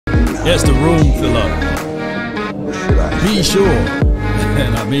Yes, the room fill up. Be sure,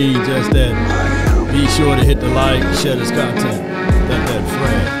 and I mean just that, be sure to hit the like, share this content, let that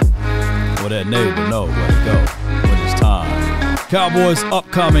friend or that neighbor know where to go when it's time. Cowboys'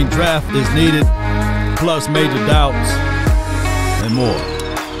 upcoming draft is needed, plus major doubts and more.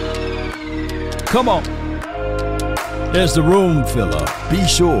 Come on. There's the room fill up. Be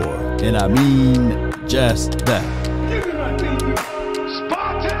sure, and I mean just that.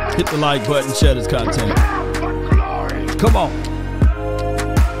 Hit the like button, share this content. Come on.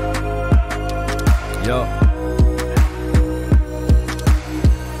 Yo.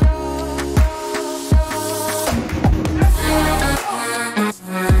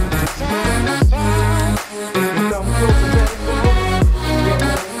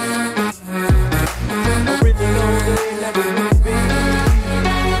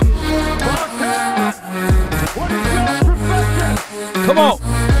 Come on.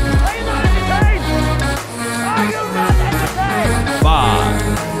 Are you not entertained? Are you not entertained? 5,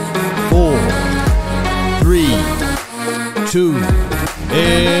 4, 3, 2,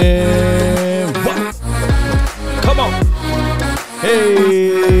 and 1. Come on.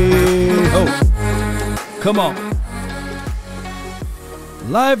 Hey, ho. Come on.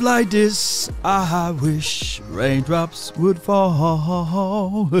 Life like this, I wish raindrops would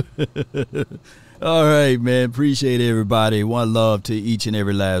fall. All right, man. Appreciate everybody. One love to each and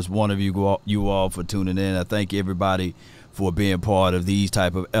every last one of you all for tuning in. I thank everybody for being part of these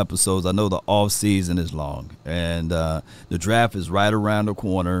type of episodes. I know the off season is long, and the draft is right around the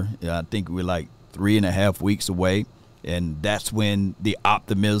corner. I think we're like 3.5 weeks away, and that's when the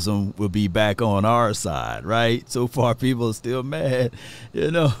optimism will be back on our side, right? So far, people are still mad,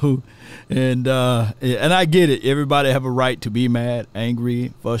 you know, and I get it. Everybody have a right to be mad,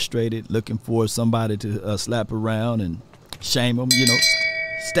 angry, frustrated, looking for somebody to slap around and shame them, you know,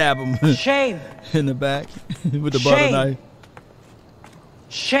 stab them Shame. in the back with the butter knife.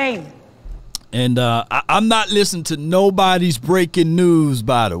 Shame. And I'm not listening to nobody's breaking news,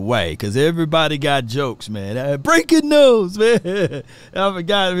 by the way, because everybody got jokes, man. Breaking news, man. I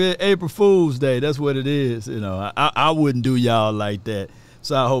forgot, man, April Fool's Day. That's what it is. You know, I wouldn't do y'all like that.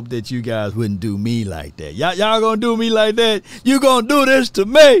 So I hope that you guys wouldn't do me like that. Y'all gonna do me like that? You gonna do this to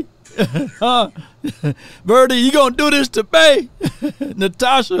me? Huh? Birdie, you gonna do this to me?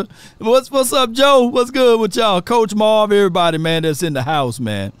 Natasha, what's up, Joe? What's good with y'all? Coach Marv, everybody, man, that's in the house,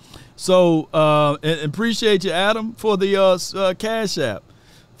 man. So, and appreciate you, Adam, for the Cash App.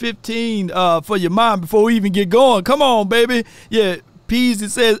 15 for your mom before we even get going. Come on, baby. Yeah, Peasy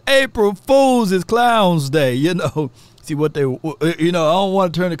says April Fool's is Clown's Day. You know, see what they, you know, I don't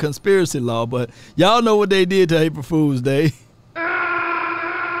want to turn to conspiracy law, but y'all know what they did to April Fool's Day.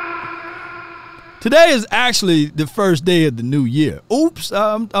 Today is actually the first day of the new year. Oops,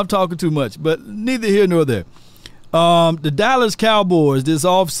 I'm talking too much, but neither here nor there. The Dallas Cowboys this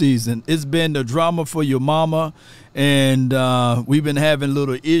offseason, it's been the drama for your mama, and we've been having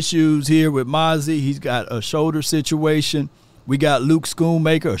little issues here with Mozzie. He's got a shoulder situation. We got Luke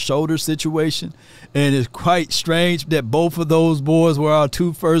Schoonmaker, a shoulder situation, and it's quite strange that both of those boys were our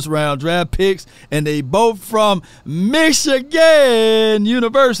 2 first-round draft picks, and they both from Michigan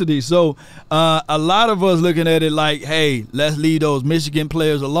University. So a lot of us looking at it like, hey, let's leave those Michigan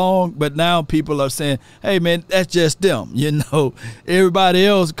players alone, but now people are saying, hey, man, that's just them. You know, everybody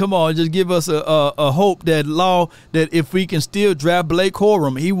else, come on, just give us a hope that if we can still draft Blake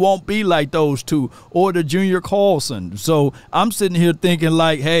Corum, he won't be like those two or the Junior Carlson. So I'm sitting here thinking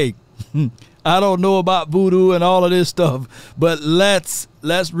like, hey, I don't know about voodoo and all of this stuff, but let's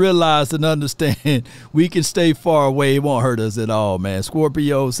realize and understand we can stay far away. It won't hurt us at all, man.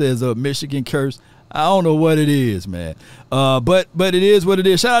 Scorpio says a Michigan curse. I don't know what it is, man. But it is what it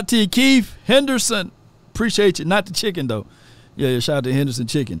is. Shout out to you, Keith Henderson. Appreciate you. Not the chicken, though. Yeah, shout out to Henderson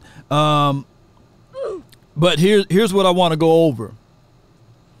Chicken. But here's what I want to go over.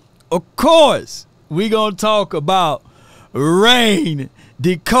 Of course, we're going to talk about Rain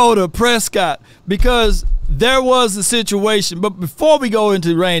Dakota Prescott, because there was a situation. But before we go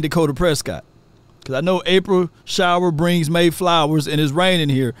into Rain Dakota Prescott, because I know April shower brings May flowers, and it's raining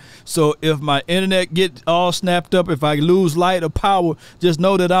here. So if my internet gets all snapped up, if I lose light or power, just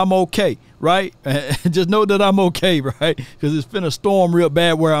know that I'm okay, right? Just know that I'm okay, right? Because it's been a storm real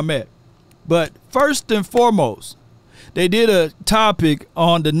bad where I'm at. But first and foremost, they did a topic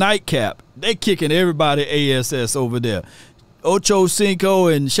on the nightcap. They kicking everybody ASS over there. Ocho Cinco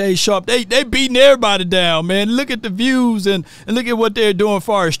and Shay Sharp, they beating everybody down, man. Look at the views and look at what they're doing as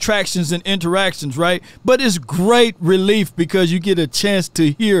far as tractions and interactions, right? But it's great relief because you get a chance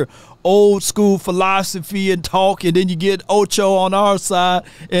to hear old school philosophy and talk, and then you get Ocho on our side,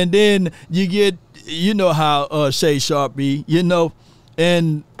 and then you get, you know how Shay Sharp be, you know,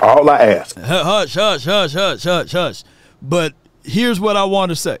 and all I ask. Hush, hush, hush, hush, hush, hush. But here's what I want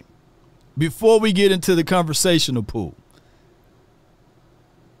to say before we get into the conversational pool.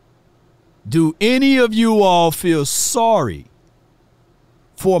 Do any of you all feel sorry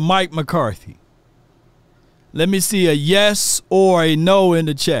for Mike McCarthy? Let me see a yes or a no in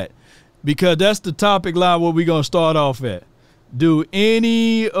the chat, because that's the topic line where we're going to start off at. Do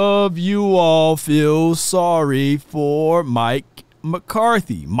any of you all feel sorry for Mike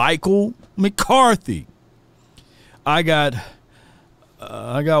McCarthy? Michael McCarthy. I got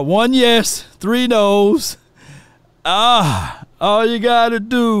one yes, 3 no's. All you got to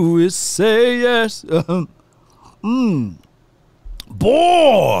do is say yes.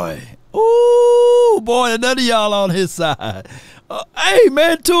 Boy. Ooh, boy, none of y'all on his side. Hey,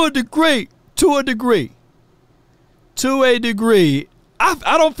 man, to a degree.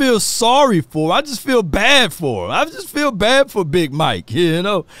 I don't feel sorry for him. I just feel bad for him. I just feel bad for Big Mike, you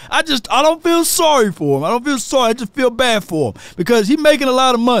know. I don't feel sorry for him. I don't feel sorry. I just feel bad for him because he's making a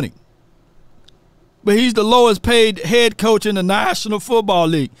lot of money. But he's the lowest paid head coach in the National Football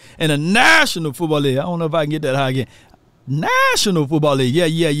League. In the National Football League. I don't know if I can get that high again. National Football League. Yeah.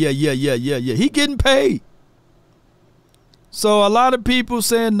 He getting paid. So a lot of people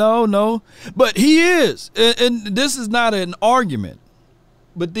saying no. But he is. And this is not an argument.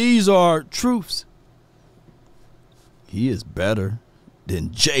 But these are truths. He is better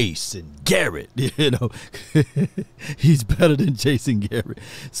than Jason Garrett, you know. He's better than Jason Garrett.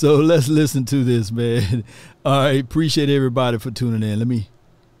 So let's listen to this, man. All right, appreciate everybody for tuning in. Let me,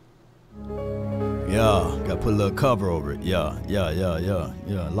 gotta put a little cover over it. Yeah.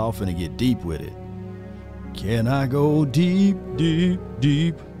 Law finna get deep with it. Can I go deep?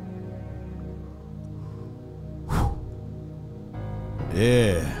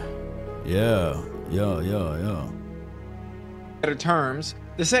 Yeah. Better terms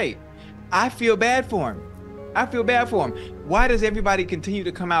to say, I feel bad for him. Why does everybody continue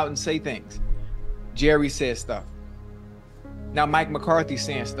to come out and say things? Jerry says stuff. Now Mike McCarthy's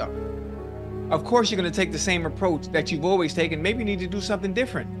saying stuff. Of course you're going to take the same approach that you've always taken. Maybe you need to do something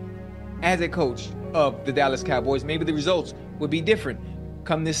different. As a coach of the Dallas Cowboys, maybe the results would be different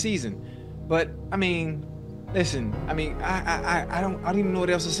come this season. But I mean, listen, I don't even know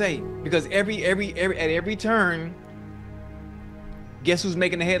what else to say, because at every turn, guess who's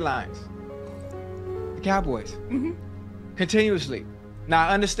making the headlines? The Cowboys. Continuously. Now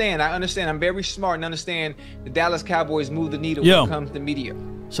I understand. I'm very smart and understand the Dallas Cowboys move the needle when it comes to media.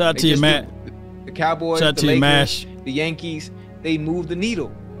 Shout out to you, Matt. The Cowboys, the Lakers, the Yankees, they move the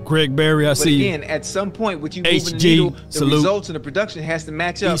needle. Greg Berry, I see you. But again, at some point, with you moving the needle, the results and the production has to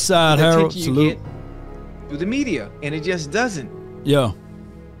match up. Eastside Harold, salute. Through the media, and it just doesn't. Yeah.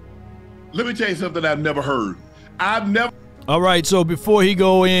 Let me tell you something I've never heard. All right, so before he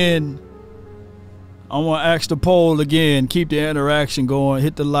go in, I want to ask the poll again. Keep the interaction going.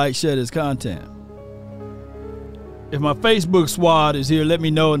 Hit the like, share this content. If my Facebook squad is here, let me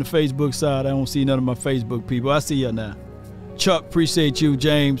know on the Facebook side. I don't see none of my Facebook people. I see you now. Chuck, appreciate you.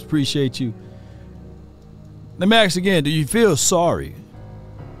 James, appreciate you. Let me ask again, do you feel sorry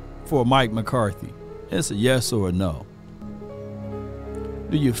for Mike McCarthy? It's a yes or a no.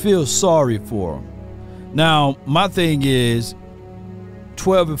 Do you feel sorry for him? Now, my thing is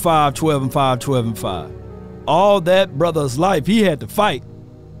 12-5, 12-5, 12-5. All that brother's life, he had to fight.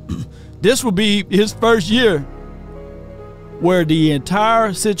 This will be his first year where the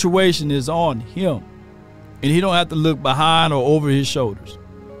entire situation is on him, and he don't have to look behind or over his shoulders.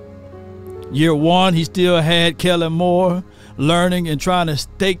 Year one, he still had Kellen Moore learning and trying to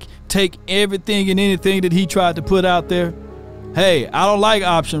take everything and anything that he tried to put out there. Hey, I don't like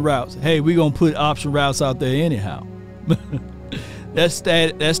option routes. Hey, we're going to put option routes out there anyhow. That's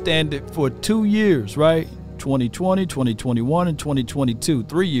standard for 2 years, right? 2020, 2021, and 2022.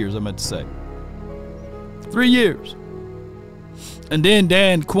 3 years, I meant to say. 3 years. And then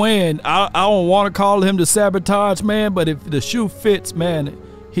Dan Quinn, I don't want to call him the sabotage man, but if the shoe fits, man,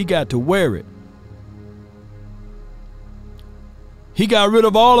 he got to wear it. He got rid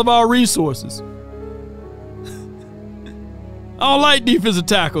of all of our resources. I don't like defensive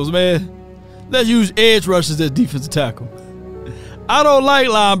tackles, man. Let's use edge rushers as defensive tackle. I don't like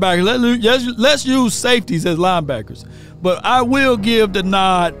linebackers. Let's use safeties as linebackers. But I will give the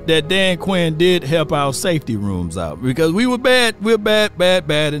nod that Dan Quinn did help our safety rooms out, because we were bad. We're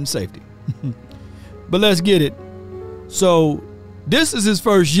bad in safety. But let's get it. So this is his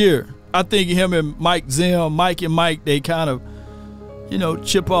first year. I think him and Mike and Mike, they kind of,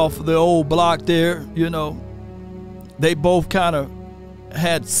 chip off the old block there. They both kind of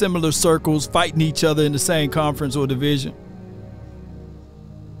had similar circles, fighting each other in the same conference or division.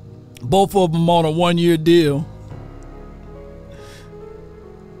 Both of them on a one-year deal.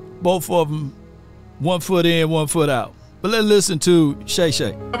 Both of them 1 foot in, 1 foot out. But let's listen to Shay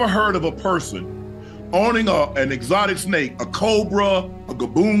Shay. Ever heard of a person owning an exotic snake, a cobra, a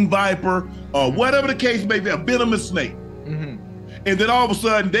gaboon viper, or whatever the case may be, a venomous snake? And then all of a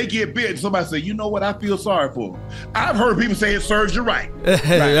sudden they get bit and somebody say, you know what, I feel sorry for them. I've heard people say it serves you right.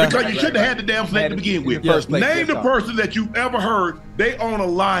 Because you shouldn't have had the damn snake to begin with. Name the person that you've ever heard they own a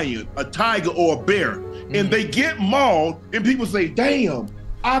lion, a tiger, or a bear, and they get mauled and people say, damn,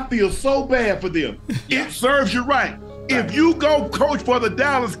 I feel so bad for them. It serves you right. If you go coach for the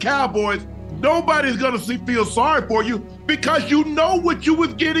Dallas Cowboys, nobody's gonna feel sorry for you because you know what you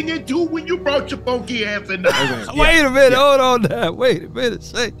was getting into when you brought your funky ass in there. Wait a minute, hold on now. Wait a minute,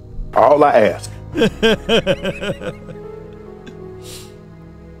 say. All I ask.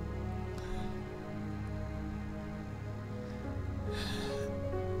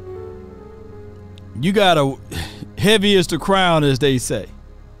 You got a heavy is the crown, as they say.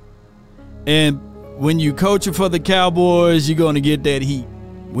 And when you coaching for the Cowboys, you're gonna get that heat.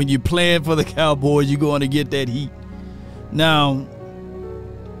 When you're playing for the Cowboys, you're going to get that heat. Now,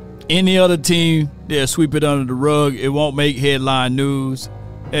 any other team, they'll sweep it under the rug. It won't make headline news.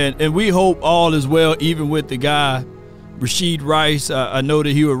 And we hope all is well, even with the guy, Rashid Rice. I know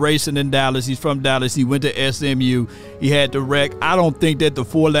that he was racing in Dallas. He's from Dallas. He went to SMU. He had to wreck. I don't think that the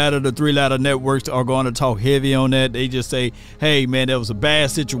 4-ladder, the 3-ladder networks are going to talk heavy on that. They just say, hey, man, that was a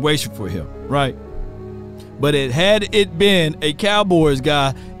bad situation for him, right? But had it been a Cowboys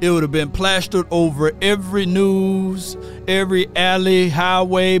guy, it would have been plastered over every news, every alley,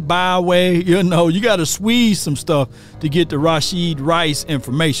 highway, byway. You got to squeeze some stuff to get the Rashid Rice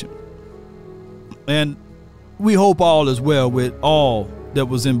information. And we hope all is well with all that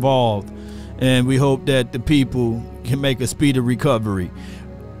was involved. And we hope that the people can make a speedy recovery.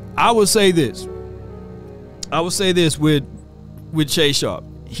 I would say this. With Shay Sharp.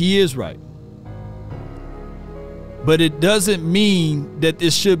 He is right. But it doesn't mean that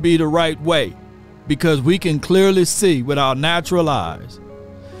this should be the right way, because we can clearly see with our natural eyes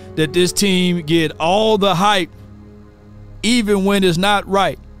that this team get all the hype even when it's not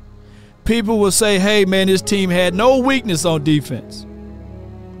right. People will say, hey, man, this team had no weakness on defense.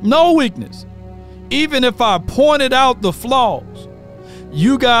 No weakness. Even if I pointed out the flaws,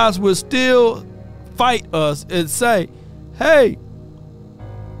 you guys would still fight us and say, hey,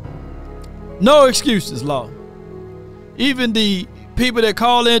 no excuses, Law. Even the people that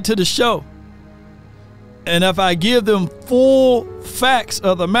call into the show, and if I give them full facts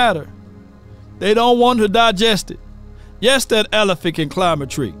of the matter, they don't want to digest it. Yes, that elephant can climb a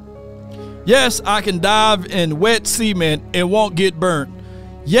tree. Yes, I can dive in wet cement and won't get burnt.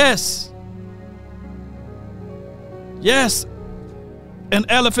 Yes. Yes, an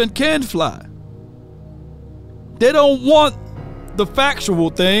elephant can fly. They don't want the factual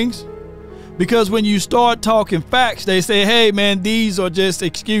things. Because when you start talking facts, they say, hey, man, these are just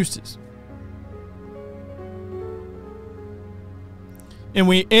excuses. And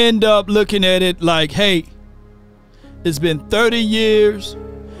we end up looking at it like, hey, it's been 30 years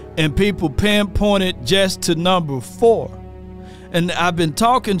and people pinpointed just to number 4. And I've been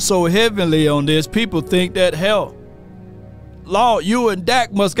talking so heavily on this, people think that, hell, Law, you and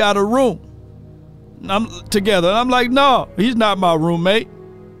Dak must got a room. I'm together. And I'm like, no, he's not my roommate.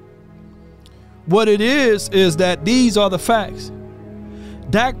 What it is that these are the facts.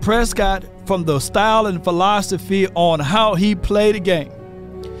 Dak Prescott, from the style and philosophy on how he played the game,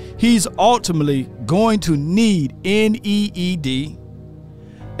 he's ultimately going to need, NEED,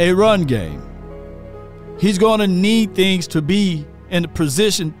 a run game. He's going to need things to be in a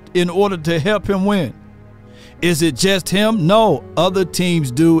position in order to help him win. Is it just him? No, other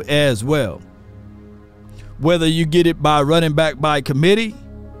teams do as well. Whether you get it by running back by committee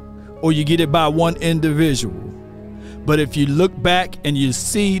or you get it by one individual. But if you look back and you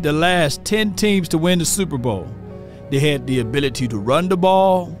see the last 10 teams to win the Super Bowl, they had the ability to run the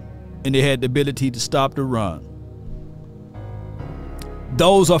ball and they had the ability to stop the run.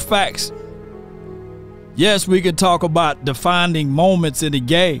 Those are facts. Yes, we can talk about defining moments in the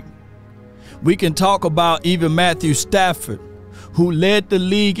game. We can talk about even Matthew Stafford, who led the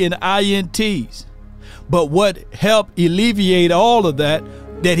league in INTs. But what helped alleviate all of that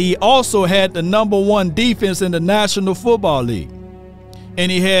he also had the #1 defense in the National Football League.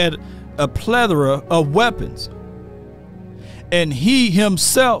 And he had a plethora of weapons. And he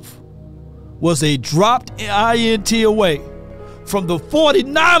himself was a dropped INT away from the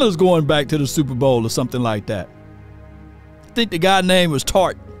 49ers going back to the Super Bowl or something like that. I think the guy's name was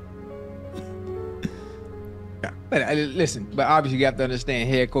Tart. But listen, but obviously you have to understand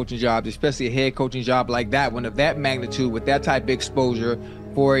head coaching jobs, especially a head coaching job like that one of that magnitude with that type of exposure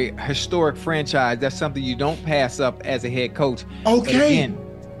for a historic franchise. That's something you don't pass up as a head coach. Okay. But again,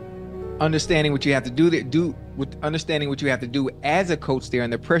 understanding what you have to understanding what you have to do as a coach there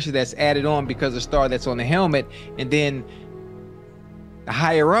and the pressure that's added on because of the star that's on the helmet, and then the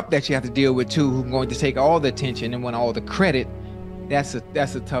higher up that you have to deal with too, who's going to take all the attention and want all the credit. That's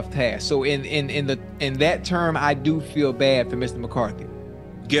a tough task. So in that term, I do feel bad for Mr. McCarthy.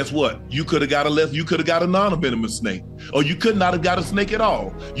 Guess what? You could have got a non-venomous snake, or you could not have got a snake at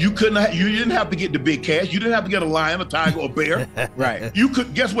all. You didn't have to get the big cats. You didn't have to get a lion, a tiger, or a bear. Right.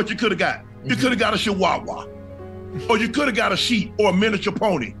 Guess what you could have got? You could have got a chihuahua, or you could have got a sheep or a miniature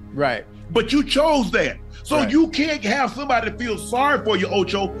pony. Right. But you chose that. So right. You can't have somebody feel sorry for you,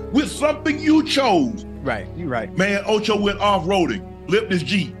 Ocho, with something you chose. Right, you're right. Man, Ocho went off-roading, flipped his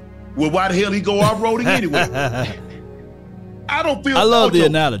Jeep. Well, why the hell he go off-roading anyway? I love the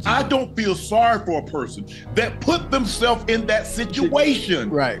analogy. I don't feel sorry for a person that put themselves in that situation.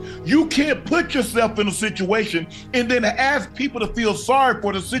 Right. You can't put yourself in a situation and then ask people to feel sorry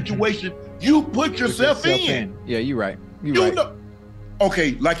for the situation you put yourself in. Yeah, you're right. You right. know,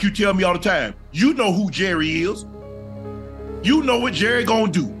 okay, like you tell me all the time, you know who Jerry is. You know what Jerry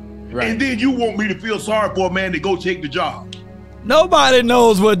gonna do. Right. And then you want me to feel sorry for a man to go take the job. Nobody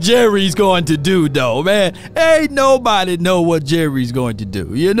knows what Jerry's going to do, though, man. Ain't nobody know what Jerry's going to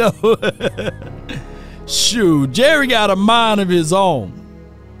do, you know? Shoot, Jerry got a mind of his own.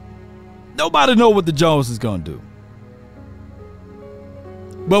 Nobody know what the Jones is going to do.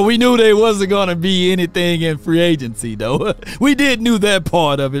 But we knew there wasn't going to be anything in free agency, though. We knew that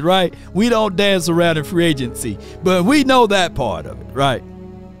part of it, right? We don't dance around in free agency, but we know that part of it, right?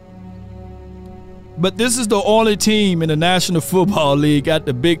 But this is the only team in the National Football League got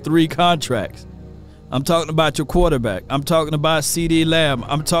the big three contracts. I'm talking about your quarterback. I'm talking about CeeDee Lamb.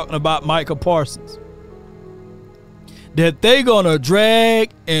 I'm talking about Micah Parsons. That they going to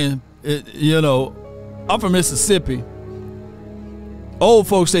drag and, you know, I'm from Mississippi. Old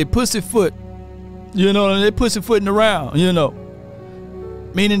folks say pussyfoot. You know, they pussyfooting around, you know.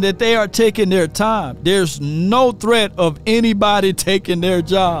 Meaning that they are taking their time. There's no threat of anybody taking their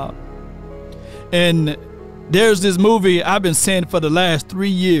job. And there's this movie I've been saying for the last 3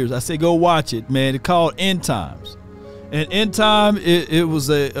 years. I say go watch it, man. It's called End Times. And End Time, it was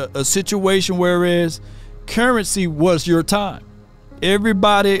a situation whereas currency was your time.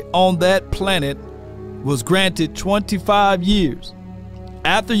 Everybody on that planet was granted 25 years.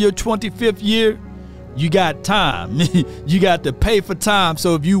 After your 25th year, you got time. You got to pay for time.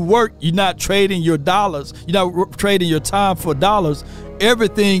 So if you work, you're not trading your dollars. You're not trading your time for dollars.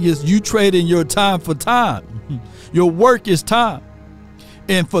 Everything is you trading your time for time. Your work is time.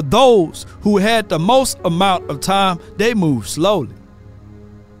 And for those who had the most amount of time, they moved slowly,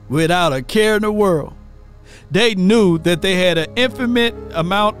 without a care in the world. They knew that they had an infinite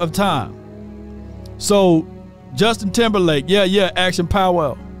amount of time. So Justin Timberlake, yeah, Action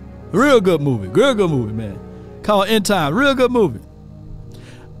Powell. Real good movie, man. Called End Time, real good movie.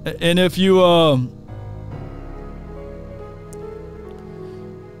 And if you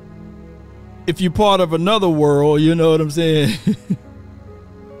if you're part of another world, you know what I'm saying?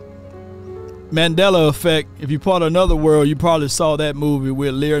 Mandela effect, if you're part of another world, you probably saw that movie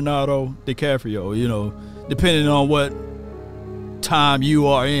with Leonardo DiCaprio, you know, depending on what time you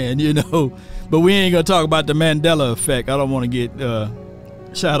are in, you know. But we ain't gonna talk about the Mandela effect. I don't want to get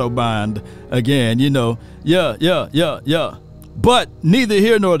shadow banned again, you know. Yeah. But neither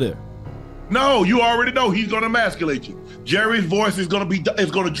here nor there. No, you already know he's gonna emasculate you. Jerry's voice is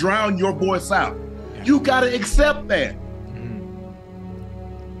gonna drown your voice out. You gotta accept that.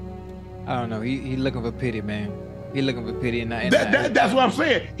 I don't know. He looking for pity, man. He looking for pity, and that's what I'm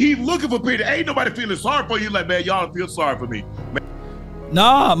saying. He's looking for pity. Ain't nobody feeling sorry for you. Like, man, y'all feel sorry for me. Man.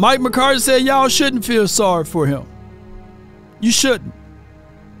 Nah, Mike McCarthy said y'all shouldn't feel sorry for him. You shouldn't.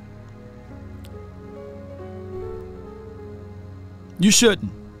 You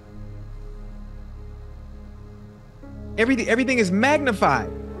shouldn't. Everything is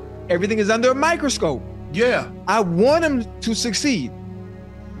magnified. Everything is under a microscope. Yeah. I want him to succeed.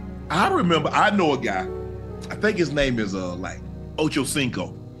 I know a guy. I think his name is like Ocho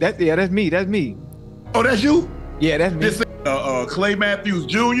Cinco. That's me. That's me. Oh, that's you? Yeah, that's me. This Clay Matthews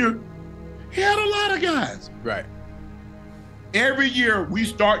Jr. He had a lot of guys. Right. Every year we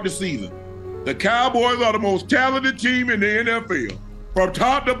start the season, the Cowboys are the most talented team in the NFL, from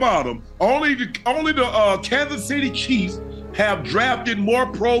top to bottom. Only the Kansas City Chiefs have drafted more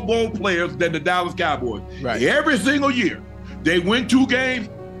Pro Bowl players than the Dallas Cowboys. Right. Every single year. They win 2 games.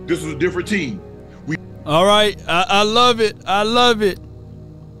 This is a different team. All right. I love it. I love it.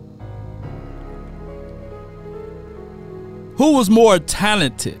 Who was more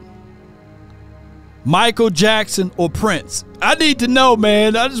talented? Michael Jackson or Prince? I need to know,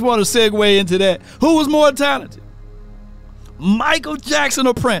 man. I just want to segue into that. Who was more talented? Michael Jackson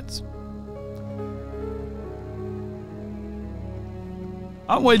or Prince?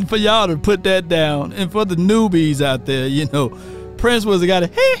 I'm waiting for y'all to put that down. And for the newbies out there, you know, Prince was the guy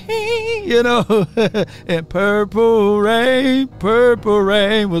that, you know, and Purple Rain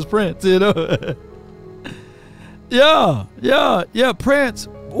was Prince, you know. Yeah, Prince.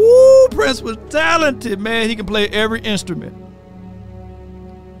 Ooh, Prince was talented, man. He can play every instrument.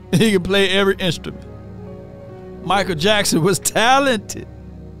 He can play every instrument. Michael Jackson was talented.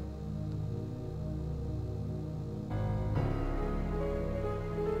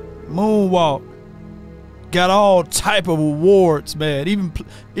 Moonwalk. Got all type of awards, man.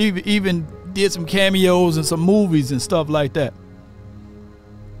 Even did some cameos in some movies and stuff like that.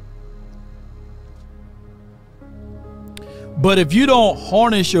 But if you don't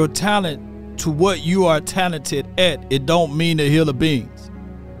harness your talent to what you are talented at, it don't mean a hill of beans.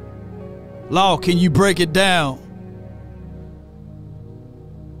 Law, can you break it down?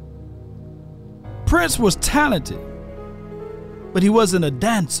 Prince was talented, but he wasn't a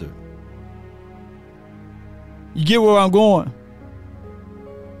dancer. You get where I'm going?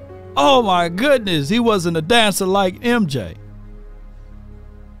 Oh my goodness, he wasn't a dancer like MJ.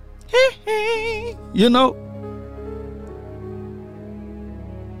 You know?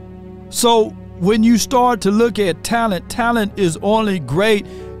 So when you start to look at talent, talent is only great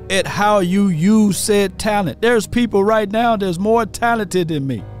at how you use said talent. There's people right now that's more talented than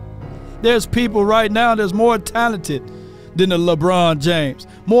me. There's people right now that's more talented than a LeBron James,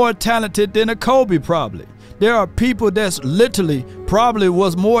 more talented than a Kobe probably. There are people that's literally probably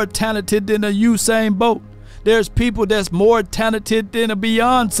was more talented than a Usain Bolt. There's people that's more talented than a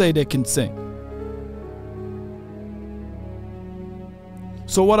Beyonce that can sing.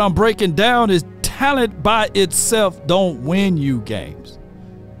 So what I'm breaking down is talent by itself don't win you games.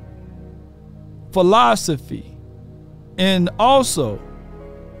 Philosophy and also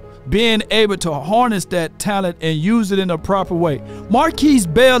being able to harness that talent and use it in a proper way. Marquise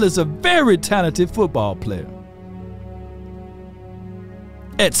Bell is a very talented football player.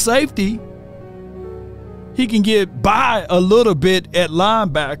 At safety, he can get by a little bit at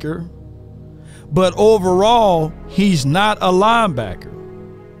linebacker, but overall, he's not a linebacker.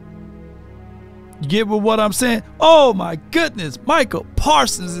 You get what I'm saying? Oh my goodness, Michael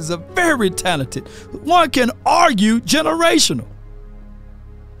Parsons is a very talented. One can argue generational.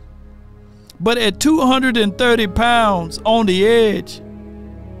 But at 230 pounds on the edge,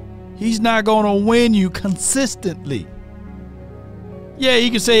 he's not going to win you consistently. Yeah,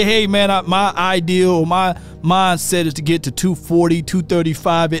 you can say, hey man, my ideal or my mindset is to get to 240,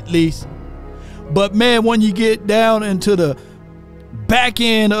 235 at least. But man, when you get down into the back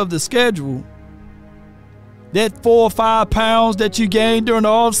end of the schedule, that 4 or 5 pounds that you gained during the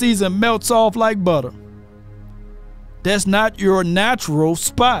offseason melts off like butter. That's not your natural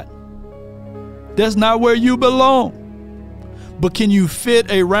spot. That's not where you belong. But can you fit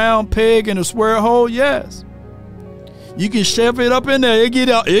a round peg in a square hole? Yes. You can shove it up in there. It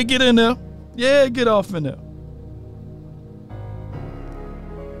get in there. Yeah, get off in there.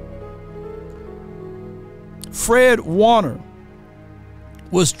 Fred Warner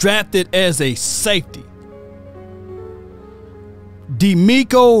was drafted as a safety.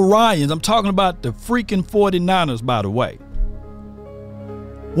 DeMeco Ryans, I'm talking about the freaking 49ers, by the way,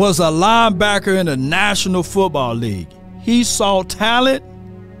 was a linebacker in the National Football League. He saw talent,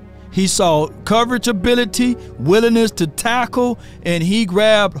 he saw coverage ability, willingness to tackle, and he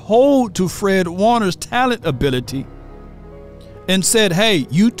grabbed hold to Fred Warner's talent ability and said, hey,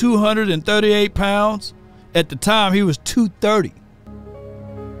 you 238 pounds. At the time, he was 230.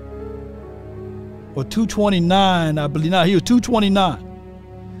 Or 229, I believe. No, he was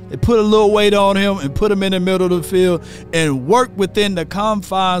 229. They put a little weight on him and put him in the middle of the field and worked within the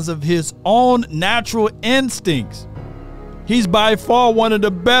confines of his own natural instincts. He's by far one of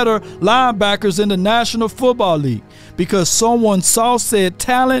the better linebackers in the National Football League because someone saw said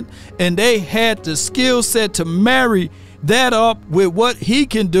talent and they had the skill set to marry that up with what he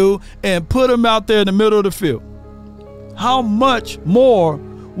can do and put him out there in the middle of the field. How much more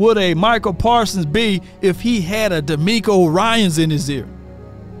would a Michael Parsons be if he had a DeMeco Ryans in his ear?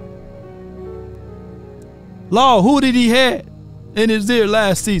 Law, who did he have in his ear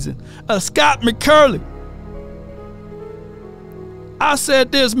last season? A Scott McCurley. I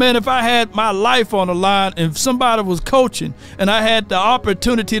said this, man, if I had my life on the line, if somebody was coaching and I had the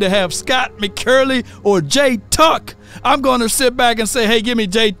opportunity to have Scott McCurley or Jay Tuck, I'm going to sit back and say, hey, give me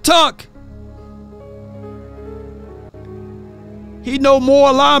Jay Tuck. He know more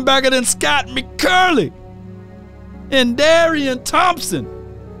linebacker than Scott McCurley and Darian Thompson.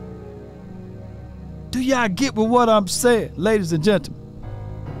 Do y'all get with what I'm saying, ladies and gentlemen?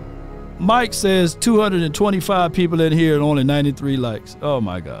 Mike says 225 people in here and only 93 likes. Oh,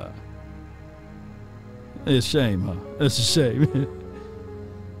 my God. It's a shame, huh? It's a shame.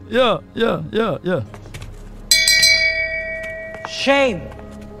 Yeah. Shame.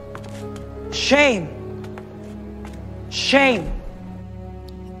 Shame. Shame.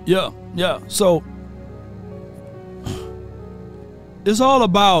 Yeah. So it's all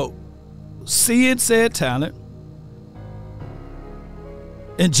about seeing said talent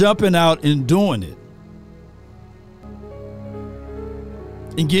and jumping out and doing it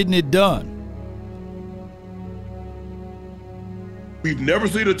and getting it done. We've never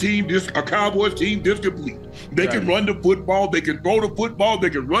seen a Cowboys team this complete. They can run the football, they can throw the football, they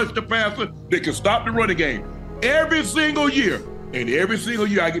can rush the passer, they can stop the running game. Every single year. And every single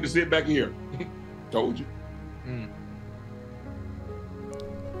year I get to sit back here. Told you.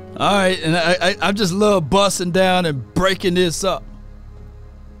 All right, and I just love busting down and breaking this up.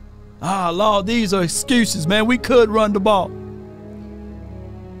 Lord, these are excuses, man. We could run the ball.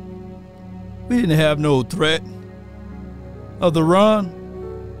 We didn't have no threat of the run.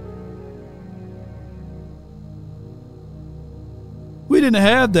 We didn't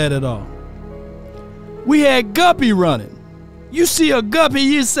have that at all. We had Guppy running. You see a Guppy,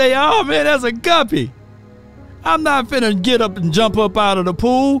 you say, oh, man, that's a Guppy. I'm not finna get up and jump up out of the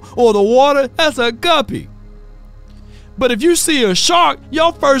pool or the water. That's a Guppy. But if you see a shark,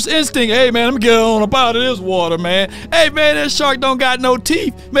 your first instinct, hey, man, let me get on up out of this water, man. Hey, man, that shark don't got no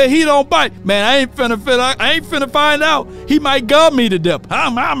teeth. Man, he don't bite. Man, I ain't finna find out. He might gum me to death.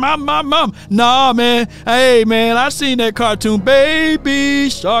 Nah, man. Hey, man, I seen that cartoon. Baby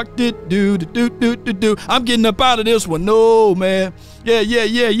shark, do. I'm getting up out of this one. No, man.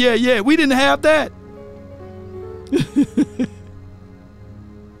 Yeah. We didn't have that.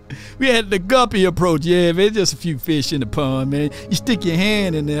 We had the Guppy approach. Yeah, man, just a few fish in the pond, man. You stick your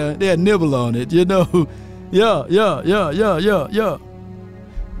hand in there, they'll nibble on it, you know. Yeah.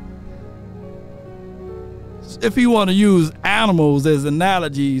 If you want to use animals as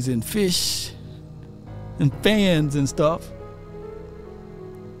analogies and fish and fans and stuff,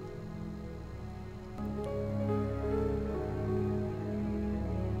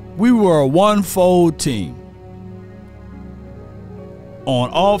 we were a one-fold team.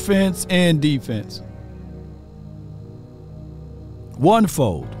 On offense and defense.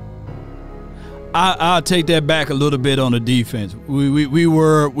 One-fold. I'll take that back a little bit on the defense. We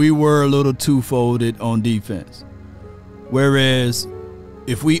were a little two-folded on defense. Whereas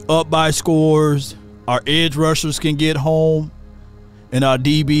if we up by scores, our edge rushers can get home and our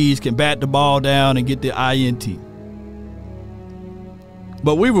DBs can bat the ball down and get the INT.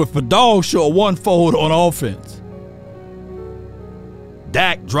 But we were for dog sure one-fold on offense.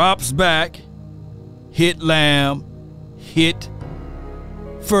 Dak drops back, hit Lamb, hit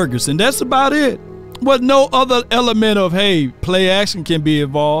Ferguson. That's about it. But no other element of, hey, play action can be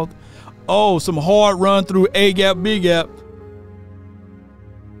involved. Oh, some hard run through A gap, B gap.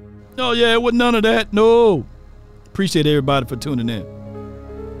 Oh, yeah, it was none of that. No. Appreciate everybody for tuning in.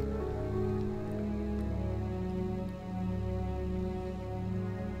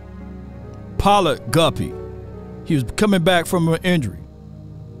 Pollard Guppy. He was coming back from an injury.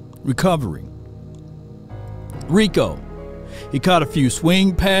 Recovering. Rico. He caught a few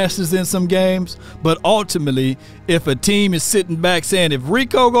swing passes in some games, but ultimately, if a team is sitting back saying, if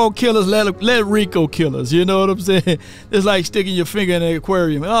Rico gonna kill us, let Rico kill us. You know what I'm saying? It's like sticking your finger in the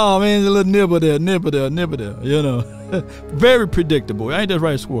aquarium. Oh, man, there's a little nibble there, you know. Very predictable. Ain't that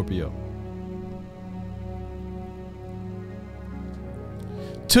right, Scorpio?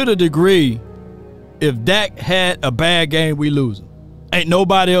 To the degree, if Dak had a bad game, we lose him. Ain't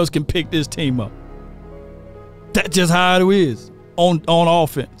nobody else can pick this team up. That's just how it is on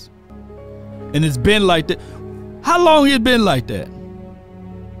offense. And it's been like that. How long has it been like that?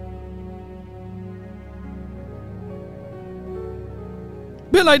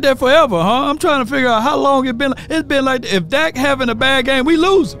 Been like that forever, huh? I'm trying to figure out how long it's been. It's been like that. If Dak having a bad game, we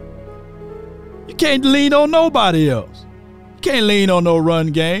lose him. You can't lean on nobody else. You can't lean on no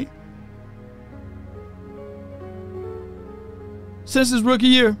run game. Since his rookie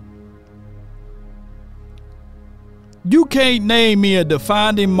year, you can't name me a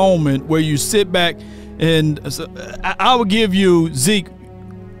defining moment where you sit back And so I would give you Zeke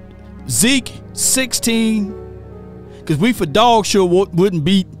 16, because we for dog sure wouldn't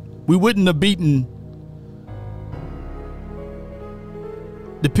have beaten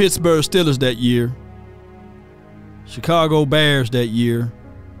the Pittsburgh Steelers that year, Chicago Bears that year.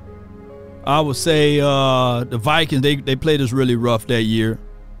 I would say the Vikings, they played us really rough that year.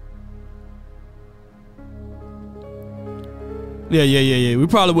 Yeah. We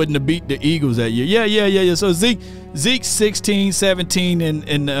probably wouldn't have beat the Eagles that year. Yeah. So Zeke 16, 17,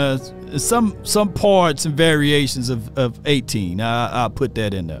 and some parts and variations of 18. I'll put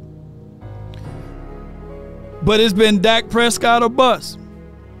that in there. But it's been Dak Prescott or bust.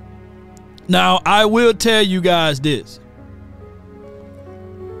 Now, I will tell you guys this,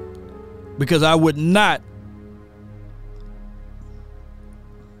 because I would not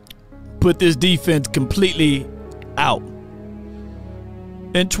put this defense completely out.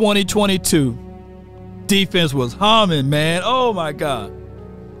 In 2022, defense was humming, man. Oh, my God.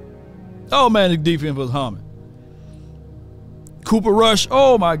 Oh, man, the defense was humming. Cooper Rush,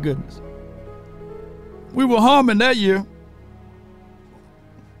 oh, my goodness. We were humming that year.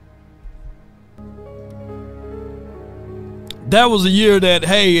 That was a year that,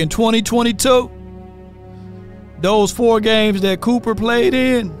 hey, in 2022, those 4 games that Cooper played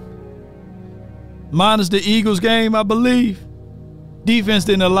in, minus the Eagles game, I believe, defense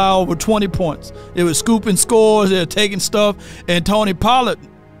didn't allow over 20 points. It was scooping scores, they were taking stuff, and Tony Pollard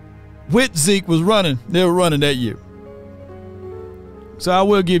with Zeke was running. They were running that year. So I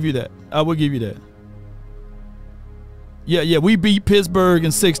will give you that. Yeah, we beat Pittsburgh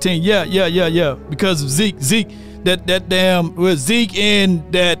in 16. Yeah. Because of Zeke. That damn with Zeke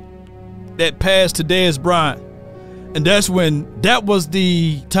and that pass to Dez Bryant. And that was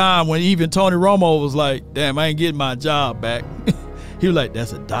the time when even Tony Romo was like, damn, I ain't getting my job back. He was like,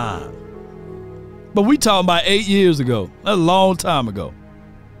 that's a dime. But we talking about 8 years ago. That's a long time ago.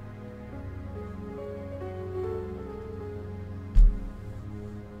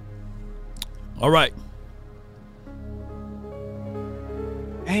 All right.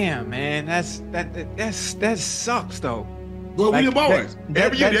 Damn, man, that sucks though. Well, Like, we the boys.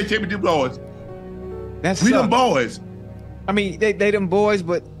 Every year they take me to the boys. That's We them boys. I mean, they them boys,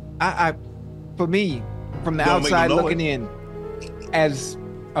 but I for me, from the Don't make outside no noise. looking in, as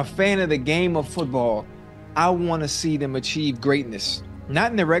a fan of the game of football, I want to see them achieve greatness.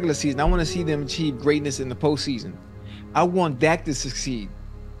 Not in the regular season. I want to see them achieve greatness in the postseason. I want Dak to succeed.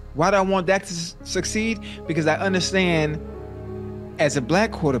 Why do I want Dak to succeed? Because I understand, as a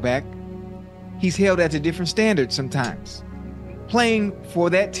black quarterback, he's held at a different standard sometimes. Playing for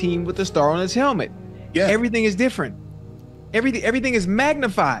that team with the star on his helmet. Yeah. Everything is different. Everything is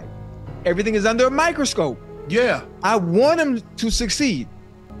magnified. Everything is under a microscope. Yeah. I want him to succeed.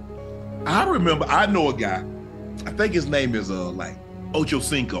 I remember, I know a guy, I think his name is like Ocho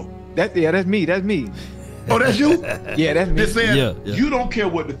Cinco. That's me. That's me. Oh, that's you? Yeah, that's me. They're saying, Yeah. you don't care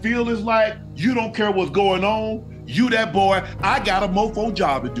what the field is like. You don't care what's going on. You that boy, I got a mofo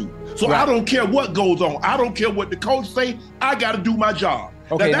job to do. So Right. I don't care what goes on. I don't care what the coach say. I got to do my job.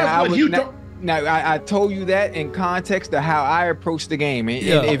 Okay, now, that's what you don't. Now, I told you that in context of how I approach the game. And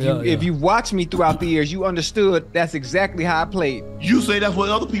if you watch me throughout the years, you understood that's exactly how I played. You say that's what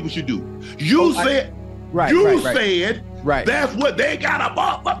other people should do. You said, said Right. that's what they got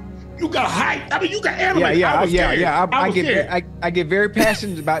about. You got hype. I mean, you got animate. I get very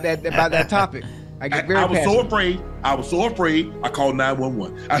passionate about that topic. I get very passionate. I was so afraid. I called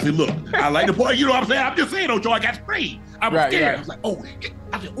 911. I said, look, I like the point. You know what I'm saying? I'm just saying, Ocho, I got sprayed. I was scared. Right. I was like, oh,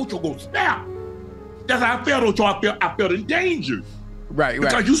 I said, Ocho gonna snap. That's how I felt, Ocho. I felt endangered. Right.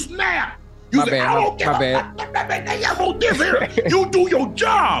 Because you snap. You My said, bad, I don't care. my bad. I want this here. You do your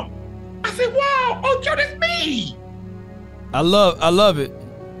job. I said, wow, Ocho, that's me. I love it.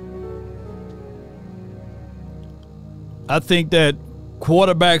 I think that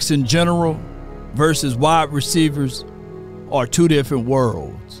quarterbacks in general versus wide receivers are two different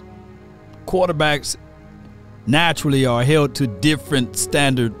worlds. Quarterbacks naturally are held to different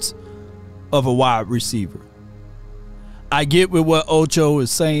standards of a wide receiver. I get with what Ocho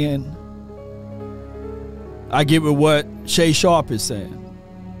is saying. I get with what Shay Sharp is saying.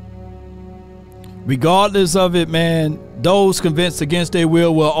 Regardless of it, man, those convinced against their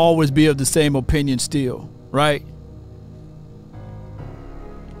will always be of the same opinion still, right?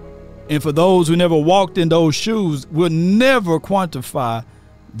 And for those who never walked in those shoes, will never quantify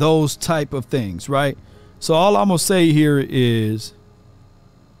those type of things, right? So all I'm going to say here is,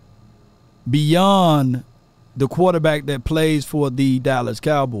 beyond the quarterback that plays for the Dallas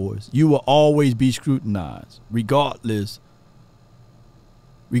Cowboys, you will always be scrutinized, regardless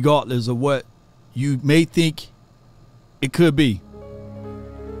of what you may think it could be.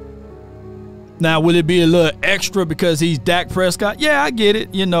 Now, will it be a little extra because he's Dak Prescott? Yeah, I get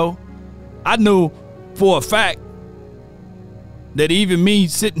it. You know, I knew for a fact that even me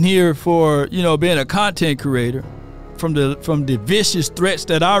sitting here for, you know, being a content creator, from the vicious threats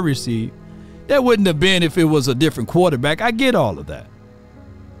that I received, that wouldn't have been if it was a different quarterback. I get all of that.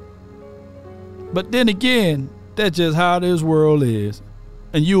 But then again, that's just how this world is.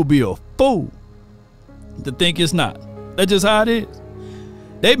 And you'll be a fool to think it's not. That's just how it is.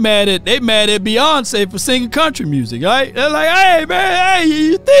 They mad at Beyonce for singing country music, right? They're like, hey man, hey,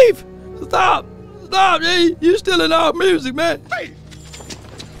 you thief! Stop! Hey, you stealing our music, man. Thief!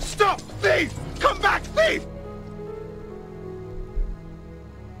 Stop! Thief! Come back, thief!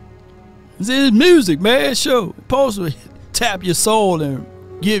 It's music, man. Sure, supposed to tap your soul and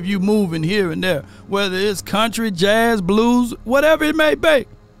give you moving here and there, whether it's country, jazz, blues, whatever it may be.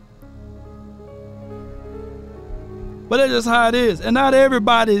 But that's just how it is. And not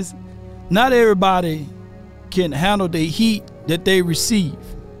everybody can handle the heat that they receive.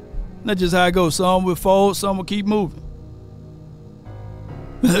 That's just how it goes. Some will fold, some will keep moving.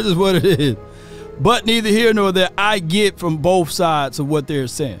 That's just what it is. But neither here nor there, I get from both sides of what they're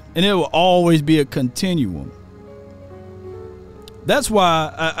saying. And it will always be a continuum. That's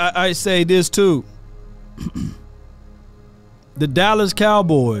why I say this too. The Dallas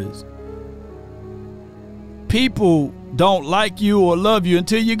Cowboys, people don't like you or love you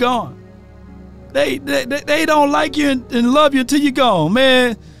until you're gone. They don't like you and love you until you're gone,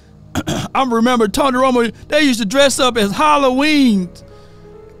 man. I remember Tony Romo, they used to dress up as Halloween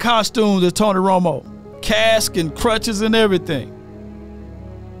costumes as Tony Romo. Cask and crutches and everything.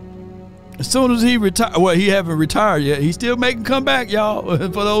 As soon as he retired, well, he haven't retired yet. He's still making comeback, y'all,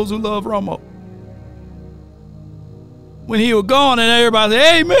 for those who love Romo. When he was gone and everybody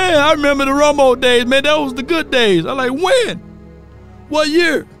said, hey, man, I remember the Romo days, man. That was the good days. I'm like, when? What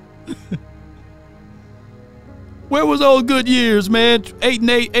year? Where was those good years, man?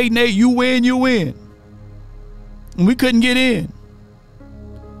 8-8, you win. And we couldn't get in.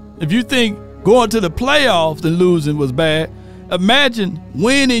 If you think going to the playoffs and losing was bad, imagine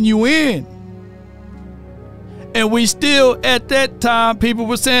winning you win. And we still, at that time, people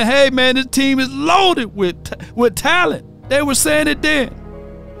were saying, hey, man, this team is loaded with talent. They were saying it then.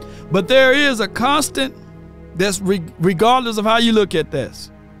 But there is a constant that's regardless of how you look at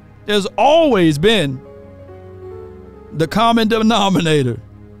this. There's always been the common denominator.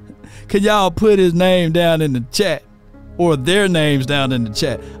 Can y'all put his name down in the chat? Or their names down in the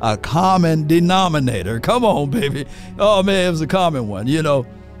chat. A common denominator. Come on, baby. Oh, man, it was a common one, you know.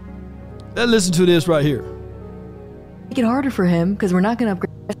 Let's listen to this right here. Make it harder for him because we're not going to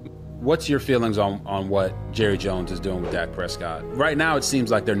upgrade. What's your feelings on what Jerry Jones is doing with Dak Prescott? Right now, it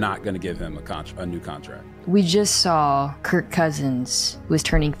seems like they're not going to give him a new contract. We just saw Kirk Cousins, who is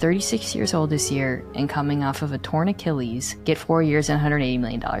turning 36 years old this year and coming off of a torn Achilles, get 4 years and $180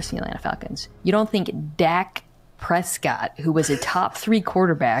 million from the Atlanta Falcons. You don't think Dak Prescott, who was a top 3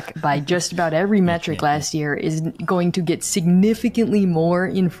 quarterback by just about every metric last year, is going to get significantly more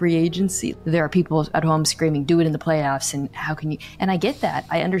in free agency? There are people at home screaming, do it in the playoffs, and how can you? And I get that.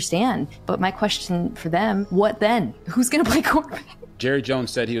 I understand. But my question for them, what then? Who's going to play quarterback? Jerry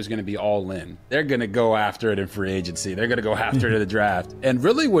Jones said he was going to be all in. They're going to go after it in free agency. They're going to go after it in the draft. And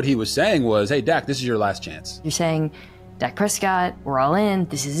really what he was saying was, hey, Dak, this is your last chance. You're saying, Dak Prescott, we're all in.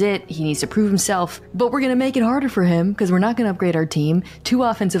 This is it. He needs to prove himself. But we're going to make it harder for him because we're not going to upgrade our team. 2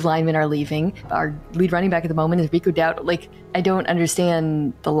 offensive linemen are leaving. Our lead running back at the moment is Rico Dowd. Like, I don't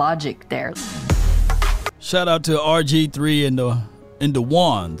understand the logic there. Shout out to RG3 and the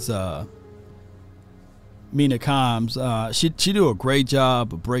ones. Mina Kimes. She do a great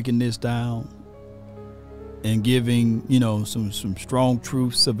job of breaking this down and giving, you know, some strong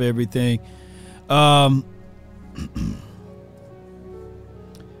truths of everything.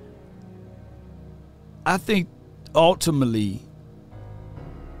 I think ultimately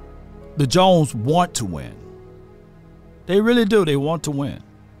the Jones want to win. They really do. They want to win.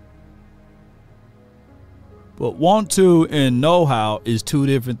 But want to and know how is 2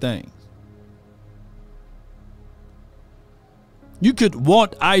 different things. You could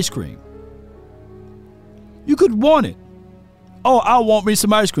want ice cream. You could want it. Oh, I want me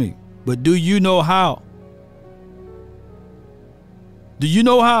some ice cream. But do you know how? Do you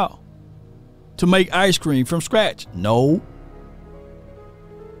know how to make ice cream from scratch? No.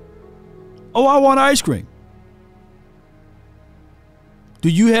 Oh, I want ice cream. Do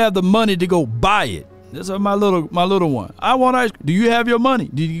you have the money to go buy it? That's my little one. I want ice cream. Do you have your money?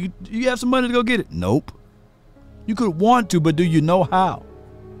 Do you have some money to go get it? Nope. You could want to, but do you know how?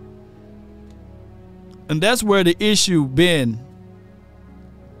 And that's where the issue been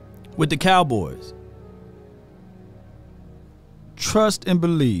with the Cowboys. Trust and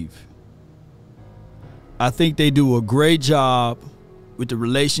believe. I think they do a great job with the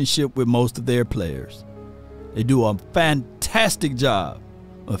relationship with most of their players. They do a fantastic job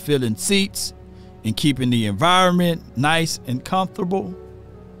of filling seats and keeping the environment nice and comfortable.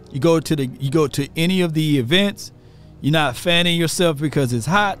 You go to any of the events, you're not fanning yourself because it's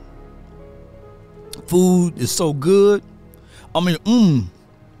hot. Food is so good. I mean,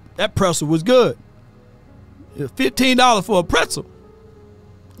 that pretzel was good. It was $15 for a pretzel.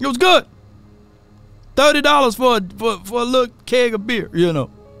 It was good. $30 for a little keg of beer, you know.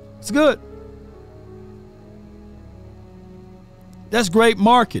 It's good. That's great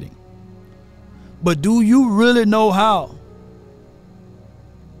marketing. But do you really know how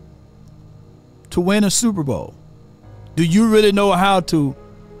to win a Super Bowl? Do you really know how to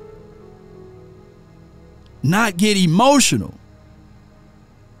not get emotional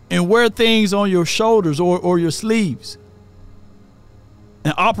and wear things on your shoulders or your sleeves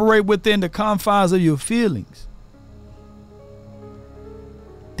and operate within the confines of your feelings?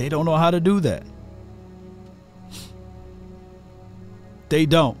 They don't know how to do that. They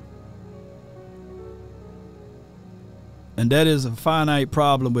don't. And that is a finite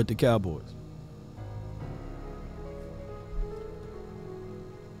problem with the Cowboys.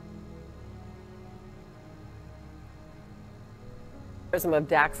 Prism of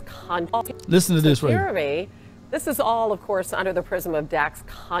Dak's contract. Listen to this, Jeremy, this is all, of course, under the prism of Dak's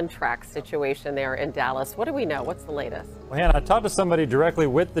contract situation there in Dallas. What do we know? What's the latest? Well, Hannah, I talked to somebody directly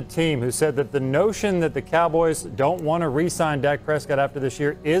with the team who said that the notion that the Cowboys don't want to re-sign Dak Prescott after this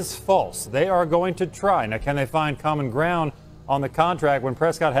year is false. They are going to try. Now, can they find common ground on the contract when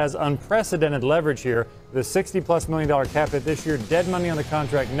Prescott has unprecedented leverage here? The $60+ million cap hit this year, dead money on the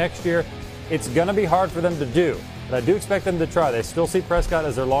contract next year. It's going to be hard for them to do, but I do expect them to try. They still see Prescott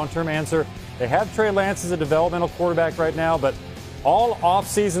as their long-term answer. They have Trey Lance as a developmental quarterback right now, but all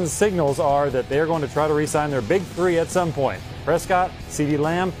offseason signals are that they're going to try to re-sign their big three at some point. Prescott, CeeDee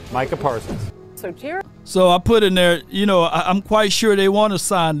Lamb, Micah Parsons. So I put in there, you know, I'm quite sure they want to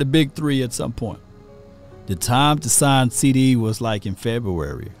sign the big three at some point. The time to sign CD was like in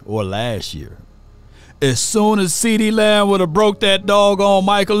February or last year. As soon as CeeDee Lamb would have broke that doggone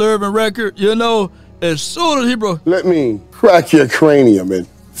Michael Irvin record, you know, as soon as he broke. Let me crack your cranium and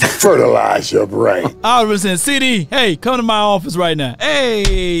fertilize your brain. I was saying, CD, hey, come to my office right now.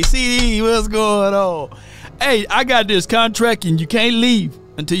 Hey, CD, what's going on? Hey, I got this contract and you can't leave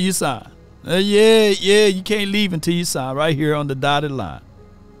until you sign. Yeah, you can't leave until you sign right here on the dotted line.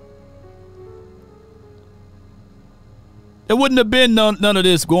 There wouldn't have been none of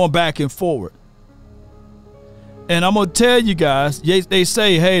this going back and forward. And I'm going to tell you guys, they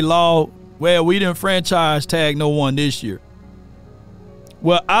say, hey, Law, well, we didn't franchise tag no one this year.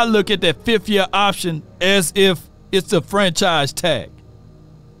 Well, I look at that fifth-year option as if it's a franchise tag.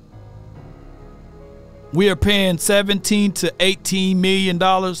 We are paying $17 to $18 million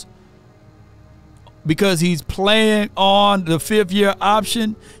because he's playing on the fifth-year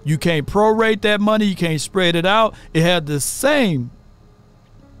option. You can't prorate that money. You can't spread it out. It had the same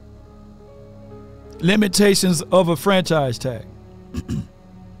limitations of a franchise tag.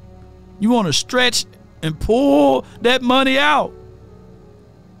 You want to stretch and pull that money out.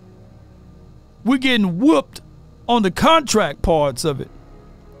 We're getting whooped on the contract parts of it.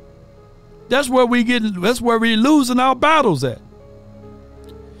 That's where we're losing our battles at.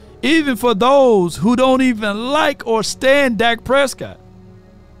 Even for those who don't even like or stand Dak Prescott.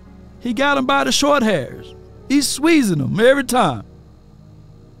 He got him by the short hairs. He's squeezing them every time.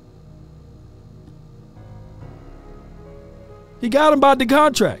 He got him by the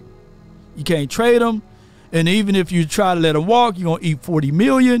contract. You can't trade him. And even if you try to let him walk, you're going to eat $40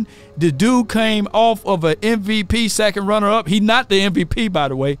 million. The dude came off of an MVP, second runner-up. He's not the MVP, by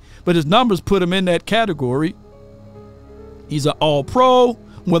the way, but his numbers put him in that category. He's an all-pro.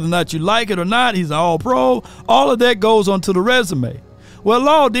 Whether or not you like it or not, he's an all-pro. All of that goes onto the resume. Well,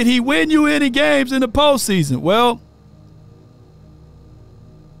 Law, did he win you any games in the postseason? Well,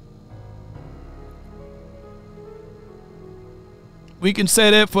 we can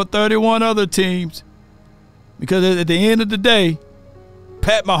say that for 31 other teams. Because at the end of the day,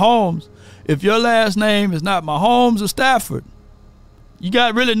 Pat Mahomes, if your last name is not Mahomes or Stafford, you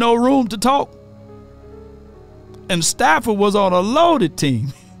got really no room to talk. And Stafford was on a loaded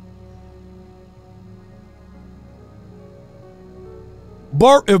team.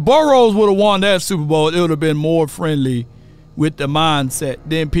 If Burrows would have won that Super Bowl, it would have been more friendly with the mindset.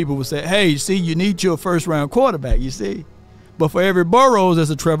 Then people would say, hey, see, you need your first-round quarterback, you see. But for every Burrows, there's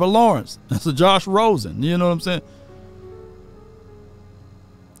a Trevor Lawrence. That's a Josh Rosen. You know what I'm saying?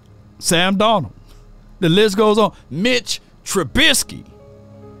 Sam Darnold. The list goes on. Mitch Trubisky.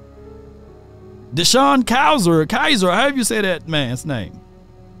 Deshaun Kaiser, however you say that man's name.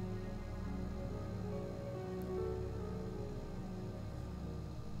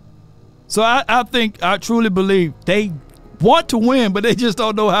 So I truly believe they want to win, but they just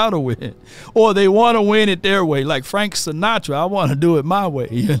don't know how to win. Or they want to win it their way. Like Frank Sinatra, I want to do it my way,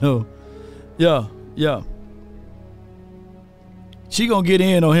 you know. Yeah. She gonna get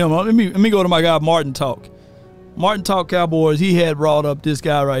in on him. Let me go to my guy Martin Talk. Martin Talk Cowboys, he had brought up this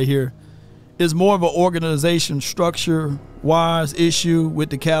guy right here. It's more of an organization structure-wise issue with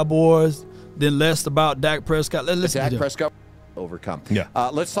the Cowboys than less about Dak Prescott. Let's Dak Prescott overcome. Yeah.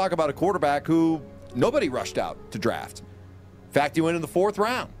 Let's talk about a quarterback who nobody rushed out to draft. In fact, he went in the 4th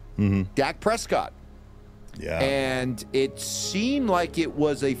round. Mm-hmm. Dak Prescott. Yeah. And it seemed like it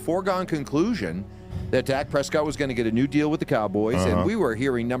was a foregone conclusion that Dak Prescott was going to get a new deal with the Cowboys. And we were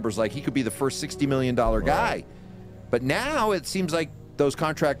hearing numbers like he could be the first $60 million guy. But now it seems like those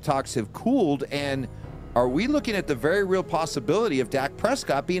contract talks have cooled. And are we looking at the very real possibility of Dak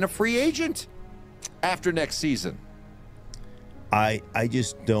Prescott being a free agent after next season? I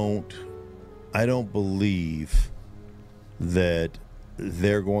just don't believe that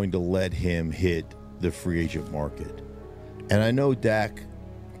they're going to let him hit the free agent market. And I know Dak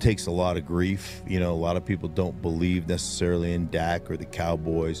takes a lot of grief. You know, a lot of people don't believe necessarily in Dak or the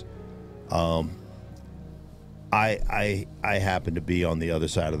Cowboys. I happen to be on the other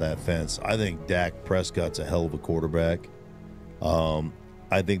side of that fence. I think Dak Prescott's a hell of a quarterback.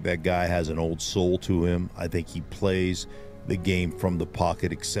 I think that guy has an old soul to him. I think he plays the game from the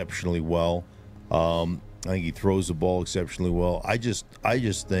pocket exceptionally well. I think he throws the ball exceptionally well. I just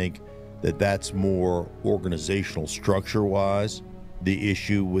think that that's more organizational structure-wise, the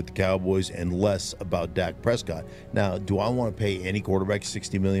issue with the Cowboys, and less about Dak Prescott. Now, do I want to pay any quarterback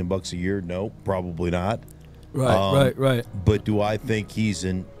 $60 million a year? No, probably not. Right. But do I think he's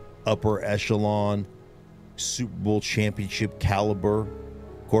an upper echelon, Super Bowl championship caliber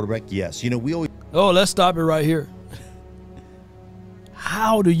quarterback? Yes. You know, we always. Oh, let's stop it right here.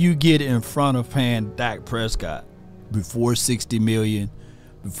 How do you get in front of paying Dak Prescott before $60 million,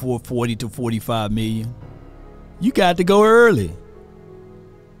 before $40 to $45 million? You got to go early.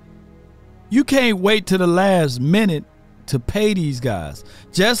 You can't wait till the last minute to pay these guys.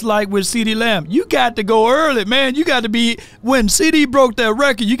 Just like with CeeDee Lamb, you got to go early, man. You got to be, when CeeDee broke that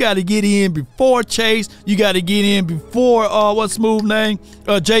record, you got to get in before Chase. You got to get in before, what's smooth name?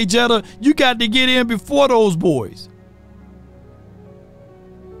 Jay Jetta. You got to get in before those boys.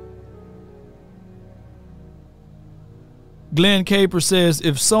 Glenn Caper says,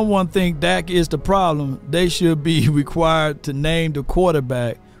 if someone think Dak is the problem, they should be required to name the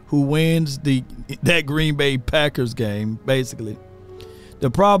quarterback who wins that Green Bay Packers game, basically.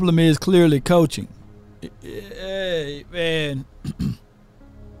 The problem is clearly coaching. Hey, man.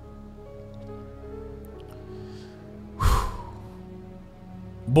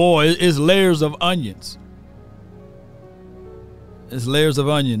 Boy, it's layers of onions. It's layers of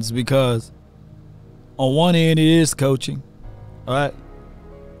onions because on one end it is coaching. All right.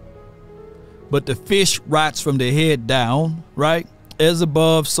 But the fish rots from the head down, right? As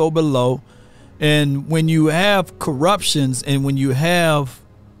above, so below. And when you have corruptions and when you have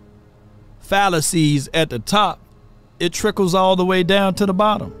fallacies at the top, it trickles all the way down to the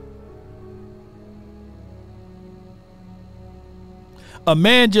bottom. A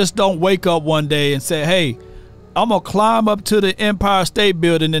man just don't wake up one day and say, hey, I'm going to climb up to the Empire State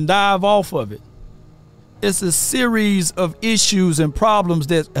Building and dive off of it. It's a series of issues and problems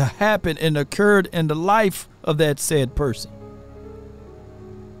that happened and occurred in the life of that said person.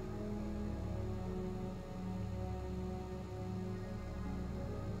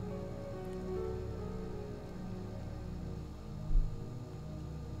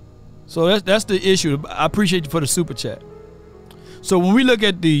 So that's the issue. I appreciate you for the super chat. So when we look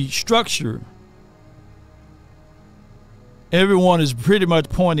at the structure, everyone is pretty much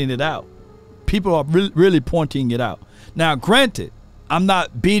pointing it out. People are really pointing it out. Now, granted, I'm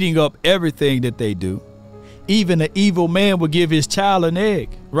not beating up everything that they do. Even an evil man will give his child an egg,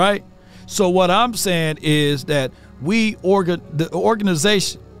 right? So what I'm saying is that the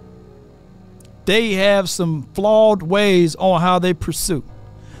organization, they have some flawed ways on how they pursue.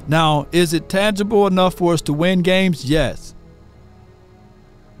 Now, is it tangible enough for us to win games? Yes.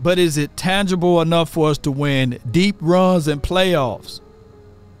 But is it tangible enough for us to win deep runs and playoffs?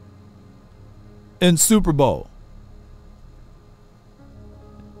 In Super Bowl?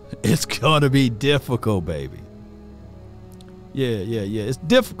 It's going to be difficult, baby. Yeah. It's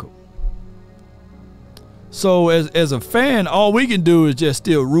difficult. So as a fan, all we can do is just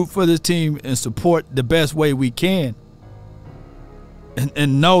still root for this team and support the best way we can.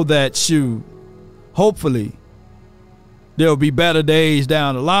 And know that, shoot, hopefully there'll be better days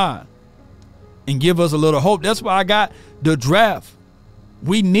down the line and give us a little hope. That's why I got the draft.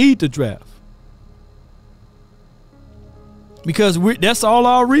 We need the draft. Because that's all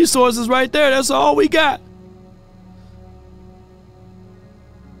our resources right there. That's all we got.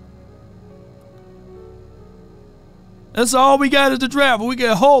 That's all we got is the draft. We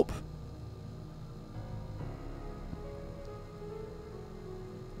get hope.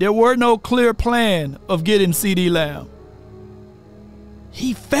 There were no clear plan of getting CeeDee Lamb.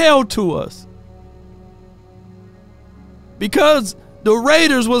 He failed to us. Because the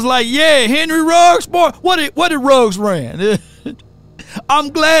Raiders was like, yeah, Henry Ruggs, boy, what did Ruggs ran? I'm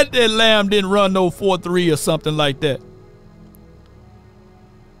glad that Lamb didn't run no 4.3 or something like that.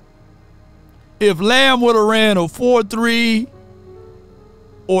 If Lamb would have ran a 4.3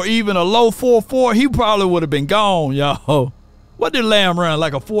 or even a low 4.4, he probably would have been gone, y'all. What did Lamb run?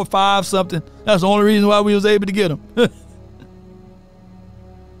 Like a 4.5 something? That's the only reason why we was able to get him.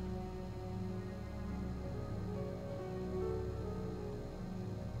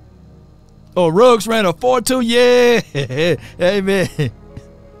 Oh, Ruggs ran a 4.2? Yeah. Hey, man.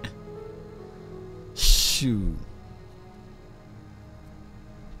 Shoot.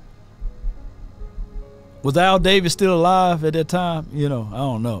 Was Al Davis still alive at that time? You know, I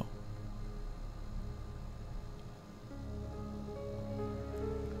don't know.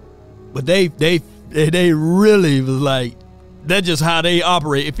 But they really was like, that's just how they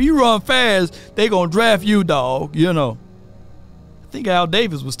operate. If you run fast, they gonna draft you, dog. You know. I think Al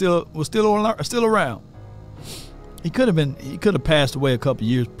Davis was still around. He could have passed away a couple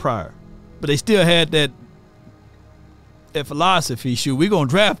years prior, but they still had that philosophy. Shoot, we gonna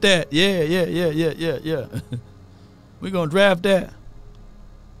draft that. Yeah. We gonna draft that.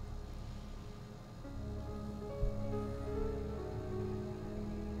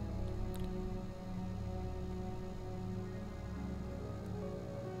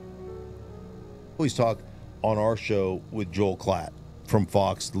 Always talk on our show with Joel Klatt from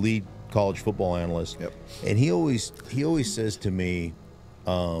Fox, the lead college football analyst. Yep. And he always says to me,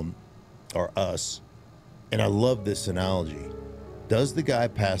 or us, and I love this analogy, does the guy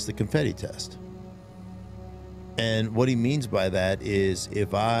pass the confetti test? And what he means by that is,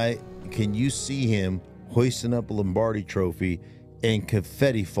 can you see him hoisting up a Lombardi trophy and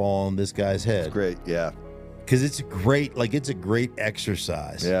confetti fall on this guy's head? It's great, yeah. Because it's a great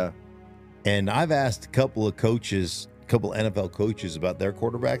exercise. Yeah. And I've asked a couple of NFL coaches about their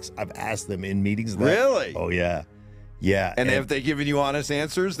quarterbacks. I've asked them in meetings. Really? Oh, yeah. Yeah. And have they given you honest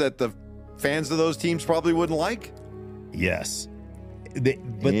answers that the fans of those teams probably wouldn't like? Yes. But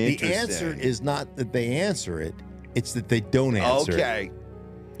the answer is not that they answer it. It's that they don't answer it. Okay.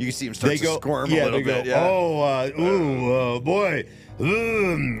 You can see them start to squirm a little bit. Oh, boy.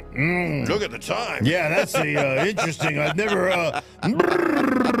 Look at the time. Yeah, that's interesting. I've never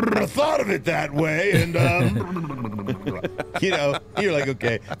thought of it that way. And, you're like,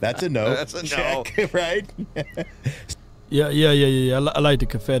 okay, that's a no. That's a check, no. Right? Yeah. I like the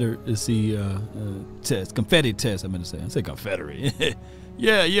Confederacy test. Confetti test, I'm going to say. I say Confederate.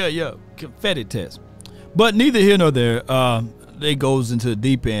 Yeah. Confetti test. But neither here nor there. It goes into the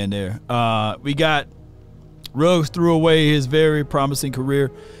deep end there. We got Ruggs threw away his very promising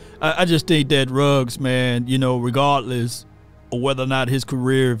career. I just think that Ruggs, man, regardless of whether or not his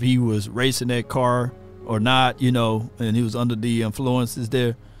career, if he was racing that car or not, and he was under the influences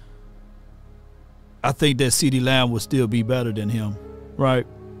there, I think that CeeDee Lamb would still be better than him, right?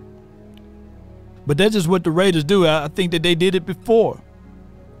 But that's just what the Raiders do. I think that they did it before.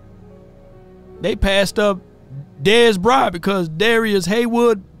 They passed up Dez Bryant because Darius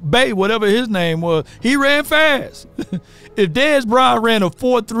Haywood Bay, whatever his name was, he ran fast. If Dez Bryant ran a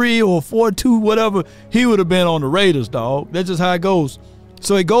 4.3 or 4.2, whatever, he would have been on the Raiders, dog. That's just how it goes.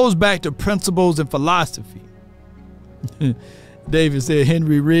 So it goes back to principles and philosophy. David said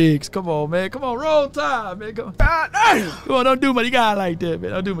Henry Riggs. Come on, man. Come on, roll time, man. Come on, don't do my guy like that,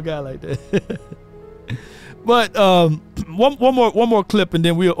 man. Don't do my guy like that. But one more clip, and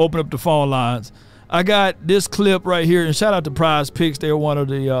then we'll open up the phone lines. I got this clip right here, and shout out to Prize Picks. They're one of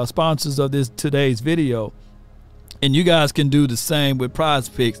the sponsors of today's video. And you guys can do the same with Prize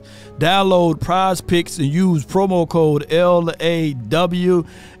Picks. Download Prize Picks and use promo code LAW,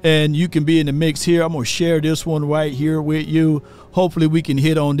 and you can be in the mix here. I'm going to share this one right here with you. Hopefully we can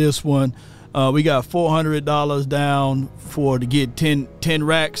hit on this one. We got $400 down to get 10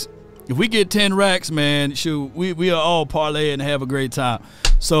 racks If we get 10 racks, man, shoot, we are all parlay and have a great time.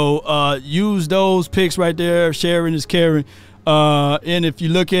 So use those picks right there. Sharing is caring. And if you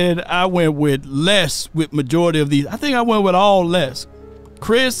look at it, I went with less with majority of these. I think I went with all less.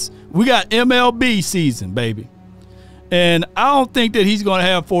 Chris, we got MLB season, baby. And I don't think that he's going to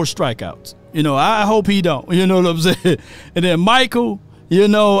have 4 strikeouts. You know, I hope he don't. You know what I'm saying? And then Michael, you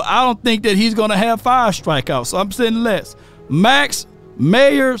know, I don't think that he's going to have 5 strikeouts. So I'm saying less. Max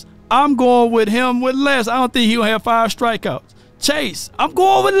Mayers, I'm going with him with less. I don't think he'll have 5 strikeouts. Chase, I'm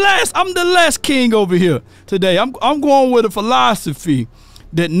going with less. I'm the less king over here today. I'm going with a philosophy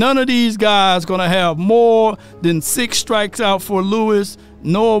that none of these guys going to have more than 6 strikes out for Lewis,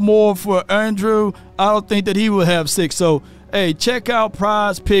 no more for Andrew. I don't think that he will have 6. So, hey, check out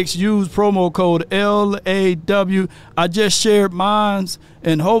Prize Picks. Use promo code LAW. I just shared mines,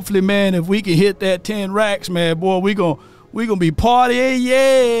 and hopefully, man, if we can hit that 10 racks, man, boy, we gonna be partying,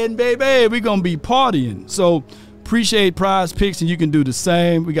 yeah, and baby, we gonna be partying. So appreciate Prize Picks, and you can do the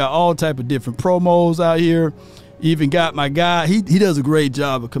same. We got all type of different promos out here. Even got my guy. He does a great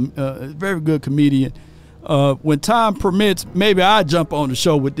job. Very good comedian. When time permits, maybe I jump on the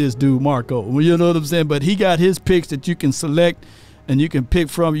show with this dude, Marco. You know what I'm saying? But he got his picks that you can select and you can pick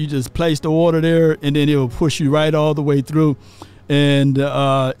from. You just place the order there, and then it will push you right all the way through. And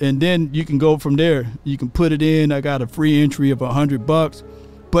then you can go from there. You can put it in. I got a free entry of $100.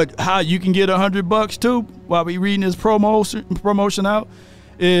 But how you can get $100 too while we reading this promotion out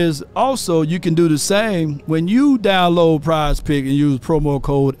is also you can do the same when you download Prize Pick and use promo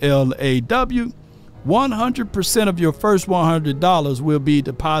code LAW. 100% of your first $100 will be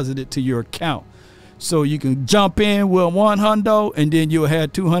deposited to your account. So you can jump in with $100 and then you'll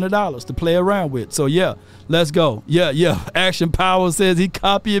have $200 to play around with. So yeah, let's go. Yeah. Action Power says he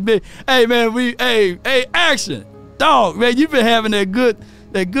copied me. Hey man, hey Action dog, man, you've been having that good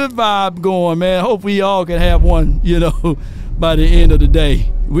vibe going, man. Hope we all can have one, you know, by the end of the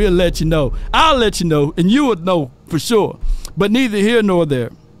day. We'll let you know. I'll let you know, and you would know for sure. But neither here nor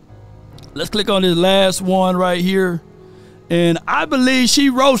there. Let's click on this last one right here. And I believe she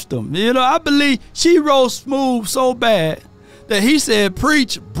roast him. You know, I believe she roast Smooth so bad that he said,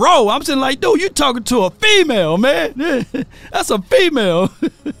 preach, bro. I'm saying like, dude, you talking to a female, man. That's a female.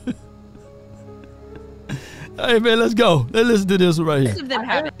 Hey, man, let's go. Let's listen to this one right here. Most of them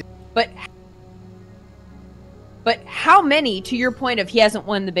have it. But how many, to your point of he hasn't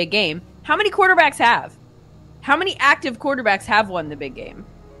won the big game, how many quarterbacks have? How many active quarterbacks have won the big game?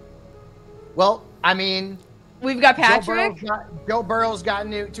 Well, I mean, we've got Patrick. Joe Burrow's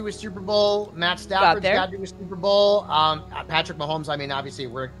gotten to a Super Bowl. Matt Stafford's gotten to a Super Bowl. Patrick Mahomes, I mean, obviously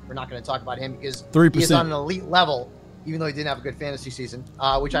we're not going to talk about him because 3%. He's on an elite level, even though he didn't have a good fantasy season,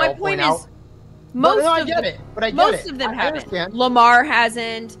 which I will point out. Most of them haven't. Lamar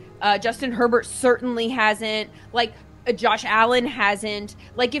hasn't. Justin Herbert certainly hasn't. Like Josh Allen hasn't.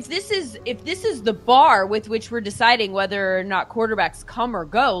 Like if this is the bar with which we're deciding whether or not quarterbacks come or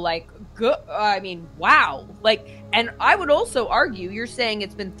go, like I mean, wow. Like, and I would also argue, you're saying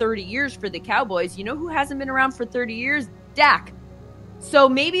it's been 30 years for the Cowboys. You know who hasn't been around for 30 years? Dak. So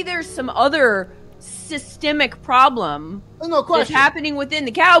maybe there's some other systemic problem that's happening within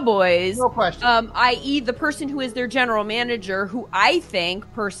the Cowboys. No question. I.e. the person who is their general manager, who I think,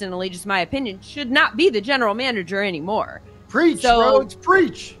 personally, just my opinion, should not be the general manager anymore. Preach, Rhodes,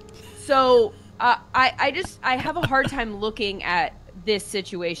 preach. So I have a hard time looking at this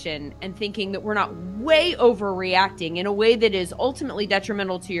situation and thinking that we're not way overreacting in a way that is ultimately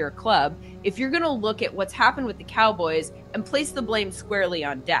detrimental to your club if you're going to look at what's happened with the Cowboys and place the blame squarely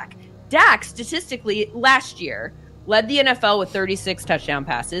on Dak. Dak, statistically, last year, led the NFL with 36 touchdown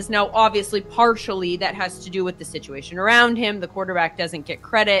passes. Now, obviously, partially that has to do with the situation around him. The quarterback doesn't get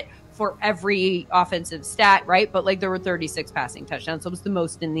credit for every offensive stat, right? But, like, there were 36 passing touchdowns, so it was the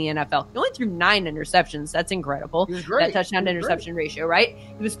most in the NFL. He only threw 9 interceptions. That's incredible. He was great. That touchdown-to-interception ratio, right?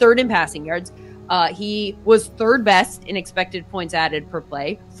 He was third in passing yards. He was third best in expected points added per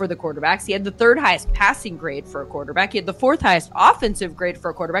play for the quarterbacks. He had the third highest passing grade for a quarterback. He had the fourth highest offensive grade for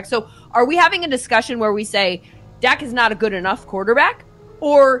a quarterback. So are we having a discussion where we say Dak is not a good enough quarterback?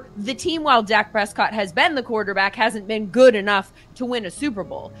 Or the team, while Dak Prescott has been the quarterback, hasn't been good enough to win a Super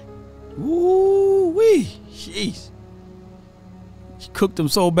Bowl? Ooh-wee. Jeez. She cooked him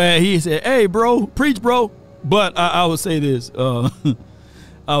so bad, he said, hey, bro, preach, bro. But I would say this.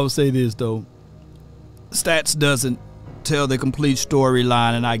 I would say this, though. Stats doesn't tell the complete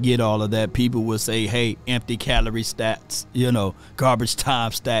storyline, and I get all of that. People will say, hey, empty calorie stats, you know, garbage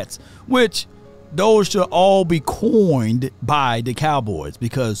time stats, which those should all be coined by the Cowboys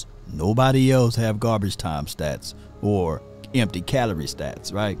because nobody else have garbage time stats or empty calorie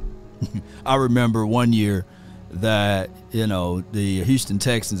stats, right? I remember one year that, the Houston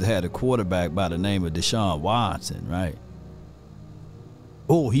Texans had a quarterback by the name of Deshaun Watson, right?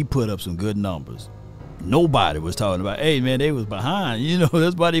 Oh, he put up some good numbers. Nobody was talking about, hey, man, they was behind.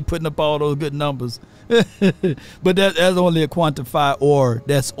 That's why they putting up all those good numbers. But that's only a quantified, or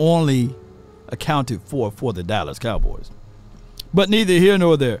that's only accounted for the Dallas Cowboys. But neither here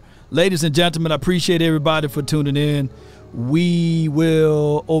nor there. Ladies and gentlemen, I appreciate everybody for tuning in. We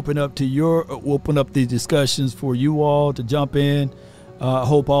will open up the discussions for you all to jump in. I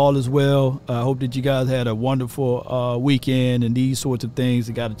hope all is well. I hope that you guys had a wonderful weekend and these sorts of things.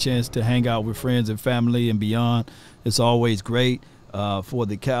 You got a chance to hang out with friends and family and beyond. It's always great for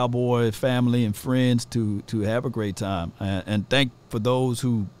the Cowboy family and friends to have a great time. And thank for those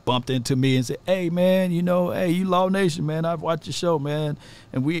who bumped into me and said, hey, man, hey, you Law Nation, man. I've watched your show, man.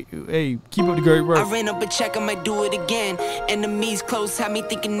 And keep up the great work. I ran up a check, I might do it again. Enemies close, had me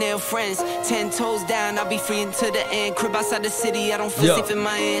thinking they're friends. 10 toes down, I'll be free until the end. Crib outside the city, I don't feel safe in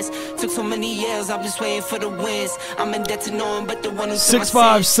my hands. Took so many years, I'm just waiting for the wins. I'm in debt to no one but the one who's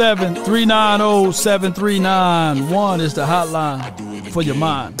 657-390-7391 is the hotline for your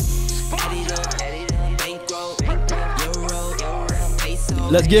mind.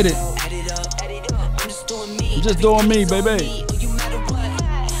 Let's get it. I'm just doing me, baby.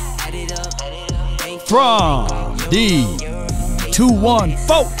 From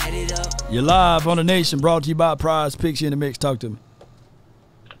D214. You're live on the Nation, brought to you by Prize Picks. You in the mix. Talk to me.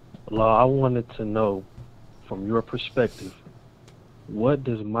 Law, I wanted to know, from your perspective, what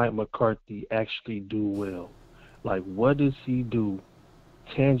does Mike McCarthy actually do well? Like, what does he do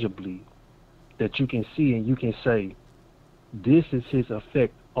tangibly that you can see and you can say, this is his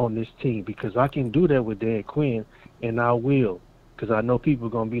effect on this team? Because I can do that with Dan Quinn, and I will. Because I know people are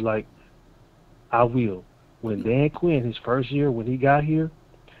going to be like, I will. When Dan Quinn, his first year, when he got here,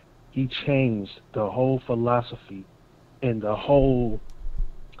 he changed the whole philosophy and the whole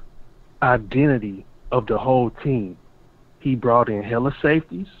identity of the whole team. He brought in hella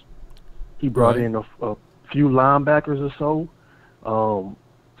safeties. He brought in a few linebackers or so.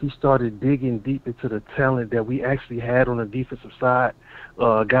 He started digging deep into the talent that we actually had on the defensive side.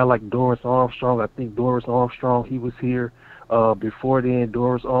 A guy like Dorrance Armstrong, I think Dorrance Armstrong, he was here. Before then,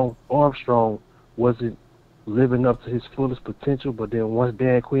 Dorrance Armstrong wasn't living up to his fullest potential, but then once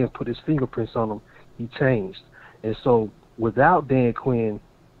Dan Quinn put his fingerprints on him, he changed. And so without Dan Quinn,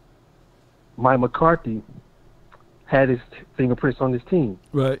 Mike McCarthy had his fingerprints on his team.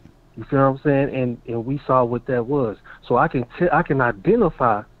 Right. You feel what I'm saying? And we saw what that was. So I can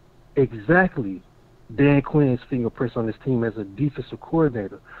identify exactly Dan Quinn's fingerprints on this team as a defensive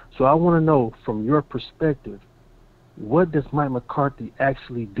coordinator. So I want to know, from your perspective, what does Mike McCarthy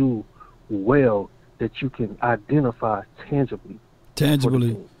actually do well that you can identify tangibly?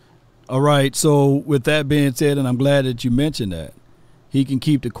 Tangibly. All right. So with that being said, and I'm glad that you mentioned that, he can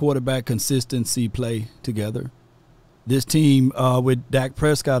keep the quarterback consistency play together. This team with Dak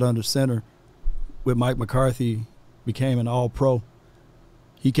Prescott under center, with Mike McCarthy, became an all-pro.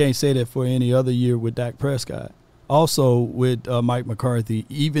 He can't say that for any other year with Dak Prescott. Also with Mike McCarthy,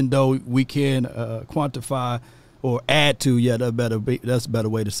 even though we can quantify or add to, that's a better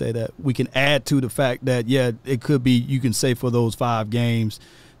way to say that. We can add to the fact that, it could be, you can say for those 5 games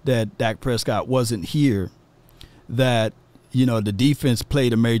that Dak Prescott wasn't here, that, the defense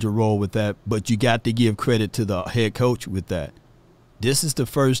played a major role with that, but you got to give credit to the head coach with that. This is the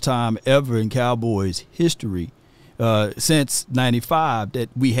first time ever in Cowboys history since 95 that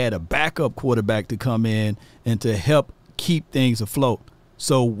we had a backup quarterback to come in and to help keep things afloat.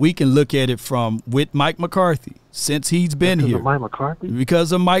 So we can look at it with Mike McCarthy, since he's been here.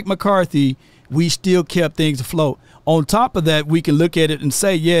 Because of Mike McCarthy, we still kept things afloat. On top of that, we can look at it and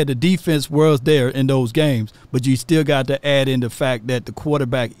say, the defense was there in those games, but you still got to add in the fact that the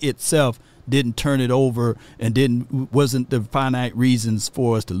quarterback itself didn't turn it over and wasn't the finite reasons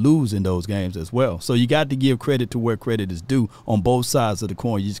for us to lose in those games as well. So you got to give credit to where credit is due on both sides of the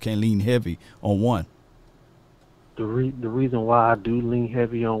coin. You just can't lean heavy on one. The reason why I do lean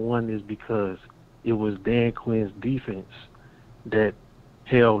heavy on one is because it was Dan Quinn's defense that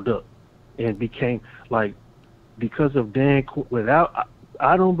held up and became because of Dan Quinn.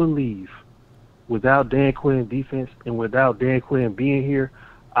 I don't believe without Dan Quinn's defense and without Dan Quinn being here,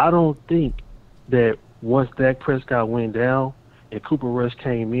 I don't think that once Dak Prescott went down and Cooper Rush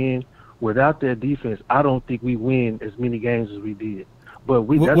came in, without that defense, I don't think we win as many games as we did. But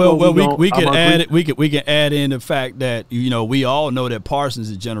we can add in the fact that we all know that Parsons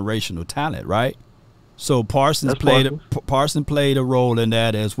is generational talent, right? So Parsons played a role in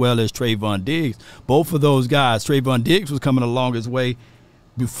that, as well as Trayvon Diggs. Both of those guys, Trayvon Diggs was coming along his way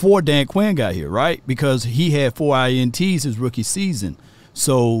before Dan Quinn got here, right? Because he had 4 INTs his rookie season.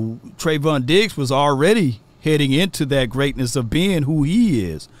 So Trayvon Diggs was already heading into that greatness of being who he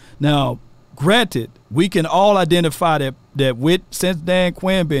is. Now, granted, we can all identify that with since Dan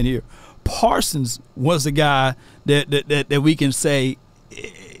Quinn been here, Parsons was a guy that we can say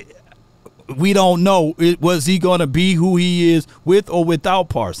we don't know. Was he going to be who he is with or without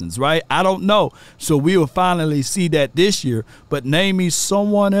Parsons, right? I don't know. So we will finally see that this year. But name me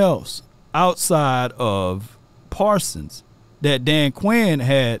someone else outside of Parsons that Dan Quinn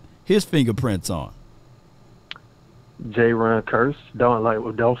had his fingerprints on. J-Run Curse.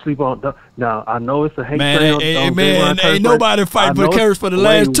 Don't sleep on. Now I know it's a hate man. Ain't nobody fight for Curse for the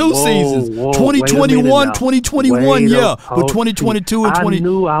last 2 seasons. 2021, 2021, yeah, but 2022 and 20. I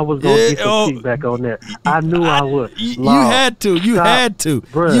knew I was gonna get some feedback on that. I knew I would. You had to. You had to.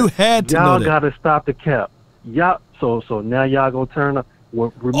 Bruh, you had to. Y'all know gotta stop the cap. Y'all. So now y'all gonna turn up.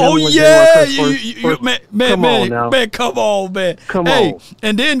 Remember man, come on, man. Come on.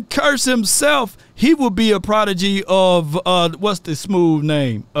 And then Curse himself, he will be a prodigy of what's the smooth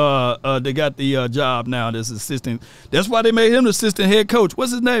name? They got the job now. This assistant. That's why they made him the assistant head coach.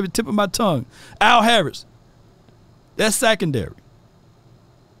 What's his name? The tip of my tongue. Al Harris. That's secondary.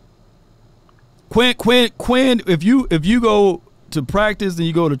 Quinn. If you go to practice and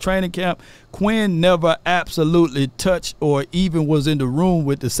you go to training camp, Quinn never absolutely touched or even was in the room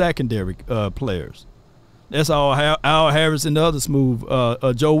with the secondary players. That's all Al Harris and the other smooth,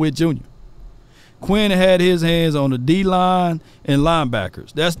 Joe Witt Jr. Quinn had his hands on the D-line and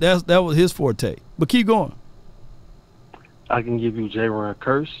linebackers. That was his forte. But keep going. I can give you J-Run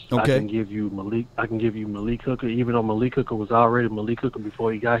Curse. Okay. I can give you Malik Hooker, even though Malik Hooker was already Malik Hooker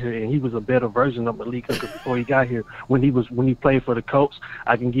before he got here, and he was a better version of Malik Hooker before he got here when he played for the Colts.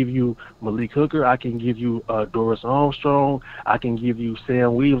 I can give you Malik Hooker. I can give you Doris Armstrong. I can give you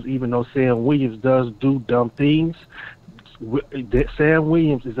Sam Williams, even though Sam Williams does do dumb things. Sam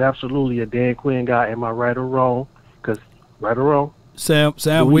Williams is absolutely a Dan Quinn guy. Am I right or wrong? Because right or wrong? Sam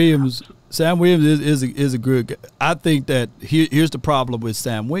Williams is a good guy. I think that here's the problem with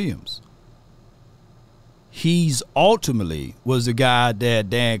Sam Williams. He's ultimately was the guy that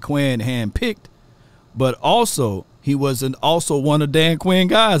Dan Quinn handpicked, but also he wasn't also one of Dan Quinn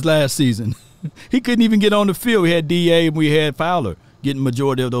guys last season. He couldn't even get on the field. We had DA and we had Fowler getting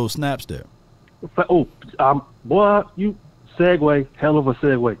majority of those snaps there. Boy, you segue, hell of a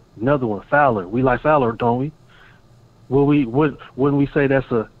segue. Another one, Fowler. We like Fowler, don't we? Wouldn't we say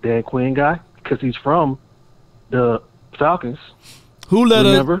that's a Dan Quinn guy because he's from the Falcons? Who let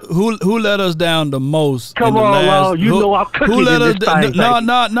us down the most? Come on, Law. You know I'm cooking who let in us this thing,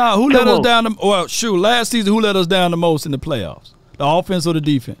 No. Who let Come us on. down? Well, shoot. Last season, who let us down the most in the playoffs? The offense or the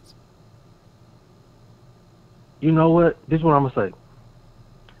defense? You know what? This is what I'm gonna say.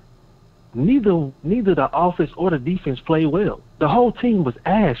 Neither the offense or the defense played well. The whole team was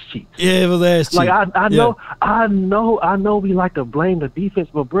ass cheeks. Yeah, it was ass cheeks. Like I know we like to blame the defense,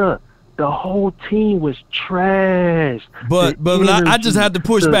 but bruh, the whole team was trash. But I just had to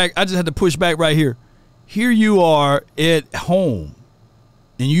push back. I just had to push back right here. Here you are at home,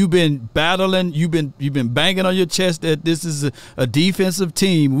 and you've been battling. You've been banging on your chest that this is a defensive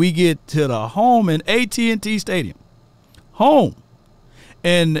team. We get to the home in AT&T Stadium, home.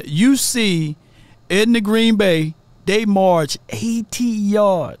 And you see in the Green Bay, they march 80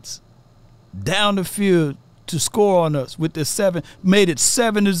 yards down the field to score on us with the 7, made it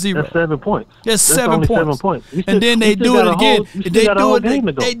 7-0. That's 7 points. That's 7 points. And then they do it again.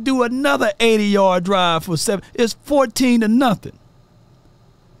 They do another 80-yard drive for 7. It's 14-0.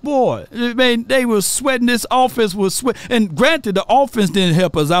 Boy, I mean, they were sweating. This offense was sweating. And granted, the offense didn't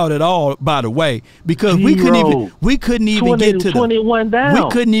help us out at all, by the way, because we couldn't even get to 21 down. We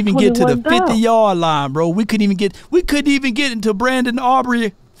couldn't even get to the 50-yard line, bro. We couldn't even get into Brandon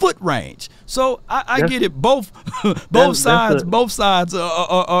Aubrey foot range. So I get it. Both sides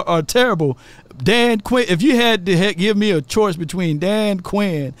are terrible. Dan Quinn, if you had to give me a choice between Dan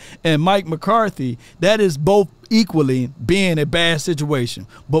Quinn and Mike McCarthy, that is both equally being a bad situation.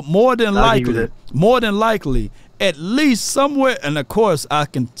 But more than likely, at least somewhere, and of course I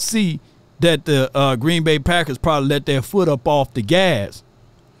can see that the Green Bay Packers probably let their foot up off the gas.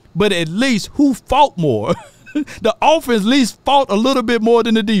 But at least who fought more? The offense at least fought a little bit more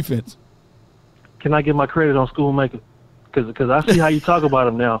than the defense. Can I get my credit on Schoolmaker? Because I see how you talk about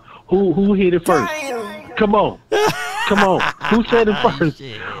him now. Who hit it first? Come on. Who said it first?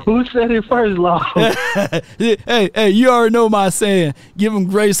 Who said it first, Law? Hey, you already know my saying. Give him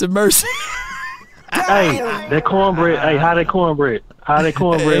grace and mercy. Hey, that cornbread. Hey, how that cornbread? How that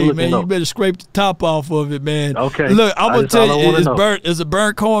cornbread Hey, looking? man, though? you better scrape the top off of it, man. Okay. Look, I'm going to tell you, it's know. burnt. It's a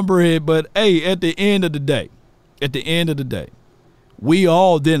burnt cornbread, but, hey, at the end of the day, we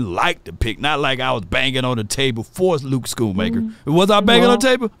all didn't like the pick. Not like I was banging on the table for Luke Schoonmaker. Was I banging on the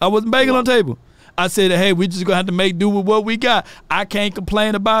table? I wasn't banging on the table. I said, hey, we just going to have to make do with what we got. I can't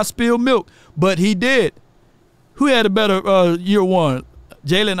complain about spilled milk, but he did. Who had a better year one,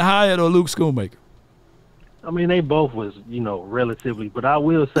 Jalen Hyatt or Luke Schoonmaker? I mean, they both was, relatively, but I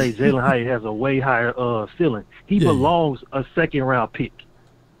will say Jalen Hyatt has a way higher ceiling. He belongs a second-round pick.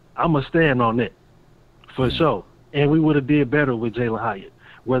 I'm going to stand on that for sure. And we would have did better with Jalen Hyatt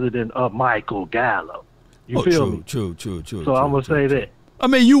rather than Michael Gallo. You feel me? True. So I'm going to say that. I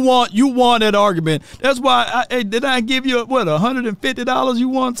mean, you won that argument. That's why did I give you $150? You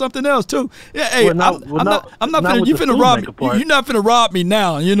won something else too. Yeah, hey, I'm not finna. You finna rob me. You're not finna rob me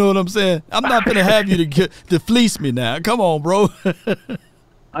now. You know what I'm saying? I'm not finna have you to fleece me now. Come on, bro.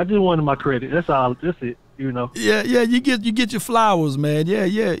 I just wanted my credit. That's all. That's it. Yeah. You get your flowers, man. Yeah.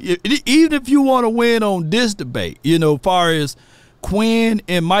 Even if you want to win on this debate, far as Quinn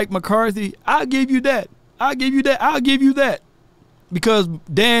and Mike McCarthy, I'll give you that. Because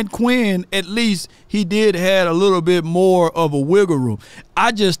Dan Quinn, at least he did had a little bit more of a wiggle room.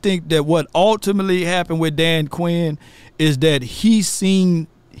 I just think that what ultimately happened with Dan Quinn is that he seen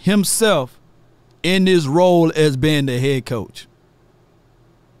himself in this role as being the head coach.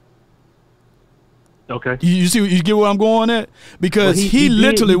 Okay. You get where I'm going at? Because he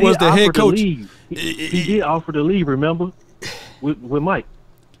literally was the head coach. He did offer to leave, remember? With Mike.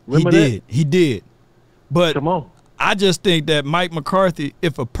 Remember He did. But come on. I just think that Mike McCarthy,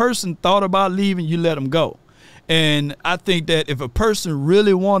 if a person thought about leaving, you let him go. And I think that if a person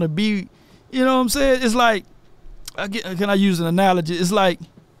really want to be, you know what I'm saying? It's like, can I use an analogy? It's like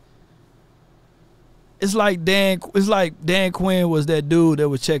Dan Quinn was that dude that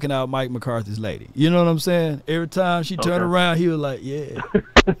was checking out Mike McCarthy's lady. You know what I'm saying? Every time she turned around, he was like, yeah,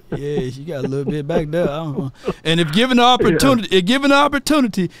 she got a little bit back there. I don't know. And if given the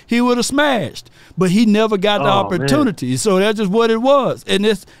opportunity, he would have smashed. But he never got the opportunity. Man. So that's just what it was. And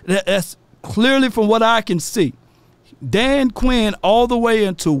that's clearly from what I can see. Dan Quinn, all the way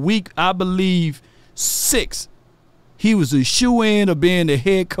into week, I believe, 6, he was a shoe-in of being the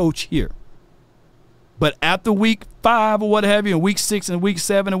head coach here. But after week 5 or what have you, in week 6 and week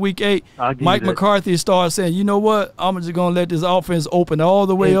 7 and week 8, Mike McCarthy started saying, you know what, I'm just going to let this offense open all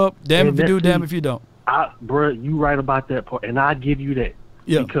the way up. Damn if you do, damn if you don't. Bro, you right about that part, and I give you that.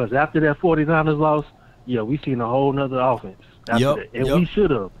 Yeah. Because after that 49ers loss, we seen a whole nother offense after that. And we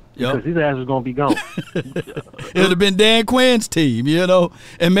should have. Because his ass was going to be gone. It would have been Dan Quinn's team,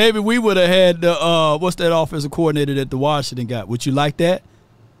 And maybe we would have had, what's that offensive coordinator that the Washington got? Would you like that?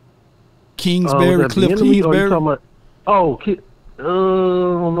 Kingsbury, Cliff Kingsbury. I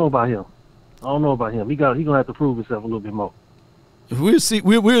don't know about him. He gonna have to prove himself a little bit more. We'll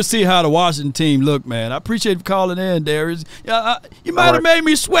see how the Washington team look, man. I appreciate you calling in, Darius. You might have made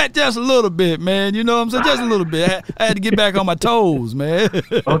me sweat just a little bit, man. You know what I'm saying? Just a little bit. I had to get back on my toes, man.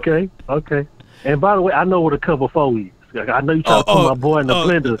 Okay. And by the way, I know what a cover 4 is. I know you tried to put my boy in the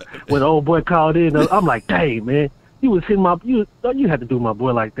blender when the old boy called in. I'm like, dang, man. You was hitting you had to do my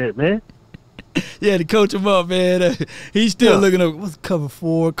boy like that, man. Yeah, to coach him up, man. He's still looking up. What's cover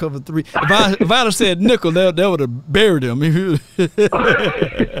 4, cover 3? If I'd have said nickel, that would have buried him.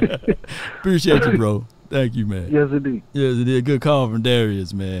 Appreciate you, bro. Thank you, man. Yes, indeed. Yes, it did. Good call from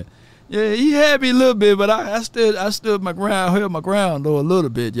Darius, man. Yeah, he had me a little bit, but I stood my ground, held my ground though a little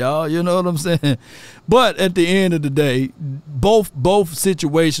bit, y'all. You know what I'm saying? But at the end of the day, both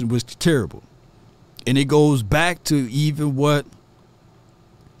situations was terrible, and it goes back to even what.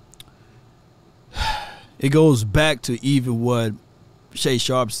 It goes back to even what Shay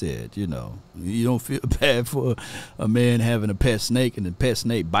Sharp said, you don't feel bad for a man having a pet snake and the pet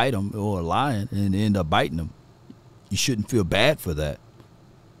snake bite him, or a lion and end up biting him. You shouldn't feel bad for that.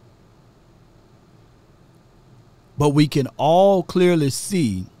 But we can all clearly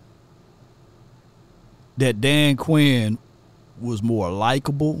see that Dan Quinn was more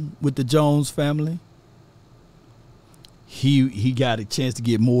likable with the Jones family. He got a chance to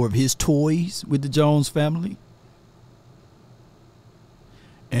get more of his toys with the Jones family.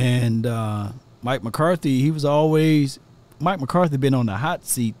 And Mike McCarthy, Mike McCarthy been on the hot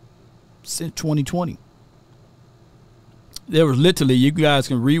seat since 2020. There was literally, you guys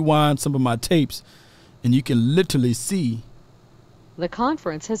can rewind some of my tapes, and you can literally see. The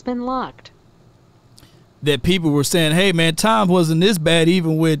conference has been locked. That people were saying, hey, man, Tom wasn't this bad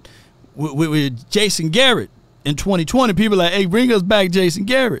even with Jason Garrett. in 2020, people are like, hey, bring us back Jason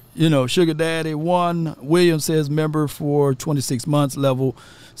Garrett. You know, Sugar Daddy 1. Williams says member for 26 months, level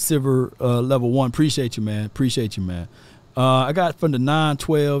silver, level 1. Appreciate you, man. Appreciate you, man. I got from the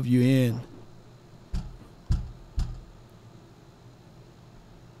 912, you in.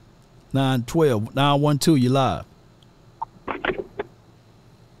 912, 912, you live.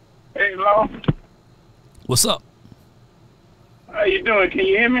 Hey, Law. What's up? How you doing? Can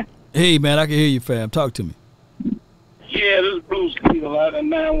you hear me? Hey, man, I can hear you, fam. Talk to me. Yeah, this is Bruce Steele out of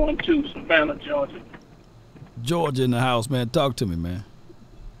 912, Savannah, Georgia. Georgia in the house, man. Talk to me, man.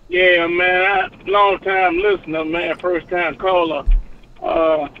 Yeah, man, long time listener, man, first time caller.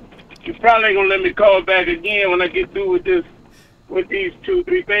 You probably ain't gonna let me call back again when I get through with this, with these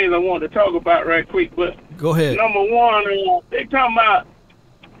 2-3 things I want to talk about right quick. But go ahead. Number one, they talking about.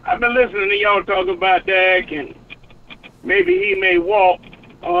 I've been listening to y'all talk about Dak and maybe he may walk.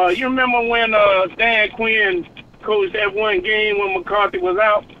 You remember when Dan Quinn coached that one game when McCarthy was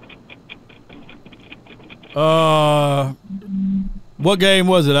out? What game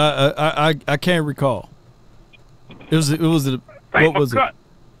was it? I can't recall. It was what was it?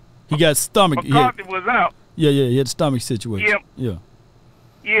 He got stomach. McCarthy was out. Yeah, he had stomach situation. Yep. Yeah.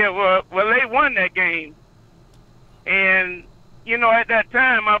 Yeah, well, they won that game, and you know at that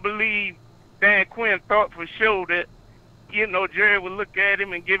time I believe Dan Quinn thought for sure that Jerry would look at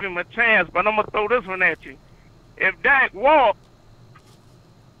him and give him a chance. But I'm gonna throw this one at you. If Dak walked,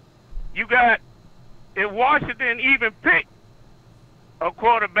 if Washington even picked a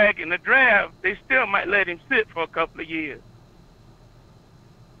quarterback in the draft, they still might let him sit for a couple of years.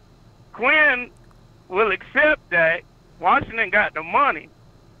 Quinn will accept that. Washington got the money.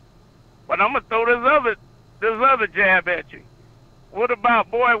 But I'm going to throw this other jab at you. What about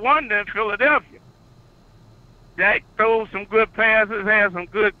Boy Wonder in Philadelphia? Dak throws some good passes, has some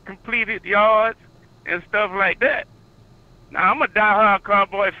good completed yards and stuff like that. Now, I'm a diehard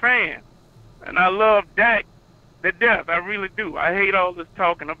Cowboy fan, and I love Dak to death. I really do. I hate all this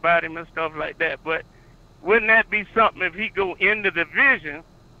talking about him and stuff like that. But wouldn't that be something if he go in the division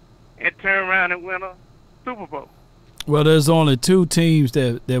and turn around and win a Super Bowl? Well, there's only two teams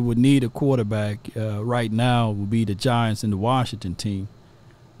that would need a quarterback right now would be the Giants and the Washington team.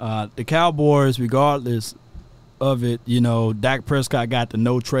 The Cowboys, regardless of it, Dak Prescott got the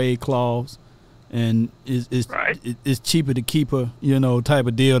no-trade clause, and it's cheaper to keep a, type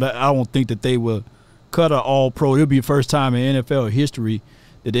of deal. I don't think that they will cut an all-pro. It'll be the first time in NFL history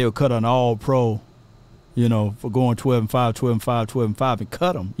that they'll cut an all-pro, for going 12-5, 12-5, 12-5, and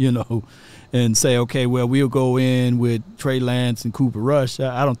cut them, and say, okay, well, we'll go in with Trey Lance and Cooper Rush.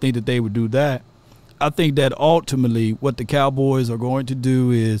 I don't think that they would do that. I think that ultimately what the Cowboys are going to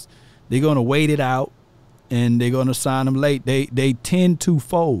do is they're going to wait it out, and they're going to sign them late. They tend to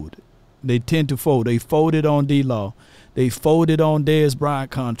fold. They folded on D-Law. They folded on Dez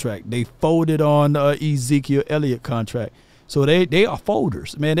Bryant contract. They folded on Ezekiel Elliott contract. So they are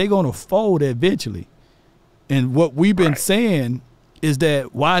folders. Man, they're going to fold eventually. And what we've been saying is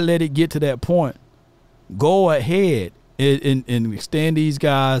that why let it get to that point? Go ahead and extend these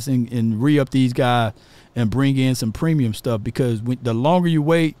guys and re-up these guys and bring in some premium stuff, because the longer you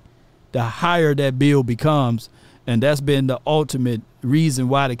wait, the higher that bill becomes. And that's been the ultimate reason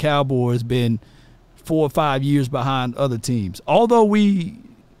why the Cowboys been 4 or 5 years behind other teams. Although we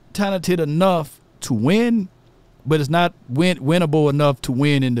talented enough to win, but it's not winnable enough to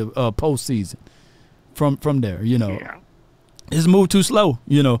win in the postseason from there, Yeah. It's moved too slow,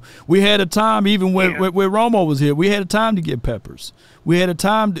 We had a time, even when Romo was here, we had a time to get Peppers. We had a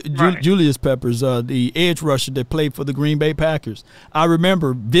time, Julius Peppers, the edge rusher that played for the Green Bay Packers. I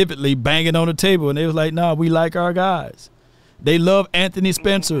remember vividly banging on the table, and they was like, nah, we like our guys. They love Anthony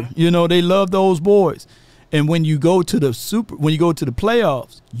Spencer. They love those boys. And when you go to the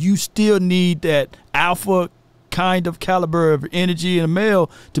playoffs, you still need that alpha kind of caliber of energy and a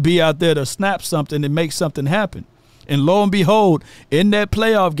male to be out there to snap something and make something happen. And lo and behold, in that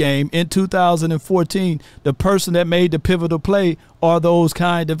playoff game in 2014, the person that made the pivotal play are those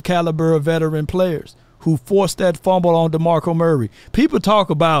kind of caliber of veteran players who forced that fumble on DeMarco Murray. People talk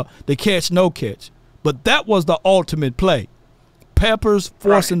about the catch, no catch, but that was the ultimate play. Peppers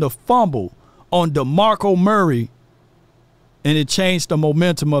forcing the fumble on DeMarco Murray, and it changed the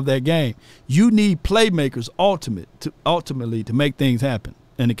momentum of that game. You need playmakers ultimately to make things happen,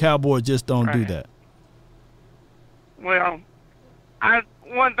 and the Cowboys just don't do that. Well,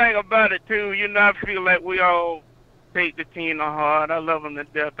 one thing about it, too, I feel like we all take the team to heart. I love them to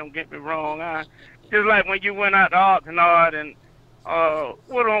death, don't get me wrong. Just like when you went out to Oxnard and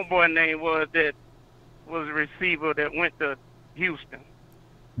what homeboy name was that was a receiver that went to Houston?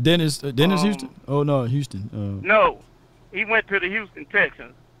 Dennis Houston? Oh, no, Houston. No, he went to the Houston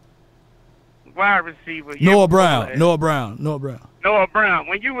Texans. Wide receiver. Noah Brown. Noah Brown.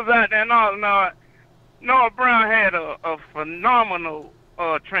 When you was out there, Noah Brown had a phenomenal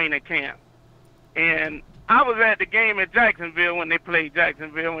training camp. And I was at the game in Jacksonville when they played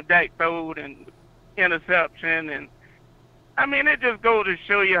Jacksonville when Dak throwed and interception. And, I mean, it just goes to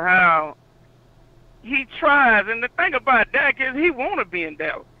show you how he tries. And the thing about Dak is he want to be in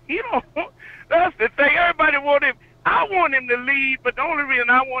Dallas. He don't. That's the thing. Everybody want him. I want him to lead, but the only reason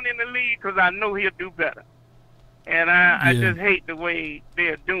I want him to lead because I know he'll do better. And I just hate the way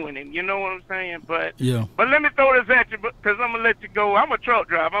they're doing him. You know what I'm saying? But let me throw this at you because I'm gonna let you go. I'm a truck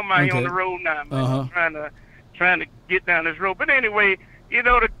driver. I'm out here on the road now, man. I'm trying to get down this road. But anyway, you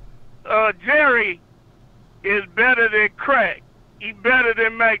know, the Jerry is better than crack. He better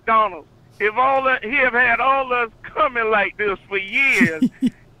than McDonald's. He have had all us coming like this for years,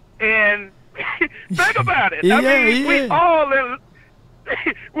 and think about it. I mean,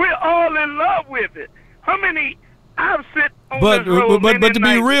 we're all in love with it. How many? I've sit on this road but to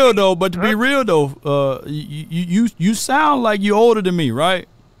be real though, you sound like you're older than me, right?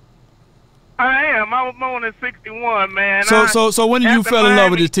 I am. I was born in '61, man. So when did you fell in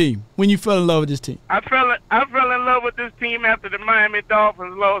love with this team? When you fell in love with this team? I fell in love with this team after the Miami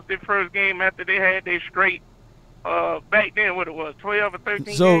Dolphins lost their first game after they had their straight. Back then, what it was, 12 or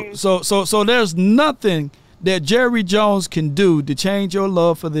 13 games. So there's nothing that Jerry Jones can do to change your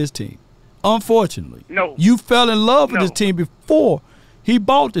love for this team. Unfortunately, no. You fell in love with this team before he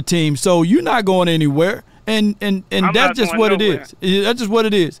bought the team, so you're not going anywhere. And that's just what it is. That's just what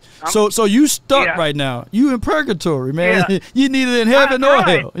it is. So you stuck right now. You in purgatory, man. Yeah. You neither in heaven or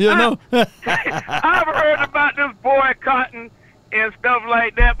hell. You know. I've heard about this boycotting and stuff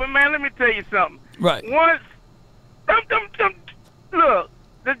like that, but man, let me tell you something. Right. Once, look,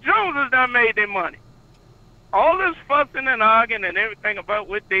 the Joneses done made their money. All this fussing and arguing and everything about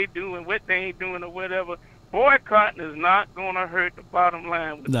what they do and what they ain't doing or whatever, boycotting is not going to hurt the bottom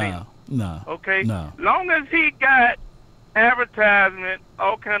line with them. No. Okay? No. Long as he got advertisement,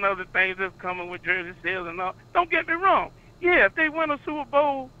 all kind of other things that's coming with jersey sales and all, don't get me wrong. Yeah, if they win a Super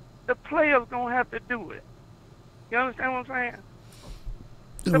Bowl, the players going to have to do it. You understand what I'm saying?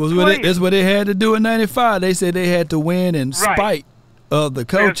 That's what they had to do in '95. They said they had to win in spite of the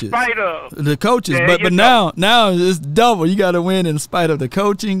coaches. In spite of the coaches, but now it's double. You got to win in spite of the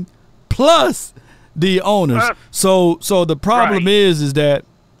coaching plus the owners. So the problem is that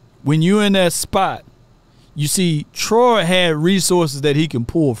when you're in that spot, you see Troy had resources that he can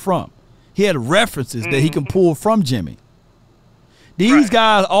pull from. He had references that he can pull from Jimmy. These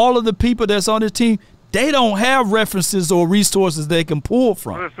guys, all of the people that's on this team, they don't have references or resources they can pull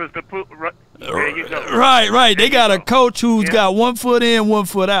from. Right. They got a coach who's got 1 foot in, 1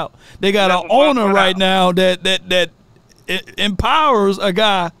 foot out. They got an owner right now that empowers a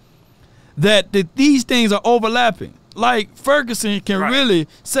guy that these things are overlapping. Like Ferguson can really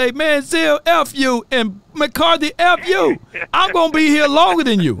say, man, Zell, F you, and McCarthy, F you. I'm going to be here longer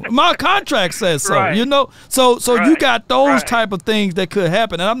than you. My contract says so, you know? So you got those type of things that could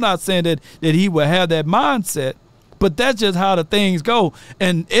happen. And I'm not saying that he would have that mindset, but that's just how the things go.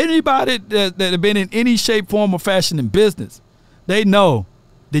 And anybody that have been in any shape, form, or fashion in business, they know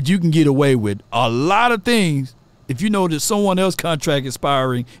that you can get away with a lot of things if you know that someone else's contract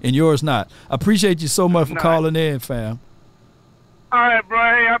expiring and yours not. I appreciate you so much for calling in, fam. All right, bro.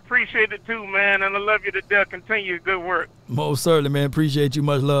 Hey, I appreciate it too, man, and I love you to death. Continue your good work. Most certainly, man. Appreciate you.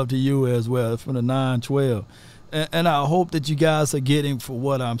 Much love to you as well. It's from the 912. And I hope that you guys are getting for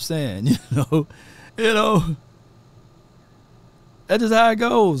what I'm saying, you know. That's just how it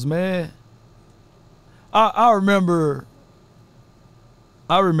goes, man. I remember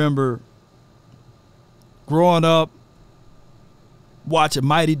growing up watching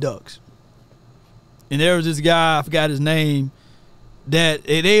Mighty Ducks. And there was this guy, I forgot his name, that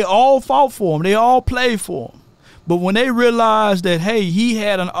they all fought for him. They all played for him. But when they realized that, hey, he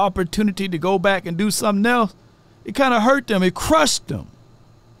had an opportunity to go back and do something else, it kind of hurt them. It crushed them.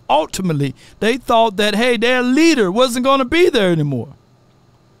 Ultimately, they thought that, hey, their leader wasn't going to be there anymore.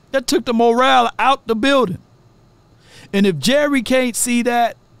 That took the morale out the building. And if Jerry can't see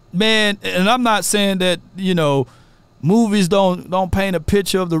that, man, and I'm not saying that, movies don't paint a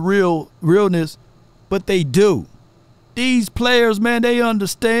picture of the realness, but they do. These players, man, they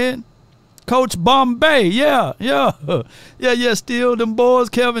understand. Coach Bombay, yeah, still them boys,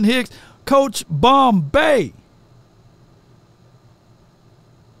 Kevin Hicks. Coach Bombay.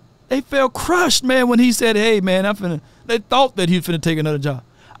 They felt crushed, man, when he said, hey, man, they thought that he was finna take another job.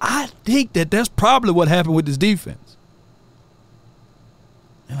 I think that's probably what happened with this defense.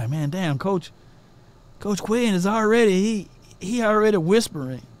 like, man, damn, Coach Quinn is already he already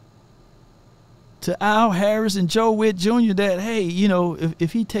whispering to Al Harris and Joe Witt Jr. that, hey, you know,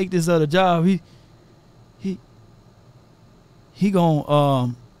 if he take this other job, he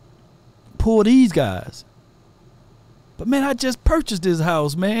gonna pull these guys. But man, I just purchased this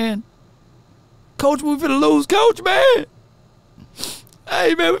house, man. Coach, we finna lose Coach, man.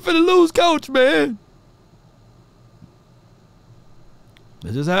 Hey, man, we finna lose Coach, man.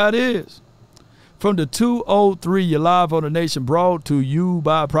 That's just how it is. From the 203, you're live on the Nation, brought to you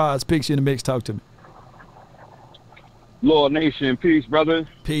by Prize Picks. In the mix, talk to me. Lord Nation, peace, brother.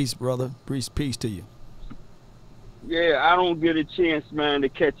 Peace, brother. Peace to you. Yeah, I don't get a chance, man, to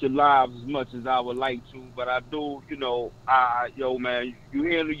catch your lives as much as I would like to, but I do, you know, man, you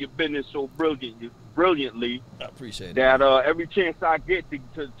handle your business so brilliantly. I appreciate that. Every chance I get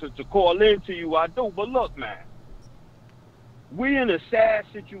to call in to you, I do. But look, man, we in a sad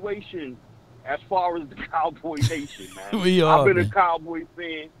situation as far as the Cowboy Nation, man. We are. I've been a Cowboy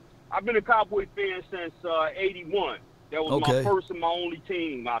fan. I've been a Cowboy fan since '81. That was my first and my only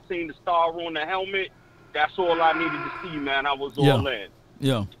team. I seen the star on the helmet. That's all I needed to see, man. I was all in.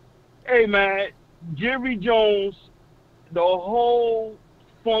 Yeah. Hey, man, Jerry Jones, the whole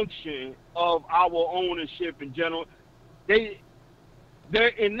function of our ownership in general, they're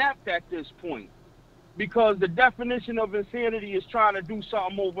inept at this point, because the definition of insanity is trying to do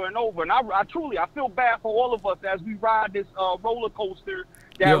something over and over. And I truly feel bad for all of us as we ride this roller coaster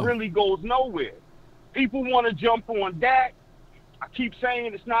that really goes nowhere. People want to jump on Dak. I keep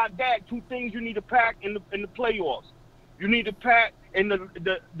saying it's not Dak. Two things you need to pack in the playoffs. You need to pack, and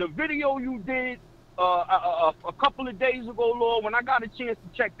the video you did a couple of days ago, Lord, when I got a chance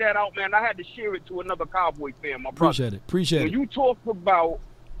to check that out, man, I had to share it to another Cowboy fan, my brother. Appreciate it. When you talked about,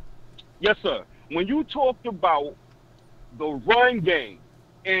 yes, sir, when you talked about the run game,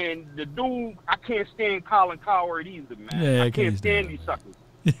 and the dude, I can't stand Colin Cowherd either, man. Yeah, I can't stand these suckers.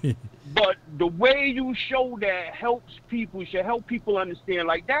 But the way you show that should help people understand,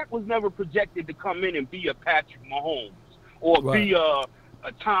 like, Dak was never projected to come in and be a Patrick Mahomes or be a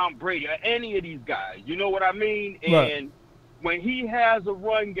Tom Brady or any of these guys. You know what I mean? And when he has a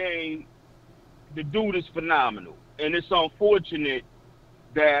run game, the dude is phenomenal. And it's unfortunate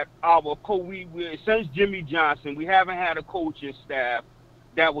that our since Jimmy Johnson, we haven't had a coaching staff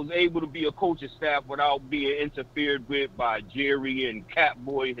that was able to be a coaching staff without being interfered with by Jerry and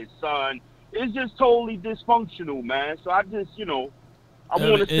Catboy, his son. It's just totally dysfunctional, man. So I just, I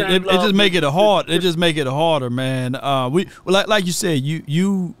want to say it just make it hard. It just make it harder, man. Like you said,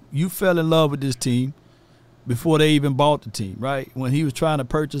 you fell in love with this team before they even bought the team, right? When he was trying to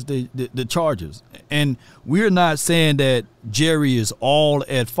purchase the Chargers. And we're not saying that Jerry is all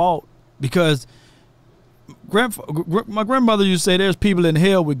at fault, because my grandmother used to say there's people in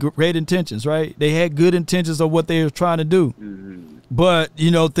hell with great intentions, right? They had good intentions of what they were trying to do. Mm-hmm. But,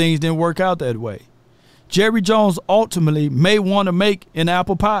 things didn't work out that way. Jerry Jones ultimately may want to make an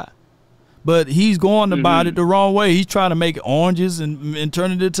apple pie, but he's going about it the wrong way. He's trying to make oranges and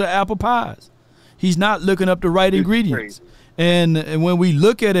turn it into apple pies. He's not looking up the right ingredients. Crazy. And when we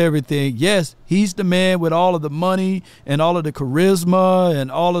look at everything, yes, he's the man with all of the money and all of the charisma and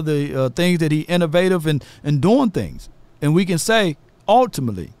all of the things that he innovative and doing things. And we can say,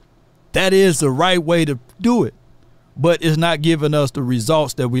 ultimately, that is the right way to do it. But it's not giving us the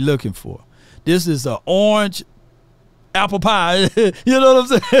results that we're looking for. This is an orange apple pie. You know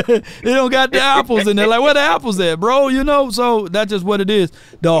what I'm saying? It don't got the apples in there. Like, where the apples at, bro? So that's just what it is.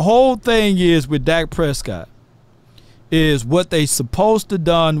 The whole thing is with Dak Prescott is what they supposed to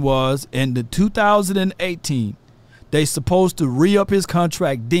done was in the 2018, they supposed to re-up his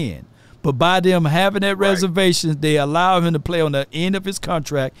contract then. But by them having that reservations, they allowed him to play on the end of his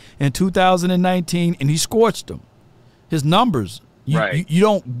contract in 2019, and he scorched them. His numbers. You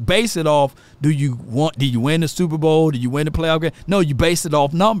don't base it off, did you win the Super Bowl? Did you win the playoff game? No, you base it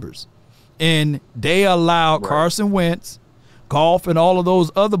off numbers. And they allowed Carson Wentz, Goff, and all of those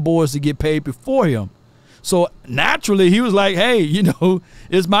other boys to get paid before him. So naturally, he was like, hey,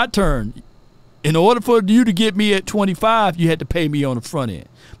 it's my turn. In order for you to get me at 25, you had to pay me on the front end.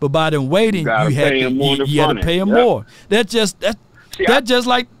 But by them waiting, you had to pay him more. That's just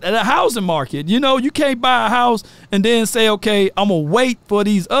like the housing market. You can't buy a house and then say, okay, I'm going to wait for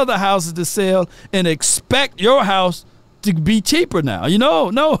these other houses to sell and expect your house to be cheaper now.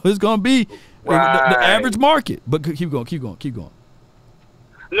 No, it's going to be the average market. But keep going.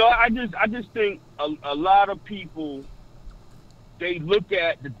 No, I just think a lot of people, they look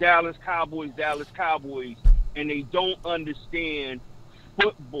at the Dallas Cowboys, and they don't understand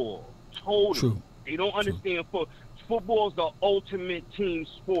football. Totally. True. They don't understand football is the ultimate team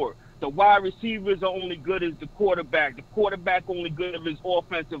sport. The wide receivers are only good as the quarterback. The quarterback only good as his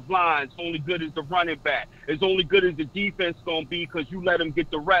offensive line. It's only good as the running back. It's only good as the defense going to be because you let them get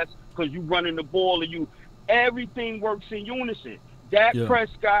the rest because you running the ball and everything works in unison. Dak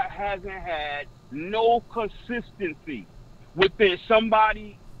Prescott hasn't had no consistency within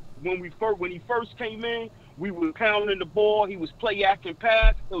somebody. When he first came in, we were pounding the ball. He was play action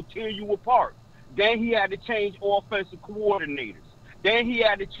pass. He'll tear you apart. Then he had to change offensive coordinators. Then he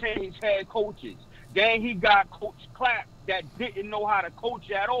had to change head coaches. Then he got Coach Clapp that didn't know how to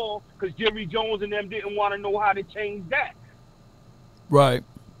coach at all because Jerry Jones and them didn't want to know how to change that. Right.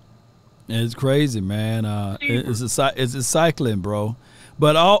 It's crazy, man. It's a cycling, bro.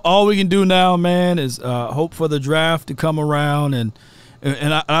 But all we can do now, man, is hope for the draft to come around, and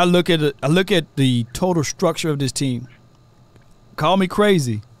I look at it. I look at the total structure of this team. Call me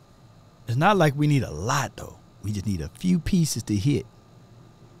crazy. It's not like we need a lot, though. We just need a few pieces to hit.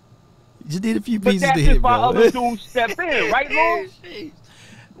 You just need a few pieces to hit, bro. But that's if other dudes step in, right, Lord?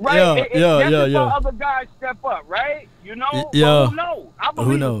 Yeah. That's if other guys step up, right? You know? Yeah. Who knows? I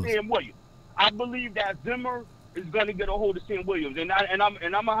believe in Sam Williams. I believe that Zimmer is going to get a hold of Sam Williams, and I'm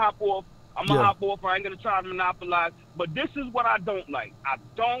gonna hop off. I ain't gonna try to monopolize. But this is what I don't like. I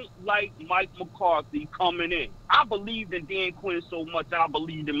don't like Mike McCarthy coming in. I believed in Dan Quinn so much. I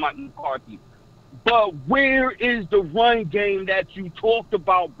believed in Mike McCarthy. But where is the run game that you talked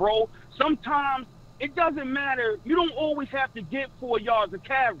about, bro? Sometimes it doesn't matter. You don't always have to get 4 yards of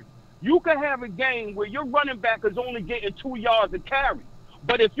carry. You can have a game where your running back is only getting 2 yards of carry.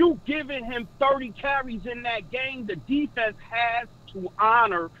 But if you're giving him 30 carries in that game, the defense has to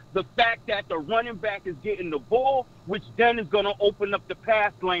honor the fact that the running back is getting the ball, which then is going to open up the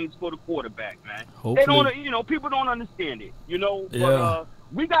pass lanes for the quarterback, man. Hopefully. They don't, people don't understand it, But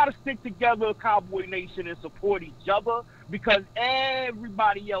we got to stick together, Cowboy Nation, and support each other because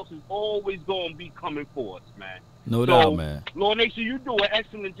everybody else is always going to be coming for us, man. No doubt, man. Lord Nation, you do an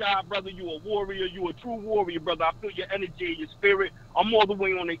excellent job, brother. You a warrior. You a true warrior, brother. I feel your energy and your spirit. I'm all the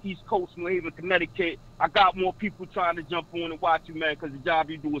way on the East Coast, New Haven, Connecticut. I got more people trying to jump on and watch you, man, because the job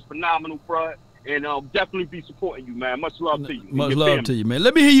you do is phenomenal, bro. And I'll definitely be supporting you, man. Much love to you. Much love to you, man.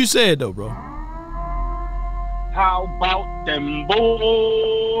 Let me hear you say it, though, bro. How about them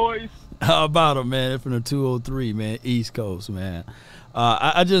boys? How about them, man? They're from the 203, man, East Coast, man.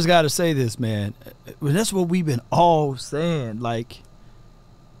 I just got to say this, man. That's what we've been all saying. Like,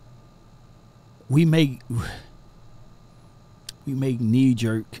 we make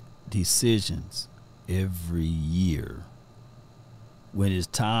knee-jerk decisions every year when it's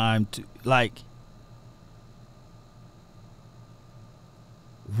time to, like,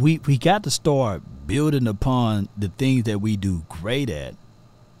 we got to start building upon the things that we do great at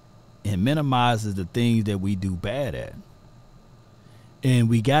and minimizes the things that we do bad at. And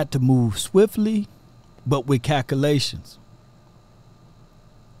we got to move swiftly, but with calculations.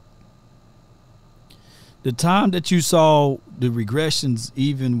 The time that you saw the regressions,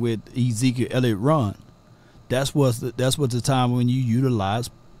 even with Ezekiel Elliott run, that's was the time when you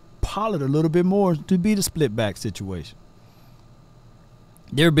utilized Pollard a little bit more to be the split back situation.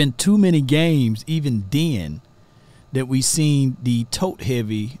 There have been too many games, even then, that we seen the tote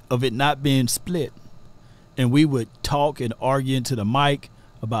heavy of it not being split. And we would talk and argue into the mic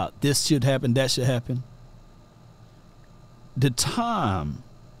about this should happen, that should happen. The time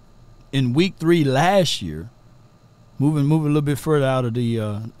in week 3 last year, moving a little bit further out of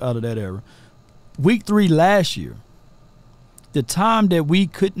that era, week 3 last year, the time that we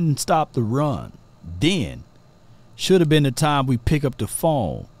couldn't stop the run then should have been the time we pick up the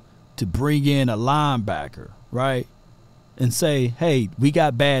phone to bring in a linebacker, right? And say, hey, we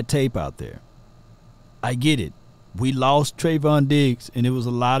got bad tape out there. I get it. We lost Trayvon Diggs, and there was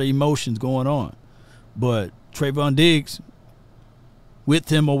a lot of emotions going on. But Trayvon Diggs, with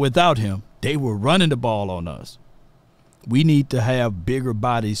him or without him, they were running the ball on us. We need to have bigger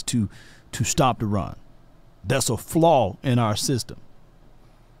bodies to stop the run. That's a flaw in our system.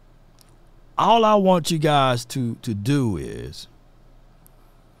 All I want you guys to do is,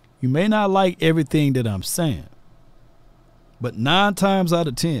 you may not like everything that I'm saying, but 9 times out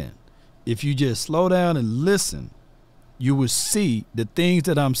of 10, if you just slow down and listen, you will see the things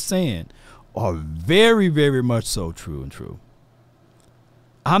that I'm saying are very, very much so true.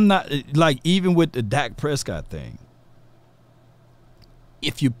 I'm not, like, even with the Dak Prescott thing,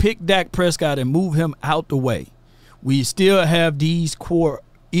 if you pick Dak Prescott and move him out the way, we still have these core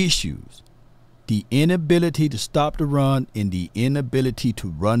issues. The inability to stop the run and the inability to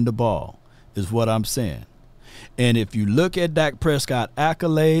run the ball is what I'm saying. And if you look at Dak Prescott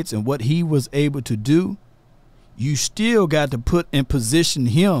accolades and what he was able to do, you still got to put and position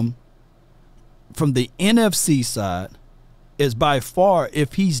him from the NFC side as by far,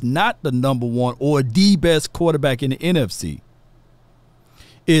 if he's not the number one or the best quarterback in the NFC,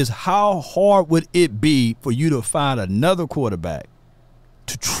 is how hard would it be for you to find another quarterback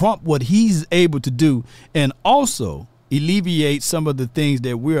to trump what he's able to do and also alleviate some of the things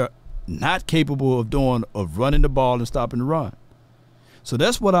that we're not capable of doing, of running the ball and stopping the run. So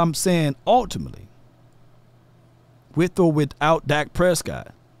that's what I'm saying ultimately. With or without Dak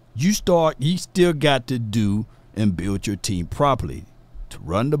Prescott, you still got to do and build your team properly to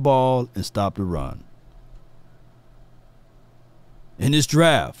run the ball and stop the run. In this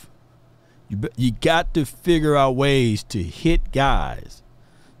draft, you got to figure out ways to hit guys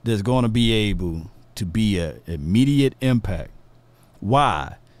that's going to be able to be an immediate impact.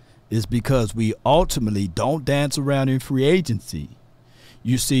 Why? It's because we ultimately don't dance around in free agency.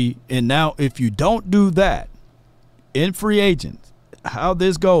 You see, and now if you don't do that in free agents, how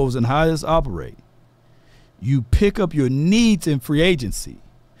this goes and how this operates, you pick up your needs in free agency.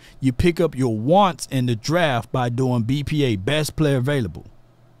 You pick up your wants in the draft by doing BPA, best player available.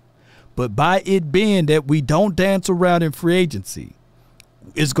 But by it being that we don't dance around in free agency,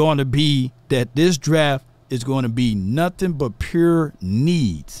 it's going to be that this draft is going to be nothing but pure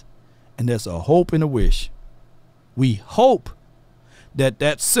needs. And that's a hope and a wish. We hope that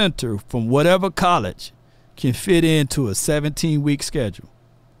that center from whatever college can fit into a 17-week schedule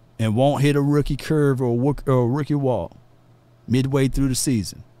and won't hit a rookie curve or a rookie wall midway through the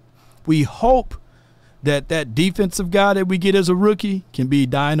season. We hope that that defensive guy that we get as a rookie can be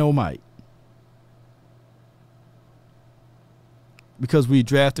dynamite, because we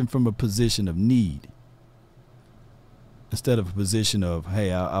draft him from a position of need instead of a position of,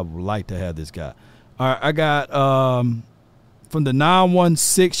 hey, I would like to have this guy. All right, I got from the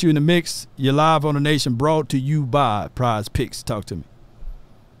 916, you in the mix. You're live on the Nation, brought to you by Prize Picks. Talk to me.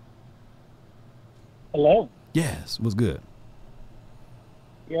 Hello. Yes, what's good?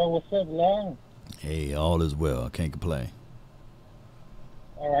 Yo, what's up, Long? Hey, all is well. Can't complain.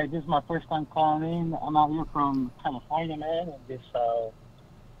 All right, this is my first time calling in. I'm out here from California, man, and just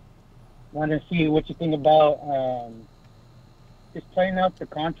wanted to see what you think about just playing out the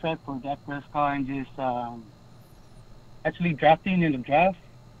contract for Dak Prescott and just actually drafting in the draft,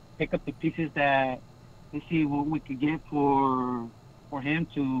 pick up the pieces that let's see what we could get for him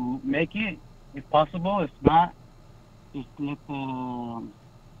to make it, if possible. If not, just let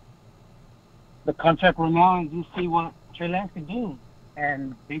the contract run out and just see what Trey Lance can do,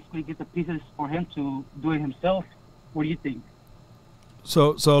 and basically get the pieces for him to do it himself. What do you think?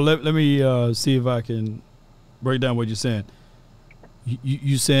 So let me see if I can break down what you're saying.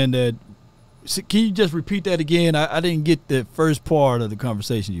 You saying that? Can you just repeat that again? I didn't get the first part of the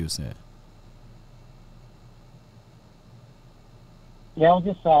conversation you were saying. Yeah, I was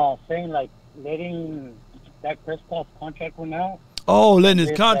just saying, like, letting Dak Prescott's contract run out. Oh, letting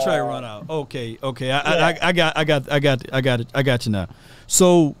his contract run out. Okay. I got you now.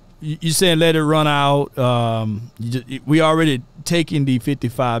 So you saying let it run out? We already taking the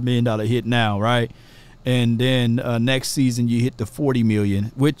 $55 million hit now, right? And then next season you hit the $40 million,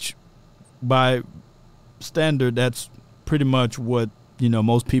 which by standard that's pretty much what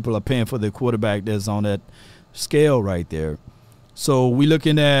most people are paying for the quarterback that's on that scale right there. So we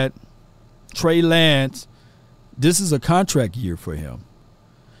looking at Trey Lance. This is a contract year for him.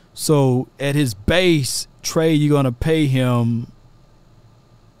 So at his base, Trey, you're going to pay him,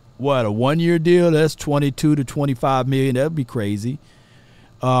 what, a 1-year deal? That's $22 to $25 million. That would be crazy.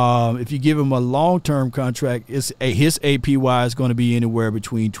 If you give him a long-term contract, his APY is going to be anywhere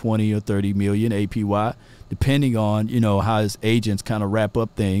between 20 or 30 million APY, depending on, how his agents kind of wrap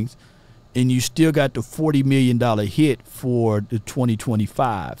up things. And you still got the $40 million hit for the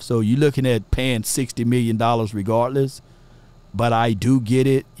 2025. So you're looking at paying $60 million regardless. But I do get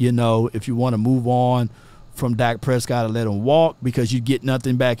it, if you want to move on from Dak Prescott and let him walk because you get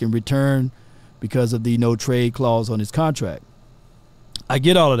nothing back in return because of the no trade clause on his contract. I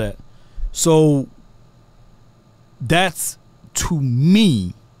get all of that. So that's, to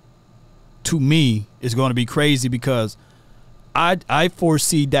me, is going to be crazy because I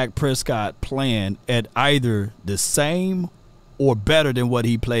foresee Dak Prescott playing at either the same or better than what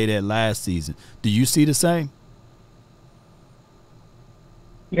he played at last season. Do you see the same?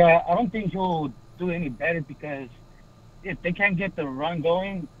 Yeah, I don't think he'll do any better because if they can't get the run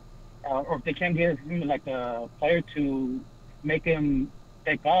going, or if they can't get him like a player to make him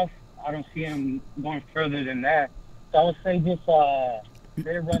take off, I don't see him going further than that. So I would say just let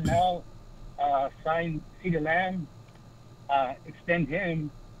it run out, sign CeeDee Lamb, extend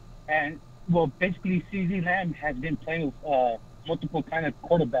him, and well, basically, CeeDee Lamb has been playing with multiple kind of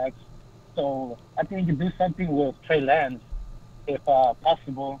quarterbacks. So I think he can do something with Trey Lance, if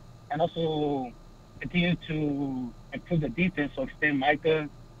possible, and also continue to improve the defense. So extend Micah,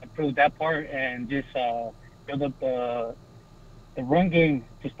 improve that part, and just build up the run game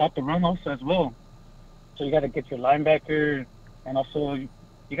to stop the run also as well. So you got to get your linebacker, and also you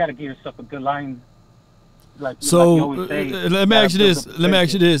got to give yourself a good line. So let me ask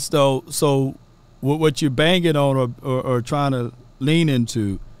you this though. So what you're banging on or trying to lean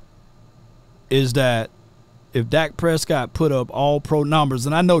into is that if Dak Prescott put up all pro numbers,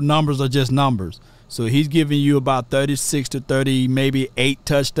 and I know numbers are just numbers, so he's giving you about 36 to 30, maybe 8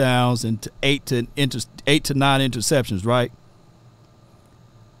 touchdowns and 8 to 9 interceptions, right?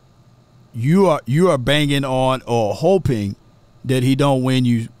 You are banging on or hoping that he don't win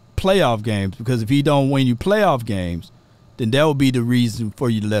you playoff games, because if he don't win you playoff games, then that would be the reason for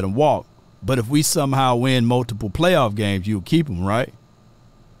you to let him walk. But if we somehow win multiple playoff games, you'll keep him, right?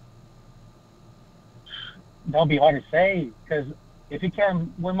 That'll be hard to say, because if he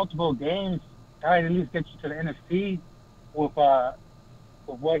can win multiple games, try to at least get you to the NFC with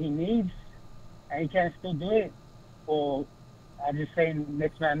what he needs, and he can't still do it. Well, I just say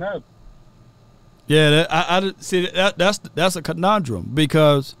next man up. Yeah, I see that's a conundrum,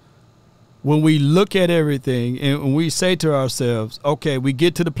 because when we look at everything and when we say to ourselves, okay, we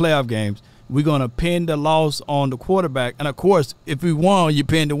get to the playoff games, we're going to pin the loss on the quarterback. And, of course, if we won, you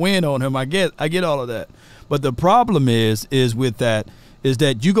pin the win on him. I get all of that. But the problem is that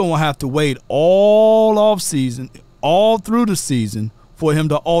you're going to have to wait all off season, all through the season, for him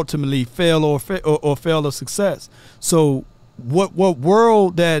to ultimately fail or fail a success. So what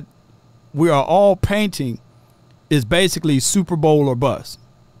world that we are all painting is basically Super Bowl or bust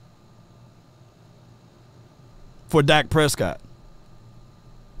for Dak Prescott.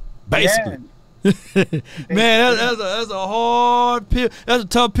 Basically. Yeah. Man, that's a hard pill. That's a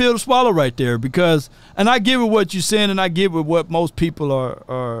tough pill to swallow right there, because, and I get with what you're saying, and I get with what most people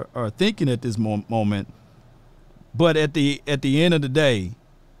are thinking at this moment. But at the end of the day,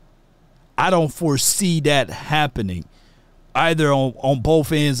 I don't foresee that happening either on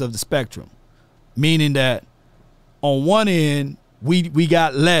both ends of the spectrum. Meaning that on one end, we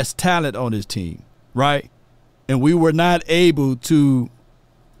got less talent on this team, right? And we were not able to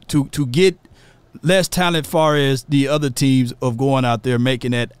get less talent far as the other teams of going out there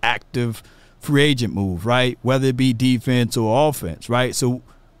making that active free agent move, right? Whether it be defense or offense, right? So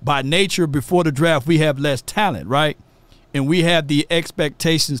by nature, before the draft, we have less talent, right? And we have the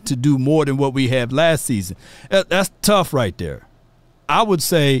expectations to do more than what we had last season. That's tough right there. I would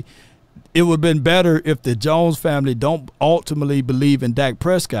say it would have been better if the Jones family don't ultimately believe in Dak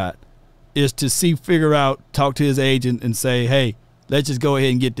Prescott, is to figure out, talk to his agent and say, hey, let's just go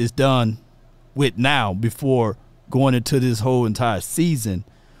ahead and get this done with now before going into this whole entire season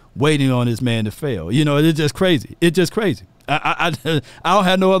waiting on this man to fail. You know, it's just crazy. It's just crazy. I don't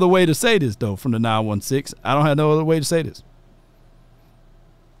have no other way to say this, though, from the 916. I don't have no other way to say this.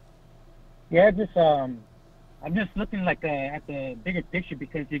 Yeah, I'm just looking at the bigger picture,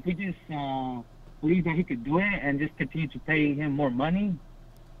 because if we just believe that he could do it and just continue to pay him more money,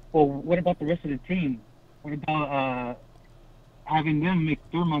 well, what about the rest of the team? What about having them make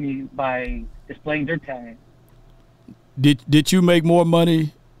their money by displaying their talent? Did you make more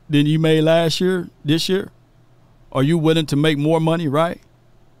money than you made this year? Are you willing to make more money, right?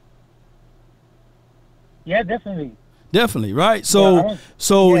 Yeah, definitely. Definitely, right? So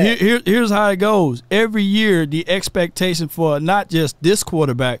here's how it goes. Every year, the expectation for not just this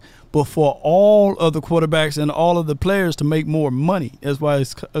quarterback, but for all of the quarterbacks and all of the players to make more money. That's why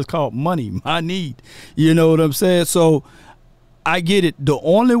it's called money, my need. You know what I'm saying? So I get it. The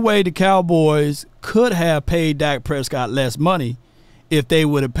only way the Cowboys could have paid Dak Prescott less money if they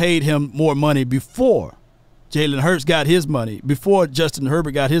would have paid him more money before Jalen Hurts got his money, before Justin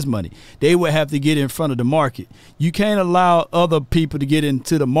Herbert got his money. They would have to get in front of the market. You can't allow other people to get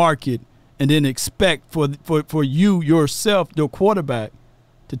into the market and then expect for you yourself, your quarterback,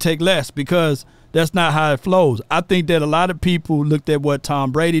 to take less, because that's not how it flows. I think that a lot of people looked at what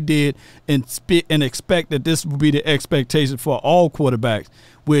Tom Brady did and expect that this would be the expectation for all quarterbacks,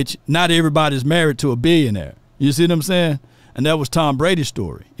 which not everybody's married to a billionaire. You see what I'm saying? And that was Tom Brady's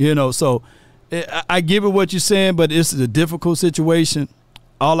story. You know, so I give it what you're saying, but this is a difficult situation.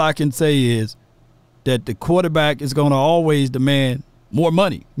 All I can say is that the quarterback is going to always demand more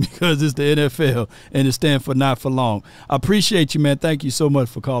money, because it's the NFL and it stands for not for long. I appreciate you, man. Thank you so much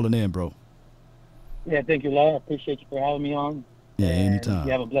for calling in, bro. Yeah, thank you, Law. I appreciate you for having me on. Yeah, anytime.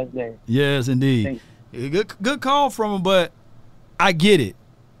 You have a blessed day. Yes, indeed. Good call from him, but I get it.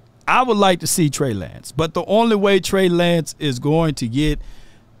 I would like to see Trey Lance, but the only way Trey Lance is going to get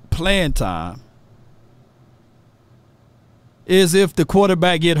playing time is if the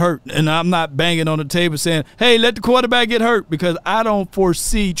quarterback get hurt. And I'm not banging on the table saying, hey, let the quarterback get hurt, because I don't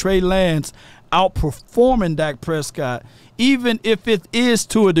foresee Trey Lance outperforming Dak Prescott, even if it is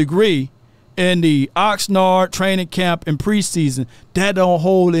to a degree in the Oxnard training camp and preseason. That don't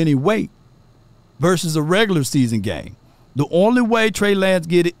hold any weight versus a regular season game. The only way Trey Lance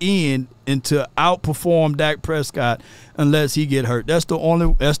get it in and to outperform Dak Prescott unless he get hurt. That's the only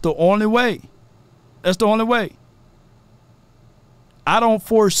way. That's the only way. I don't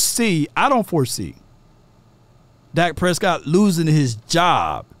foresee Dak Prescott losing his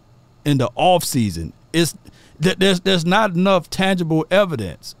job in the offseason. There's not enough tangible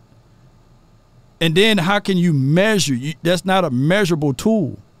evidence. And then how can you measure? That's not a measurable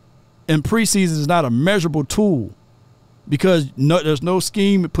tool. And preseason is not a measurable tool because there's no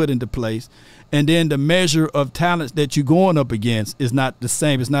scheme put into place. And then the measure of talents that you're going up against is not the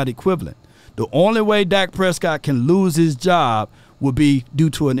same. It's not equivalent. The only way Dak Prescott can lose his job will be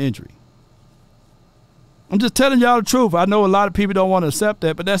due to an injury. I'm just telling y'all the truth. I know a lot of people don't want to accept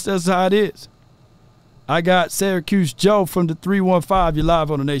that, but that's just how it is. I got Syracuse Joe from the 315. You're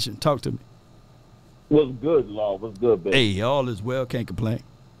live on the Nation. Talk to me. What's good, Law? What's good, baby? Hey, all is well. Can't complain.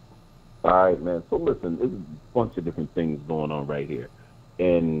 All right, man. So listen, there's a bunch of different things going on right here.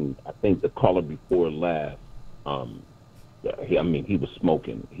 And I think the caller before last, he was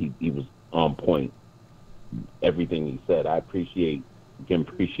smoking. He was on point. Everything he said. I appreciate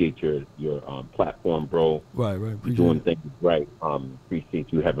your platform, bro. Right. You're doing things right.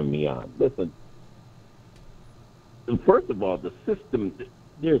 Appreciate you having me on. Listen, first of all, the system,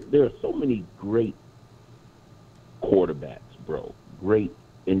 there are so many great quarterbacks, bro. Great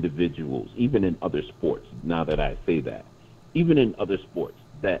individuals, even in other sports, now that I say that, even in other sports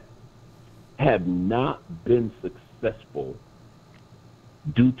that have not been successful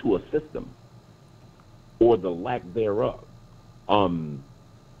due to a system or the lack thereof.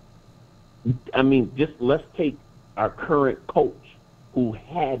 Just let's take our current coach who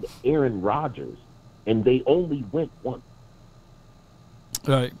had Aaron Rodgers and they only went once.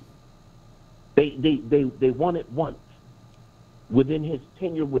 Right. They won it once within his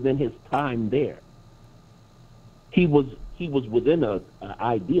tenure, within his time there. He was within an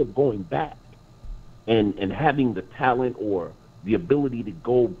idea of going back and having the talent or the ability to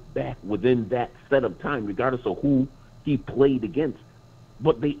go back within that set of time, regardless of who he played against.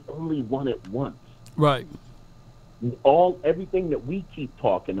 But they only won it once. Right. Everything that we keep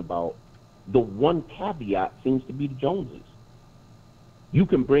talking about, the one caveat seems to be the Joneses. You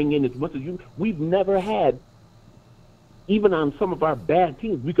can bring in as much as we've never had, even on some of our bad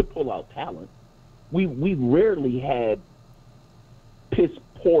teams, we could pull out talent. We rarely had piss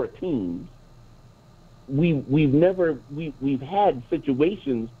poor teams. We've had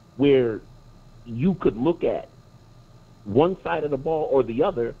situations where you could look at one side of the ball or the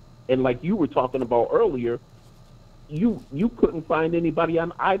other, and like you were talking about earlier, you couldn't find anybody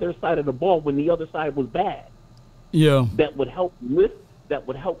on either side of the ball when the other side was bad. Yeah. That would help lift, that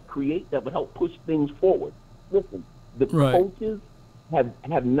would help create, that would help push things forward. Listen, the coaches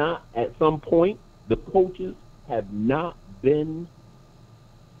have not, at some point, the coaches have not been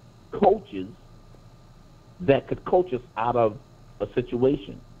coaches that could coach us out of a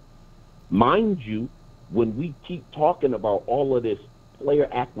situation. Mind you, when we keep talking about all of this player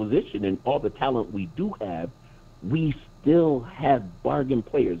acquisition and all the talent we do have, we still have bargain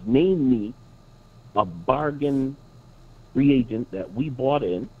players. Name me a bargain free agent that we bought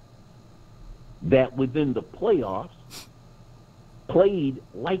in that within the playoffs played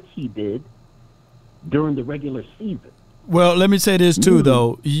like he did during the regular season. Well, let me say this too,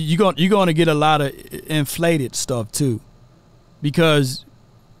 though. You're going to get a lot of inflated stuff too, because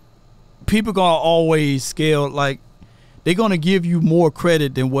people going to always scale, like, they're going to give you more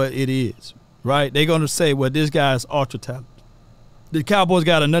credit than what it is, right? They're going to say, well, this guy's ultra talented. The Cowboys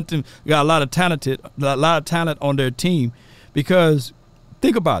got a lot of talent on their team, because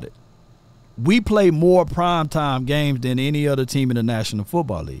think about it. We play more primetime games than any other team in the National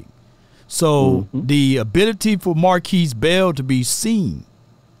Football League. So the ability for Marquise Bell to be seen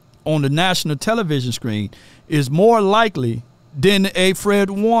on the national television screen is more likely than a Fred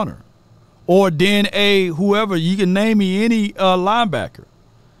Warner or than a whoever. You can name me any linebacker.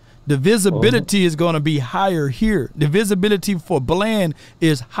 The visibility is going to be higher here. The visibility for Bland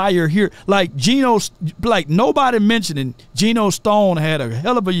is higher here. Like nobody mentioning Geno Stone had a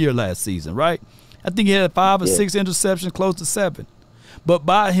hell of a year last season, right? I think he had 5 or 6 interceptions, close to 7. But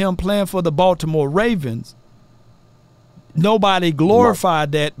by him playing for the Baltimore Ravens, nobody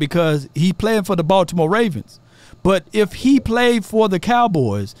glorified that because he playing for the Baltimore Ravens. But if he played for the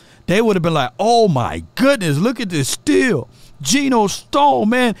Cowboys, they would have been like, oh, my goodness, look at this steal. Geno Stone,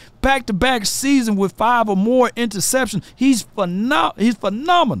 man, back-to-back season with 5 or more interceptions. He's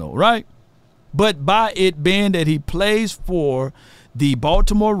phenomenal, right? But by it being that he plays for the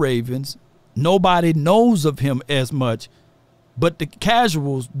Baltimore Ravens, nobody knows of him as much. But the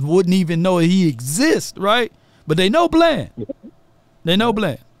casuals wouldn't even know he exists, right? But they know Bland. They know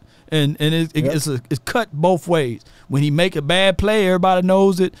Bland. And it's cut both ways. When he make a bad play, everybody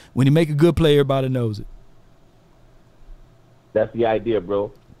knows it. When he make a good play, everybody knows it. That's the idea,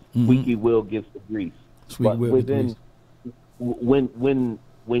 bro. Squeaky wheel gets the grease. Squeaky wheel gets the grease.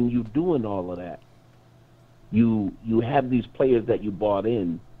 When you doing all of that, you have these players that you bought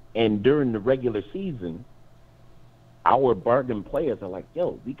in, and during the regular season, our bargain players are like,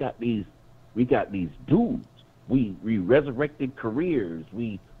 yo, we got these dudes. We resurrected careers.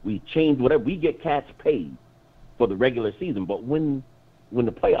 We changed whatever. We get cats paid for the regular season, but when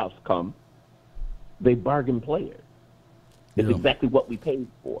the playoffs come, they bargain players. It's exactly what we paid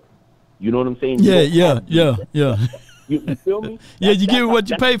for. You know what I'm saying? Yeah. You feel me? Yeah, you get what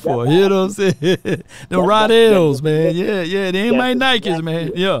you pay for. You know what I'm saying? The Roddells, man. Yeah. They ain't my Nikes,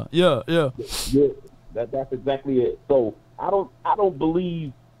 man. Yeah. That's exactly it. So I don't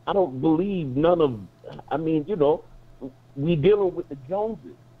believe none of. I mean, you know, we dealing with the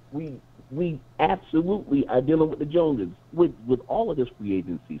Joneses. We absolutely are dealing with the Joneses with all of this free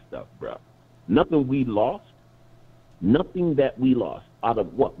agency stuff, bro. Nothing that we lost out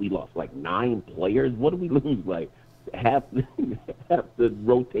of what we lost, like 9 players. What did we lose? Like half the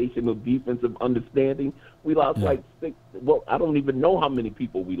rotational defensive understanding. We lost like 6. Well, I don't even know how many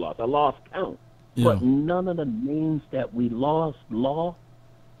people we lost. I lost count. Yeah. But none of the names that we lost, none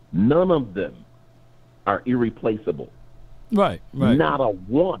of them are irreplaceable. Right. Not a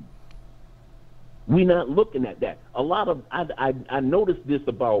one. We're not looking at that. A lot of I noticed this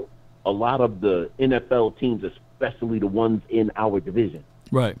about a lot of the NFL teams, especially the ones in our division.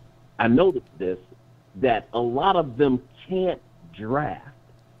 Right. I noticed this, that a lot of them can't draft,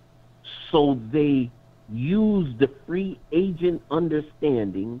 so they use the free agent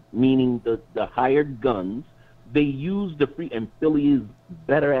understanding, meaning the hired guns. They use the free, and Philly is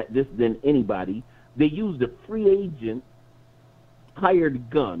better at this than anybody. They use the free agent hired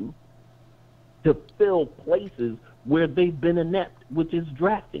gun to fill places where they've been inept, which is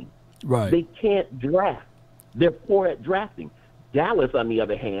drafting. Right. They can't draft. They're poor at drafting. Dallas, on the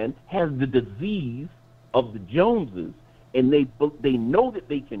other hand, has the disease of the Joneses, and they know that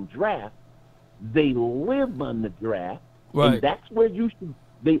they can draft. They live on the draft, right. And that's where you should.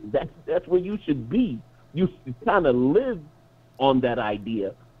 That's where you should be. You should kind of live on that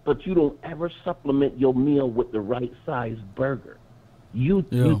idea, but you don't ever supplement your meal with the right size burger. You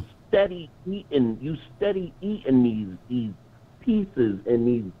steady eating these pieces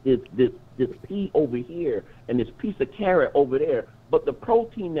and this pea over here and this piece of carrot over there. But the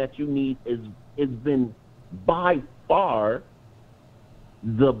protein that you need has been by far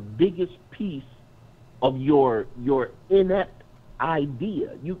the biggest piece of your inept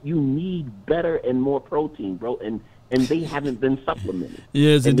idea. You need better and more protein, bro, and they haven't been supplemented.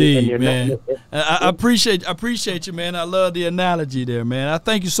 Yes, indeed, man. I appreciate you, man. I love the analogy there, man. I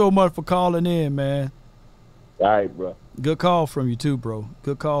thank you so much for calling in, man. All right, bro. Good call from you too, bro.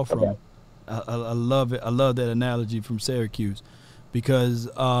 Good call from you. I love it. I love that analogy from Syracuse because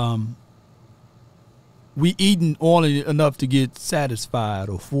we eating only enough to get satisfied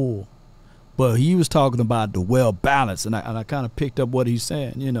or full. But he was talking about the well-balanced, and I kind of picked up what he's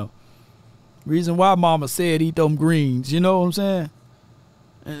saying, you know. Reason why Mama said eat them greens, you know what I'm saying?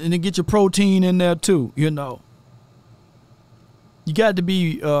 And then get your protein in there too, you know. You got to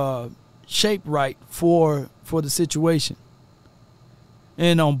be shaped right for the situation.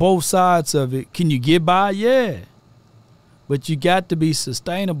 And on both sides of it, can you get by? Yeah. But you got to be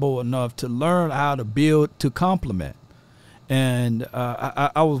sustainable enough to learn how to build to complement. And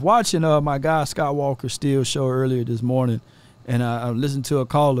I was watching my guy Scott Walker Steele show earlier this morning, and I listened to a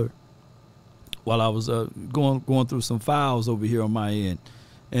caller while I was going through some files over here on my end.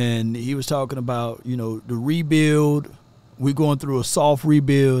 And he was talking about, you know, the rebuild. We're going through a soft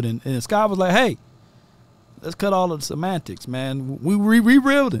rebuild. And Scott was like, hey, let's cut all of the semantics, man. We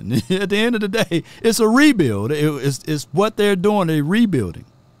rebuilding. At the end of the day, it's a rebuild. It's what they're doing. They're rebuilding.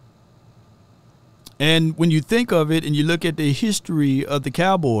 And when you think of it and you look at the history of the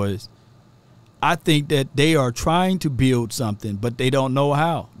Cowboys, I think that they are trying to build something, but they don't know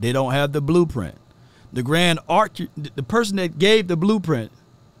how. They don't have the blueprint. The person that gave the blueprint,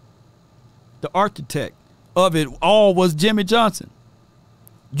 the architect of it all was Jimmy Johnson.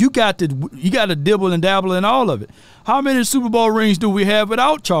 You got to dibble and dabble in all of it. How many Super Bowl rings do we have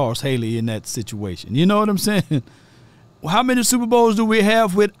without Charles Haley in that situation? You know what I'm saying? How many Super Bowls do we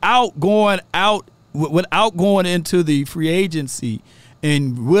have without going into the free agency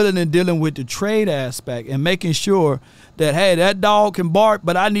and willing and dealing with the trade aspect and making sure that, hey, that dog can bark,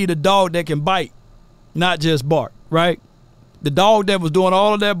 but I need a dog that can bite, not just bark, right? The dog that was doing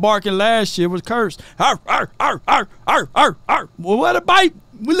all of that barking last year was cursed. Arr, arr, arr, arr, arr, arr, arr. Well, what a bite.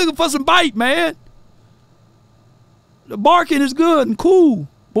 We're looking for some bite, man. The barking is good and cool,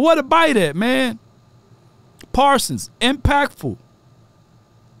 but what a bite at, man. Parsons, impactful.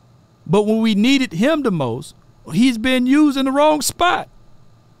 But when we needed him the most, he's been used in the wrong spot.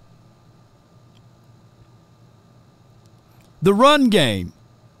 The run game,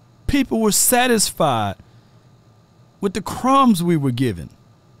 people were satisfied with the crumbs we were getting,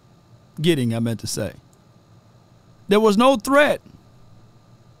 I meant to say. There was no threat.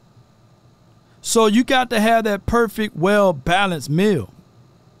 So you got to have that perfect, well-balanced meal.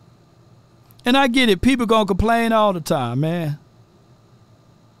 And I get it. People going to complain all the time, man.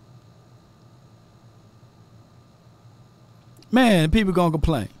 Man, people going to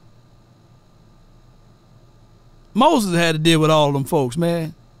complain. Moses had to deal with all of them folks,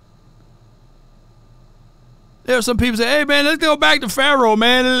 man. There are some people say, hey, man, let's go back to Pharaoh,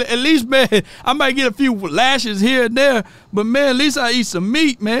 man. At least, man, I might get a few lashes here and there, but, man, at least I eat some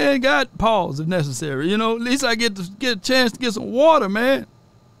meat, man. God, pause if necessary. You know, at least I get a chance to get some water, man.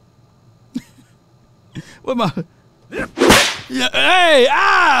 What my... Yeah,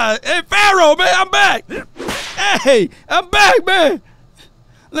 hey, Pharaoh, man, I'm back. Hey, I'm back, man.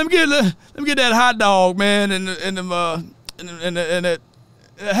 Let me get that hot dog, man, and that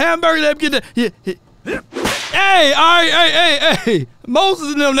hamburger. Let me get that. Hey, all right, hey.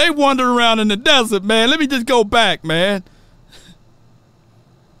 Moses and them, they wandered around in the desert, man. Let me just go back, man.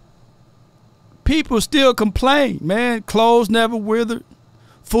 People still complain, man. Clothes never withered.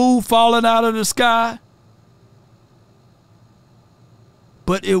 Food falling out of the sky.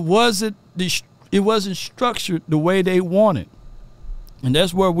 But it wasn't structured the way they wanted. And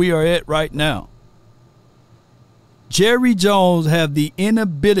that's where we are at right now. Jerry Jones have the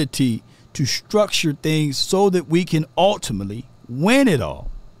inability to structure things so that we can ultimately win it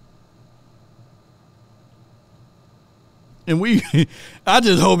all. And I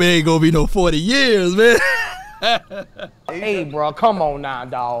just hope it ain't gonna be no 40 years, man. Hey, bro, come on now,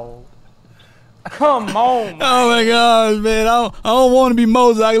 dog. Come on, man. Oh my gosh, man. I don't want to be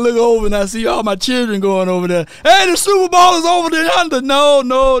Moses. I can look over and I see all my children going over there. Hey, the Super Bowl is over there under. No. I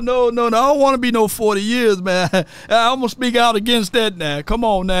don't want to be no 40 years, man. I'm going to speak out against that now. Come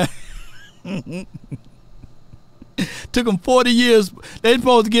on now. Took them 40 years. They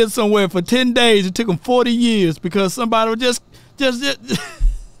supposed to get somewhere for 10 days. It took them 40 years because somebody was just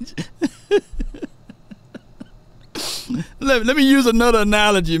Let me use another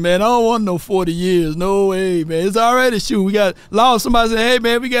analogy, man. I don't want no 40 years. No way, man. It's already shoot. We got lost. Somebody said, hey,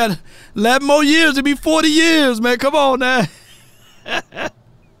 man, we got 11 more years to be 40 years, man. Come on now. Hey,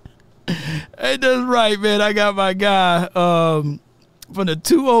 that's right, man. I got my guy from the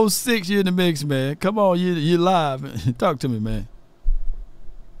 206 here in the mix, man. Come on, you live, man. Talk to me, man.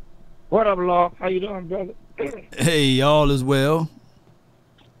 What up, Law? How you doing, brother? Hey, all is well.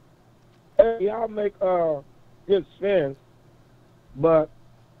 Hey, y'all make good sense, but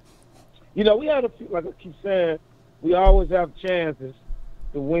we had a few, like I keep saying, we always have chances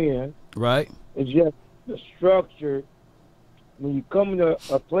to win. Right. It's just the structure. When you come into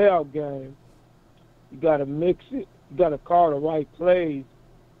a playoff game, you got to mix it. You got to call the right plays.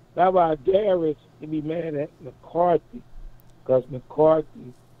 That's why Darius can be mad at McCarthy, because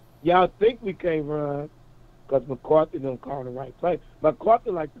McCarthy, y'all think we can't run because McCarthy don't call the right play.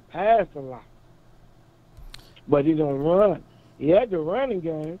 McCarthy like to pass a lot, but he don't run. He had the running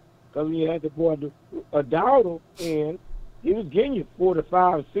game because he had the boy Eldorado, and he was getting you 4 to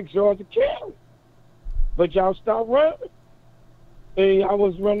 5, 6 yards a carry. But y'all stopped running, and y'all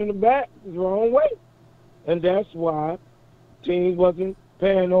was running the back the wrong way, and that's why teams wasn't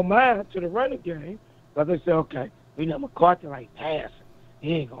paying no mind to the running game, because they said, okay, we know McCarthy like passing,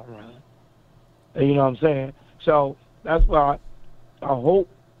 he ain't gonna run. And you know what I'm saying? So that's why I hope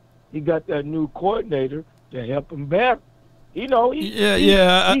he got that new coordinator to help him better. I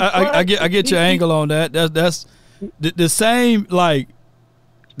get your angle on that. That's the same, like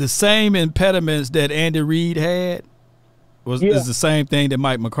the same impediments that Andy Reid had is the same thing that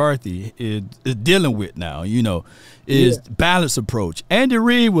Mike McCarthy is dealing with now. Balanced approach. Andy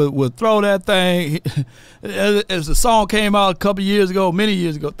Reid would throw that thing as the song came out a couple years ago, many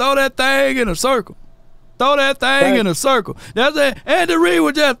years ago. Throw that thing in a circle. throw that thing in a circle. That's it. Andy Reid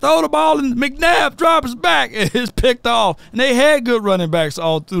would just throw the ball and McNabb drops back and it's picked off. And they had good running backs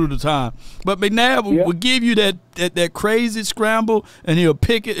all through the time. But McNabb would give you that crazy scramble and he'll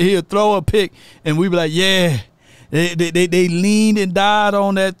throw a pick and we'd be like, yeah. They leaned and died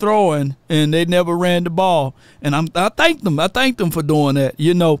on that throwing, and they never ran the ball. And I thank them. I thank them for doing that.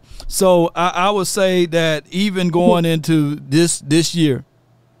 You know, so I would say that even going into this year,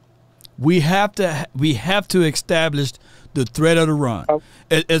 we have to establish the threat of the run.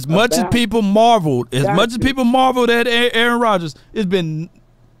 As much as people marveled, at Aaron Rodgers, it's been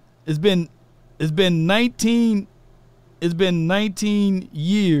 19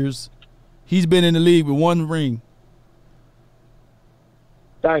 years he's been in the league with one ring.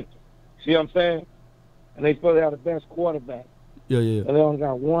 Thank you. See what I'm saying? And they supposed to have the best quarterback. Yeah. And they only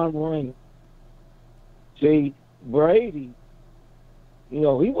got one ring. See, Brady, he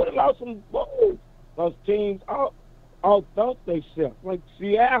would have lost some balls. Those teams outthought themselves, like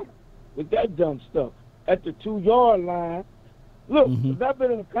Seattle, with that dumb stuff. At the 2-yard line, look, if I've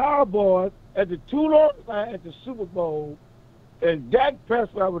been in the Cowboys, at the 2-yard line at the Super Bowl, and Dak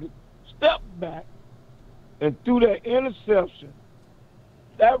Prescott would have stepped back and threw that interception,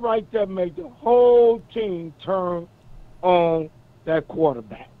 that right there made the whole team turn on that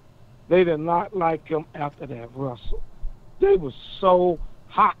quarterback. They did not like him after that, Russell. They were so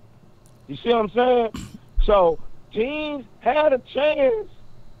hot. You see what I'm saying? So teams had a chance.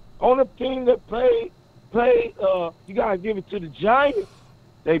 On the team that played, you got to give it to the Giants.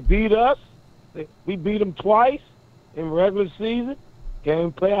 They beat us. We beat them twice in regular season.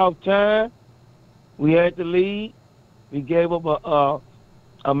 Came playoff time. We had the lead. We gave up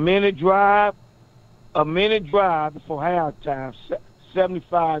a minute drive before halftime,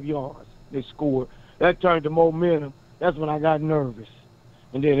 75 yards they scored. That turned to momentum. That's when I got nervous.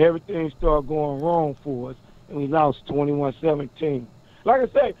 And then everything started going wrong for us, and we lost 21-17. Like I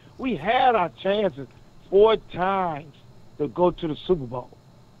say, we had our chances 4 times to go to the Super Bowl.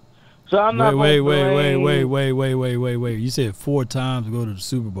 So I'm not wait. You said 4 times to go to the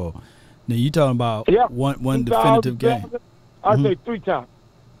Super Bowl. Now you talking about one definitive game. I say 3 times.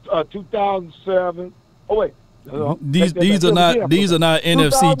 2007. Oh wait. These are not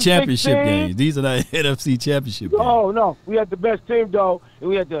NFC championship games. These are not NFC championship games. Oh no, we had the best team though, and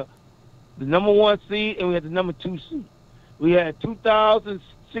we had the number 1 seed, and we had the number 2 seed. We had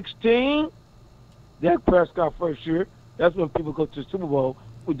 2016. Dak Prescott first year. That's when people go to the Super Bowl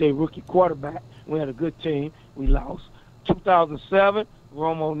with their rookie quarterback. We had a good team. We lost. 2007,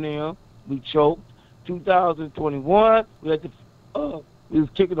 Romo Neal. We choked. 2021, we had we was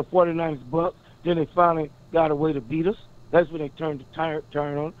kicking the 49ers butt. Then they finally got a way to beat us. That's when they turned the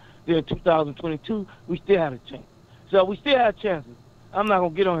turn on. Then 2022, we still had a chance. So we still had chances. I'm not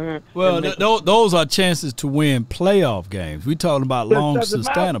going to get on here. Well, those are chances to win playoff games. We're talking about long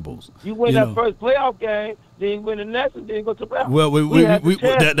sustainables. You win that first playoff game, then you win the next, and then you go to the playoff. Well,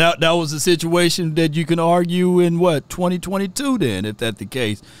 that was a situation that you can argue in 2022. Then, if that's the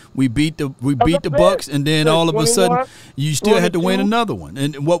case, we beat the Bucs, and then all of a sudden you still had to win another one.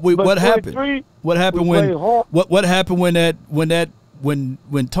 And what happened? What happened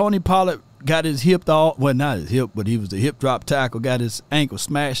when Tony Pollard got his hip not his hip, but he was the hip drop tackle, got his ankle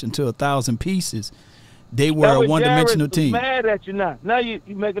smashed into 1,000 pieces. They were a one-dimensional team. Mad at you now. Now you're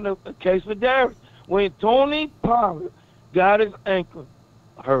making a case for Darius. When Tony Pollard got his ankle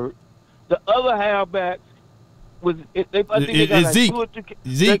hurt, the other halfbacks was they got Zeke. 2 or 3.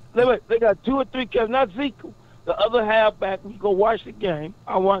 They got 2 or 3 catches, not Zeke. The other halfback, we go watch the game.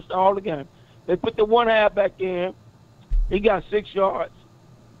 I watched all the game. They put the one halfback in. He got 6 yards.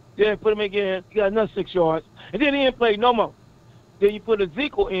 Then put him again. He got another 6 yards. And then he didn't play no more. Then you put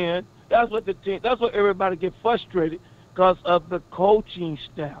Ezekiel in. That's what everybody get frustrated because of the coaching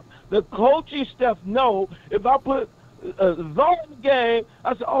staff. The coaching staff know if I put Law in the game,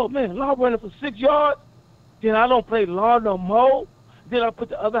 I say, oh, man, Law running for 6 yards. Then I don't play Law no more. Then I put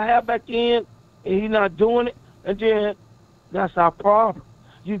the other half back in, and he's not doing it. And then that's our problem.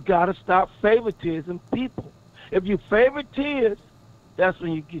 You got to stop favoritism people. If you favoritism, that's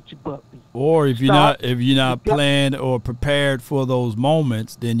when you get your butt beat. Or if you're not planned or prepared for those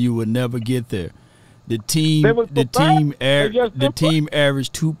moments, then you would never get there. The team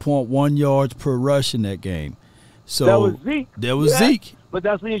averaged 2.1 yards per rush in that game. So that was Zeke. Zeke. But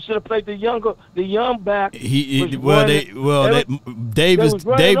that's when you should have played the young back.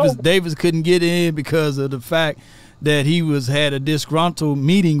 Davis couldn't get in because of the fact that he had a disgruntled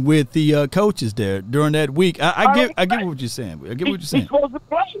meeting with the coaches there during that week. I get what you're saying. I get what you're saying. He's supposed to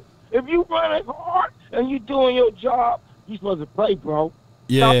play. If you run it hard and you're doing your job, you're supposed to play, bro.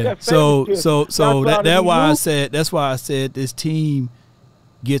 Yeah. So that's why I said this team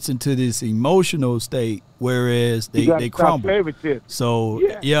gets into this emotional state, whereas they crumble. So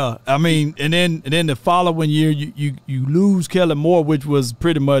yeah, I mean, and then the following year you lose Kellen Moore, which was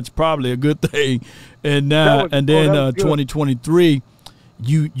pretty much probably a good thing, and then 2023,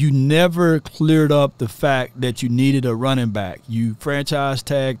 you never cleared up the fact that you needed a running back. You franchise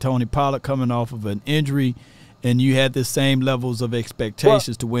tagged Tony Pollard coming off of an injury, and you had the same levels of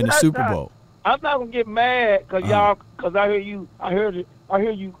expectations to win the Super Bowl. I'm not gonna get mad because I hear you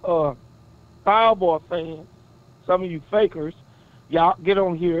Cowboy fans, some of you fakers, y'all get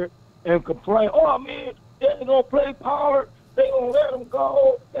on here and complain, oh man, they ain't gonna play Pollard, they gonna let him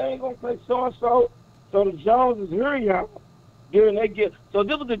go, they ain't gonna play so-and-so. So the Joneses hear y'all. So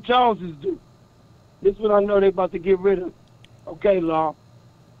this is what the Joneses do. This is what I know they about to get rid of. Okay, Law.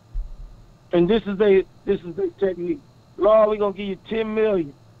 And this is their technique. Law, we gonna give you $10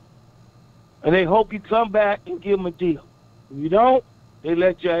 million. And they hope you come back and give them a deal. If you don't, they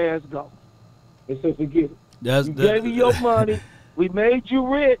let your ass go. They say forget it. We gave you your money, we made you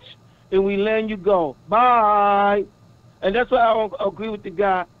rich, and we letting you go. Bye. And that's why I don't agree with the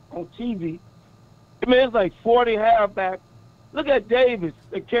guy on TV. I mean, it's like 40 halfbacks. Look at Davis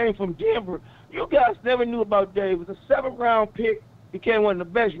that came from Denver. You guys never knew about Davis. A 7th-round pick became one of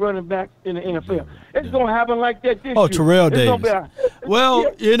the best running backs in the NFL. It's going to happen like that this year. Terrell Davis.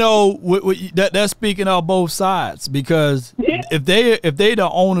 You know, that's speaking on both sides, because if they the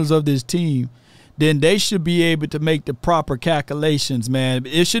owners of this team, then they should be able to make the proper calculations, man.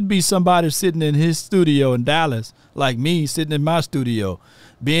 It should be somebody sitting in his studio in Dallas, like me sitting in my studio,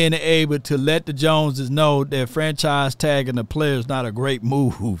 being able to let the Joneses know that franchise tagging a player is not a great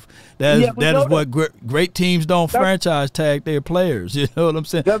move. That is what great teams don't franchise tag their players. You know what I'm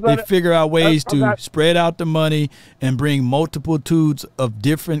saying? They figure out ways to spread out the money and bring multitudes of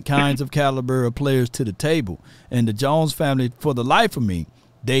different kinds of caliber of players to the table. And the Jones family, for the life of me,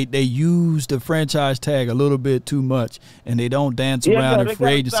 they use the franchise tag a little bit too much, and they don't dance around in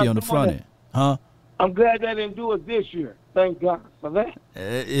free agency on the front end. Huh? I'm glad they didn't do it this year. Thank God for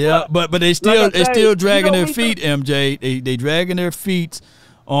that. But they still dragging their feet, MJ. They dragging their feet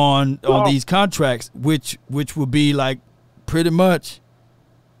on these contracts, which will be like pretty much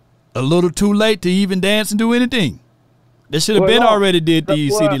a little too late to even dance and do anything. They should have been already did the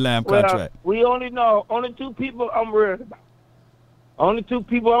CeeDee Lamb contract. We only know only 2 people I'm worried about. Only 2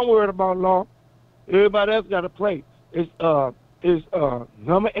 people I'm worried about, Law. Everybody else got to play. It's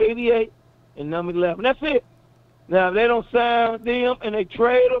number 88 and number 11. That's it. Now, if they don't sign them and they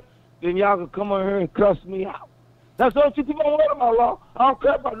trade them, then y'all can come on here and cuss me out. That's the only 2 people I'm worried about, Law. I don't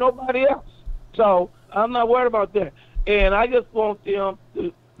care about nobody else. So I'm not worried about that. And I just want them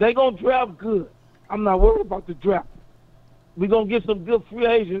to – they're going to draft good. I'm not worried about the draft. We're going to get some good free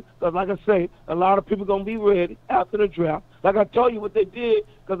agents because, like I say, a lot of people going to be ready after the draft. Like I told you what they did,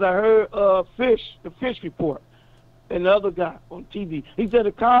 because I heard the Fish report, and the other guy on TV. He said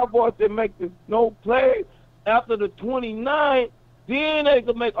the Cowboys, they make no plays after the 29th, then they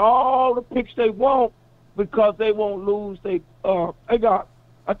can make all the picks they want because they won't lose. I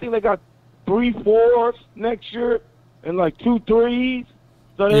think they got 3 4s next year and like 2 3s.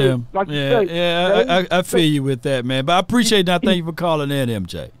 So I feel you with that, man. But I appreciate that. Thank you for calling in,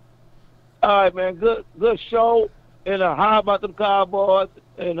 MJ. All right, man. Good show. And how about them Cowboys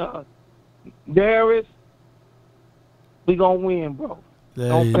and Darius? We gonna win, bro.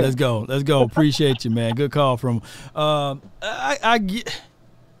 Hey, let's go. Appreciate you, man. Good call from. I get.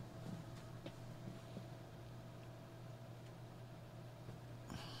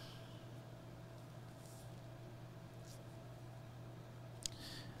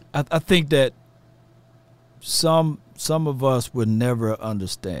 I think that some of us would never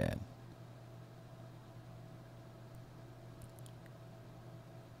understand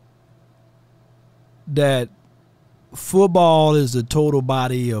that football is a total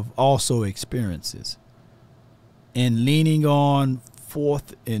body of also experiences, and leaning on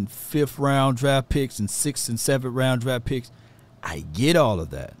 4th and 5th round draft picks and 6th and 7th round draft picks. I get all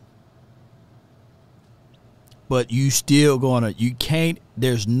of that. But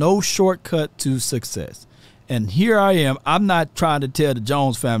there's no shortcut to success. And here I am. I'm not trying to tell the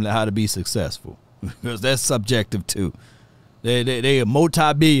Jones family how to be successful, because that's subjective too. They are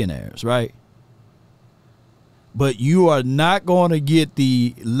multi-billionaires, right? But you are not going to get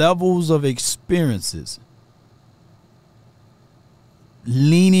the levels of experiences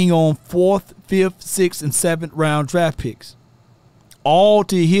leaning on 4th, 5th, 6th, and 7th round draft picks all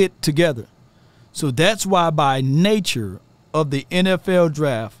to hit together. So that's why, by nature of the NFL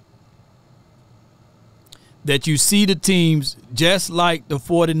draft, that you see the teams just like the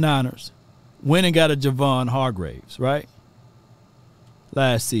 49ers went and got a Javon Hargraves, right?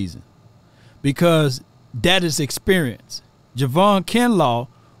 Last season. Because that is experience. Javon Kinlaw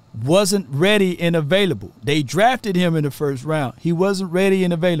wasn't ready and available. They drafted him in the first round. He wasn't ready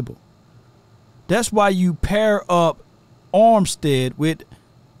and available. That's why you pair up Armstead with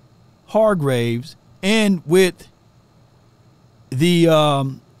Hargraves and with the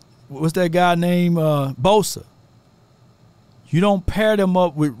what's that guy named Bosa. You don't pair them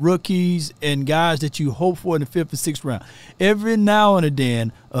up with rookies and guys that you hope for in the 5th and 6th round. Every now and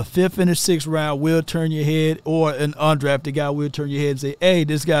then, a 5th and a 6th round will turn your head, or an undrafted guy will turn your head and say, hey,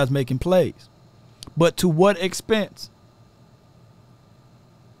 this guy's making plays. But to what expense?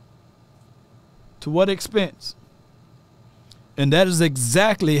 To what expense? And that is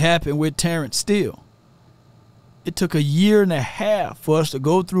exactly happened with Terrence Steele. It took a year and a half for us to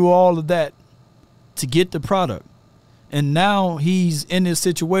go through all of that to get the product. And now he's in this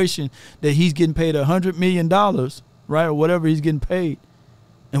situation that he's getting paid $100 million, right, or whatever he's getting paid.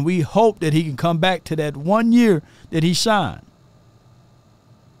 And we hope that he can come back to that 1 year that he shined.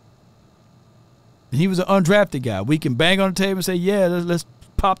 And he was an undrafted guy. We can bang on the table and say, yeah, let's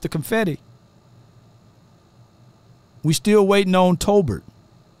pop the confetti. We still waiting on Tolbert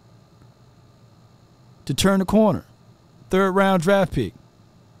to turn the corner. 3rd round draft pick.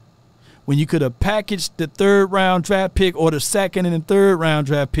 When you could have packaged the 3rd round draft pick or the 2nd and the 3rd round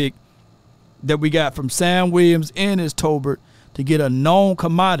draft pick that we got from Sam Williams and his Tolbert to get a known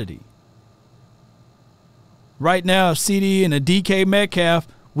commodity. Right now, a CD and a DK Metcalf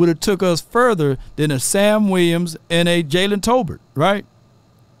would have took us further than a Sam Williams and a Jalen Tolbert, right?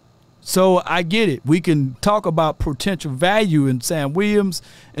 So I get it. We can talk about potential value in Sam Williams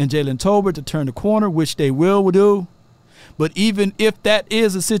and Jalen Tolbert to turn the corner, which they will do. But even if that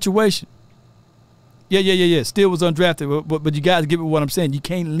is a situation, still was undrafted, but you guys get what I'm saying. You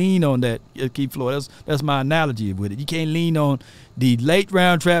can't lean on that, Keith Floyd. That's my analogy with it. You can't lean on the late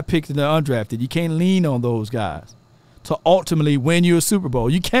round draft picks and the undrafted. You can't lean on those guys to ultimately win you a Super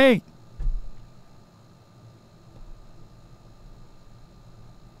Bowl. You can't.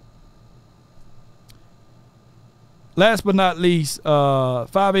 Last but not least,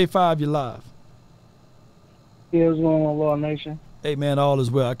 585, you're live. Yeah, what's going on, Law Nation? Hey, man, all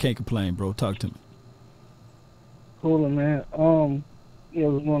is well. I can't complain, bro. Talk to me. Cool, man. Yeah,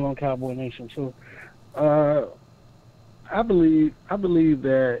 what's going on, Cowboy Nation, too. I believe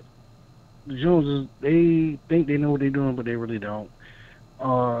that the Joneses, they think they know what they're doing, but they really don't.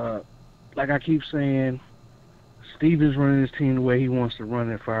 Like I keep saying, Stevens running his team the way he wants to run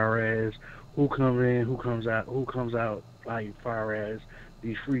it, far as who comes in, who comes out, like far as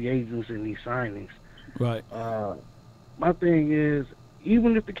these free agents and these signings. Right. My thing is,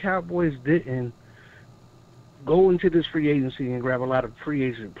 even if the Cowboys didn't go into this free agency and grab a lot of free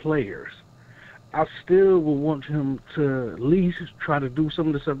agent players, I still would want him to at least try to do some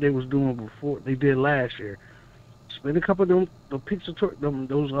of the stuff they was doing before they did last year. Spend a couple of them, the picks,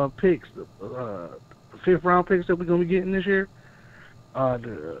 those picks, the 5th round picks that we're gonna be getting this year.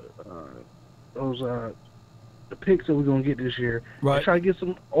 The picks that we're gonna get this year. Right. Try to get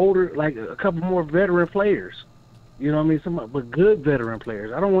some older, like a couple more veteran players. You know what I mean? But good veteran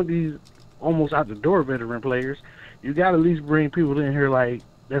players. I don't want these almost out the door veteran players. You got to at least bring people in here like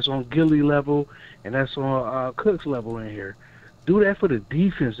that's on Gilly level and that's on Cook's level in here. Do that for the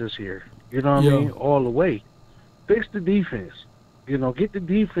defense this year. You know what I mean? All the way. Fix the defense. You know, get the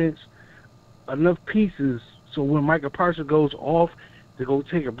defense enough pieces so when Micah Parsons goes off to go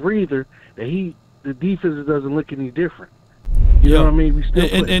take a breather, that the defense doesn't look any different. You know what I mean? We still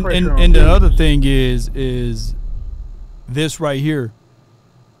putting pressure on and the other thing is this right here.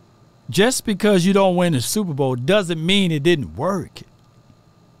 Just because you don't win the Super Bowl doesn't mean it didn't work.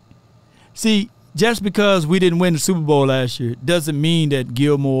 See, just because we didn't win the Super Bowl last year doesn't mean that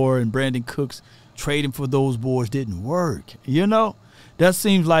Gilmore and Brandon Cooks trading for those boys didn't work. You know? That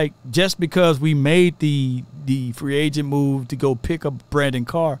seems like just because we made the free agent move to go pick up Brandon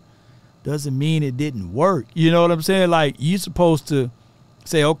Carr doesn't mean it didn't work. You know what I'm saying? Like, you're supposed to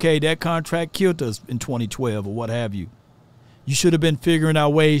say, okay, that contract killed us in 2012 or what have you. You should have been figuring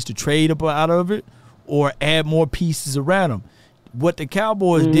out ways to trade up out of it or add more pieces around them. What the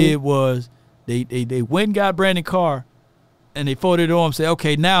Cowboys did was they went and got Brandon Carr and they folded it on and said,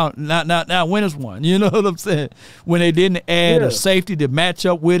 okay, now winners won. You know what I'm saying? When they didn't add a safety to match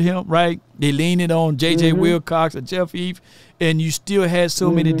up with him, right? They leaned it on J.J. Wilcox and Jeff Heath, and you still had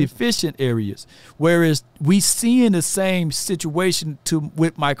so many deficient areas. Whereas we seeing the same situation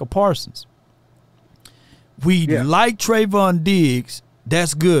with Micah Parsons. We like Trayvon Diggs.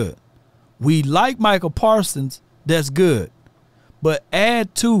 That's good. We like Michael Parsons. That's good. But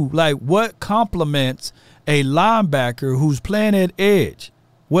add to, like, what complements a linebacker who's playing at edge?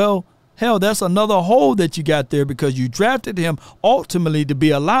 Well, hell, that's another hole that you got there because you drafted him ultimately to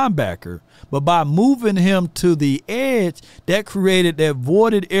be a linebacker. But by moving him to the edge, that created that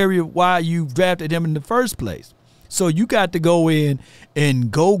voided area why you drafted him in the first place. So you got to go in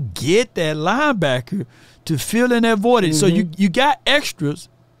and go get that linebacker to fill in that voidage. So you got extras.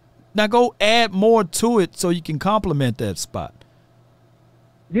 Now go add more to it so you can complement that spot.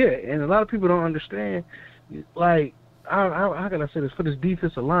 Yeah, and a lot of people don't understand, like, how can I say this, for this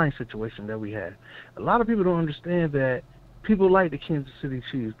defensive line situation that we had. A lot of people don't understand that people like the Kansas City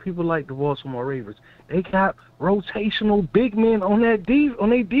Chiefs, people like the Baltimore Ravens. They got rotational big men on their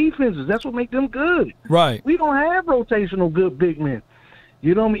defenses. That's what makes them good. Right. We don't have rotational good big men.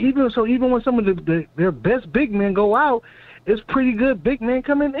 You know what I mean? Even when some of their best big men go out, it's pretty good big men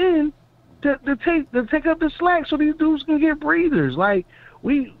coming in to take up the slack so these dudes can get breathers. Like,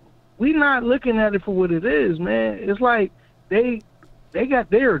 we not looking at it for what it is, man. It's like they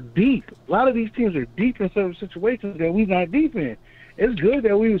are deep. A lot of these teams are deep in certain situations that we not deep in. It's good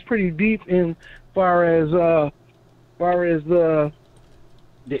that we was pretty deep in far as the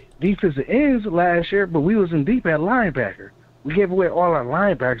defensive ends last year, but we wasn't deep at linebacker. We gave away all our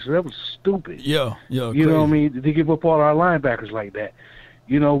linebackers. So that was stupid. Yeah. You crazy. know what I mean? They give up all our linebackers like that.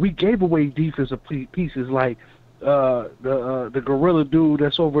 You know, we gave away defensive pieces like the gorilla dude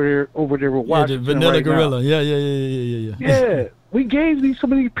that's over there with Washington. The vanilla right gorilla. Now. Yeah. Yeah, we gave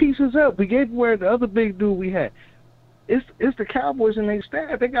some of these pieces up. We gave away the other big dude we had. It's the Cowboys and their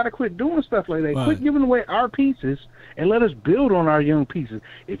staff. They got to quit doing stuff like that. Right. Quit giving away our pieces and let us build on our young pieces.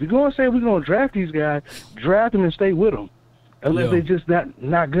 If you're going to say we're going to draft these guys, draft them and stay with them. Unless they're just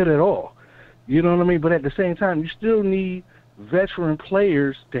not good at all. You know what I mean? But at the same time, you still need veteran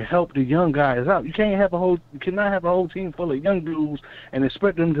players to help the young guys out. You cannot have a whole team full of young dudes and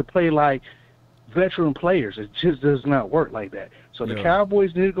expect them to play like veteran players. It just does not work like that. So the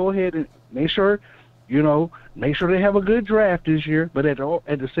Cowboys need to go ahead and make sure they have a good draft this year, but at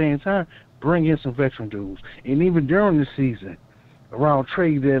the same time, bring in some veteran dudes. And even during the season, around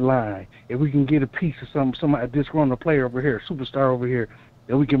trade deadline, if we can get a piece of somebody, a disgruntled player over here, superstar over here,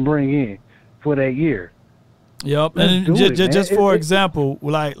 that we can bring in for that year. Yep, and just for example,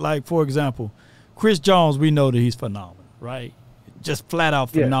 for example, Chris Jones, we know that he's phenomenal, right? Just flat out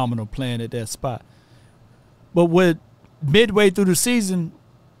phenomenal playing at that spot. But with midway through the season,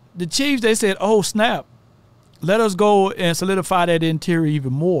 the Chiefs, they said, "Oh snap, let us go and solidify that interior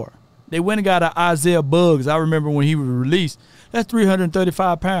even more." They went and got an Isaiah Buggs. I remember when he was released. That's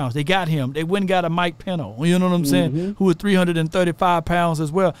 335 pounds. They got him. They went and got a Mike Peno. You know what I'm saying? Who was 335 pounds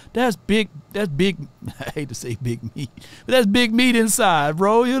as well. That's big. That's big. I hate to say big meat, but that's big meat inside,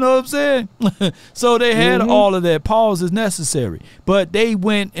 bro. You know what I'm saying? So they had all of that. Pause is necessary, but they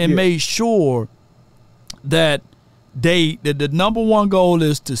went and made sure that the number one goal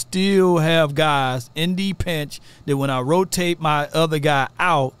is to still have guys in the pinch that when I rotate my other guy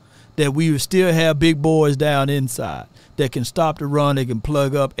out, that we would still have big boys down inside that can stop the run, they can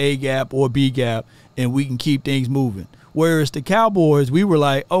plug up A gap or B gap, and we can keep things moving. Whereas the Cowboys, we were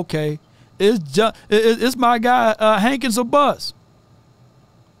like, okay, it's my guy Hankins or bust.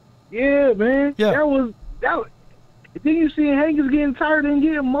 Yeah, man. Yeah. That was. Then you see Hankins getting tired and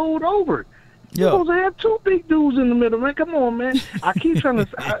getting mowed over. You're supposed to have two big dudes in the middle, man. Come on, man. I keep trying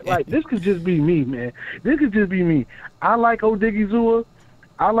to this could just be me, man. This could just be me. I like Odigizua.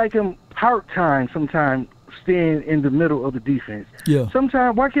 I like him part-time sometimes, staying in the middle of the defense. Yeah.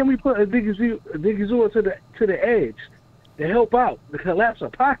 Sometimes, why can't we put Odigizua to the edge to help out, to collapse a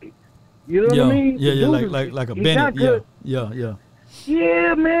pocket? You know what I mean? Yeah, like a Bennett. Yeah.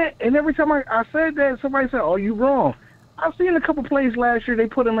 Yeah, man. And every time I said that, somebody said, "Oh, you wrong." I've seen a couple plays last year. They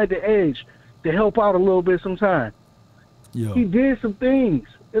put him at the edge to help out a little bit sometimes. Yeah. He did some things.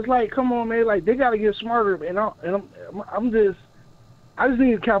 It's like, come on, man. Like, they got to get smarter. And I just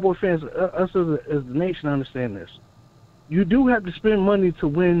need Cowboy fans, us as the nation, to understand this. You do have to spend money to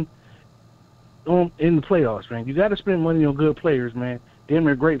win in the playoffs, man. You got to spend money on good players, man. Damn,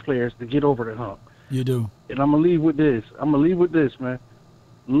 they're great players to get over the hump. You do. And I'm gonna leave with this. Man.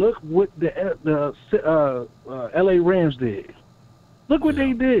 Look what the L.A. Rams did. Look what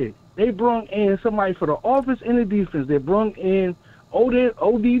they did. They brought in somebody for the offense and the defense. They brought in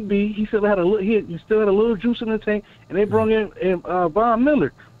ODB. He still had a little juice in the tank, and they brought in Von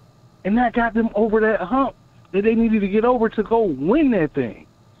Miller, and that got them over that hump that they needed to get over to go win that thing.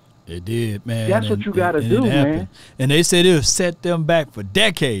 It did, man. That's what you got to do, man. And they said it would set them back for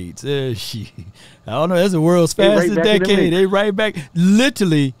decades. I don't know. That's the world's fastest decade. They right back.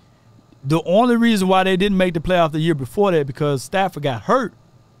 Literally, the only reason why they didn't make the playoff the year before that because Stafford got hurt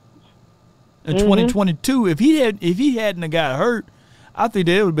in 2022. If he hadn't have got hurt, I think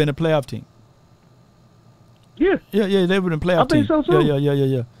they would have been a playoff team. Yeah, they would have been a playoff I think team. so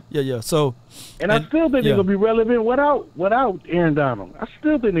too. Yeah. So, and I still think they're gonna be relevant without Aaron Donald. I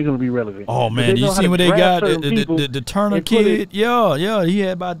still think they're gonna be relevant. Oh man, you see what they got? The Turner kid. Yeah, he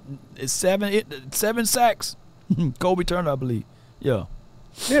had about 7 sacks. Kobe Turner, I believe. Yeah.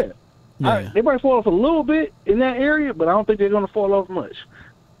 They might fall off a little bit in that area, but I don't think they're gonna fall off much.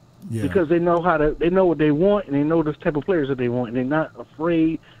 Yeah. Because they know what they want, and they know the type of players that they want, and they're not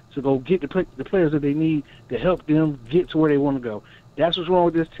afraid to go get the players that they need to help them get to where they want to go. That's what's wrong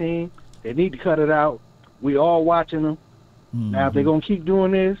with this team. They need to cut it out. We all watching them. Now, if they're going to keep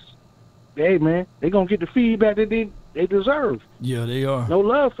doing this, hey, man, they're going to get the feedback that they deserve. Yeah, they are. No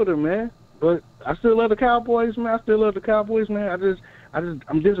love for them, man. But I still love the Cowboys, man.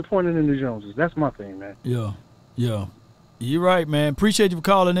 I'm disappointed in the Joneses. That's my thing, man. Yeah. You're right, man. Appreciate you for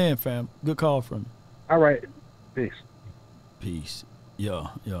calling in, fam. Good call from you. All right. Peace. Yeah.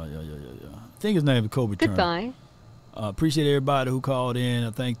 I think his name is Kobe Turner. Goodbye. Appreciate everybody who called in. I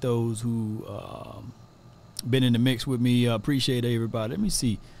thank those who been in the mix with me. Appreciate everybody. Let me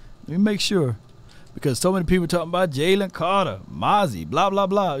see. Let me make sure. Because so many people talking about Jalen Carter, Mozzie, blah, blah,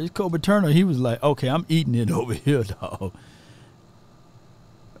 blah. This Kobe Turner, he was like, okay, I'm eating it over here, dog.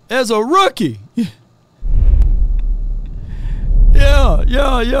 As a rookie. Yeah.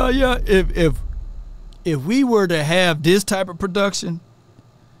 If we were to have this type of production,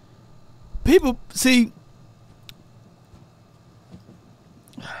 people see.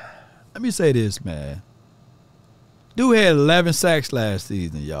 Let me say this, man. Dude had 11 sacks last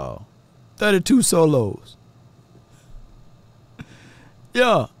season, y'all. 32 solos.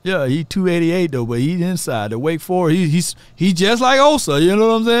 Yeah, he 288 though, but he's inside the Wake Forest. He's just like Osa, you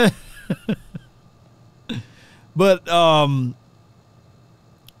know what I'm saying? But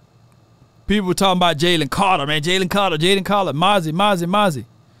people were talking about Jalen Carter, man. Jalen Carter, Mozzie.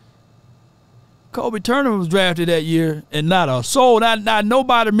 Kobe Turner was drafted that year, and not a soul, not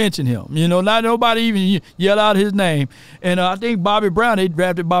nobody mentioned him. You know, not nobody even yell out his name. And I think Bobby Brown, they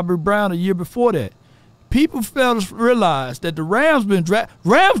drafted Bobby Brown a year before that. People failed to realize that the Rams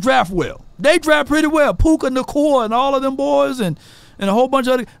draft well. They draft pretty well. Puka Nacua and all of them boys and a whole bunch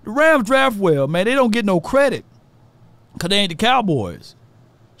of other. The Rams draft well, man. They don't get no credit because they ain't the Cowboys.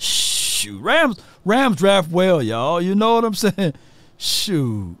 Shoot, Rams draft well, y'all. You know what I'm saying?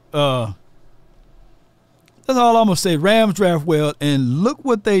 Shoot. That's all I'm going to say. Rams draft well, and look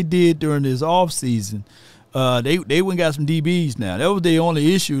what they did during this offseason. They went and got some DBs now. That was the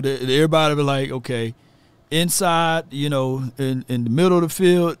only issue that everybody was like, okay, inside, you know, in the middle of the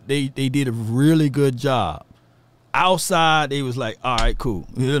field, they did a really good job. Outside, they was like, all right, cool,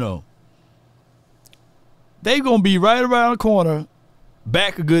 you know. They going to be right around the corner,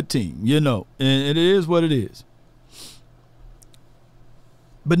 back a good team, you know, and it is what it is.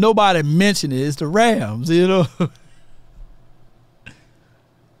 But nobody mentioned it. It's the Rams, you know.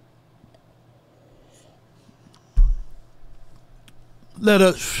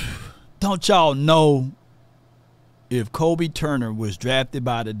 Don't y'all know if Kobe Turner was drafted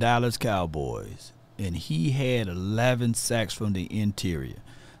by the Dallas Cowboys and he had 11 sacks from the interior?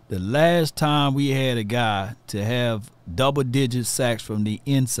 The last time we had a guy to have double-digit sacks from the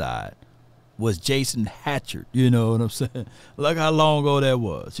inside was Jason Hatchard, you know what I'm saying? Look how long ago that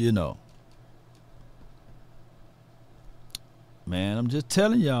was, you know. Man, I'm just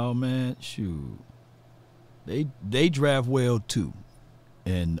telling y'all, man, shoot. They draft well too.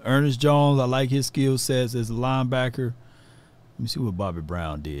 And Ernest Jones, I like his skill sets as a linebacker. Let me see what Bobby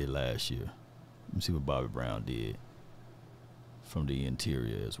Brown did last year. Let me see what Bobby Brown did from the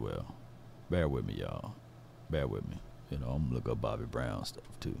interior as well. Bear with me, y'all. Bear with me. You know, I'm gonna look up Bobby Brown stuff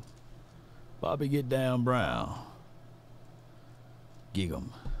too. Bobby Get Down Brown. Gig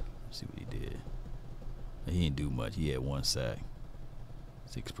him. See what he did. He didn't do much. He had 1 sack.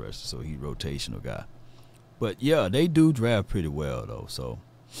 6 pressures, so he rotational guy. But yeah, they do draft pretty well though. So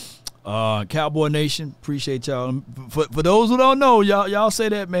Cowboy Nation, appreciate y'all. For those who don't know, y'all say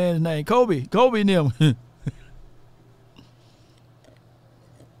that man's name. Kobe and them.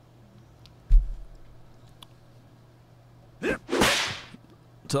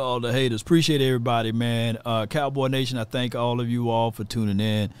 To all the haters, appreciate everybody, man. Cowboy Nation, I thank all of you all for tuning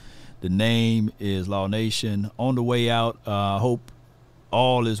in. The name is Law Nation. On the way out, hope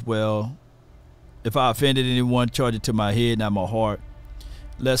all is well. If I offended anyone, charge it to my head, not my heart.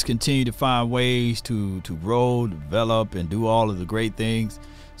 Let's continue to find ways to grow, develop, and do all of the great things.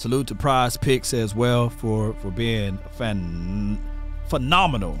 Salute to Prize Picks as well for being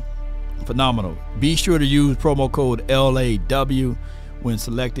phenomenal Phenomenal. Be sure to use promo code LAW when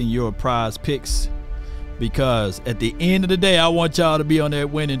selecting your prize picks, because at the end of the day, I want y'all to be on that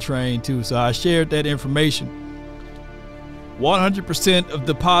winning train too. So I shared that information. 100% of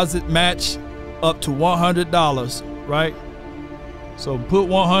deposit match up to $100, right? So put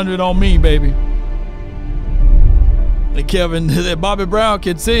 100 on me, baby. And Kevin, that Bobby Brown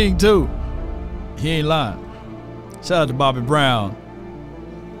can sing too. He ain't lying. Shout out to Bobby Brown.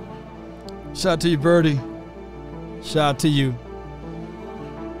 Shout out to you, Verdi. Shout out to you.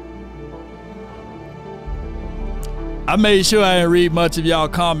 I made sure I didn't read much of y'all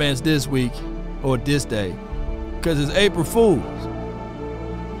comments this week or this day because it's April Fool's.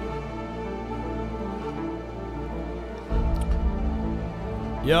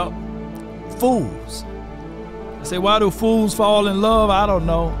 Yup. Fools. I say, why do fools fall in love? I don't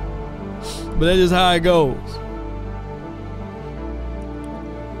know. But that's just how it goes.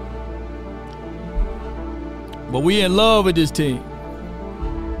 But we in love with this team.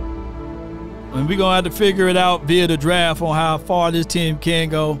 And we're going to have to figure it out via the draft on how far this team can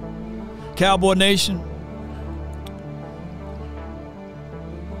go. Cowboy Nation,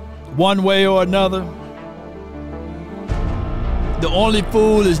 one way or another. The only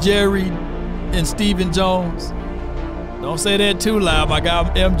fool is Jerry and Stephen Jones. Don't say that too loud. My guy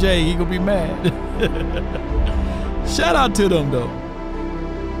MJ, he gonna be mad. Shout out to them though.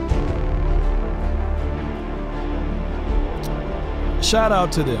 Shout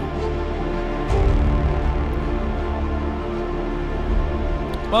out to them.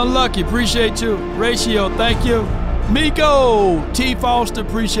 Unlucky, appreciate you. Ratio, thank you. Miko, T. Foster,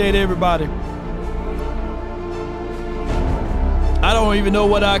 appreciate everybody. I don't even know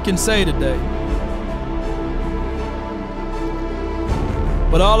what I can say today.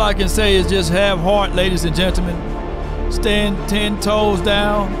 But all I can say is just have heart, ladies and gentlemen. Stand 10 toes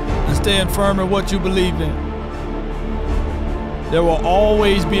down and stand firm in what you believe in. There will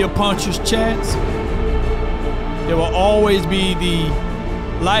always be a puncher's chance. There will always be the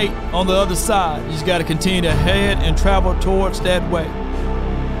light on the other side. You just got to continue to head and travel towards that way.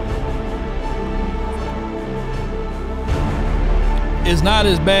 It's not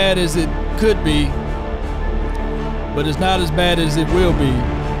as bad as it could be, but it's not as bad as it will be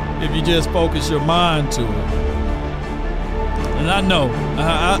if you just focus your mind to it. And I know,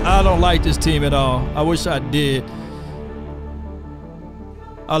 I don't like this team at all. I wish I did.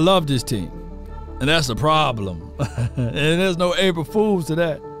 I love this team, and that's the problem. And there's no April Fools to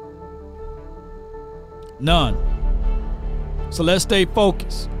that. None. So let's stay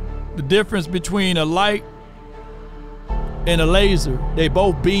focused. The difference between a light and a laser, they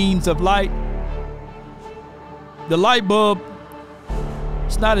both beams of light. The light bulb,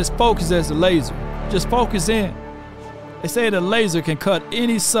 it's not as focused as the laser. Just focus in. They say the laser can cut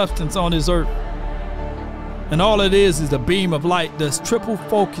any substance on this earth. And all it is a beam of light that's triple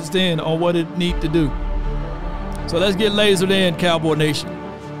focused in on what it needs to do. So let's get lasered in, Cowboy Nation.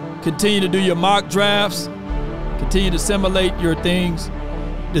 Continue to do your mock drafts. Continue to simulate your things.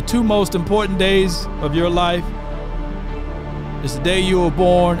 The two most important days of your life is the day you were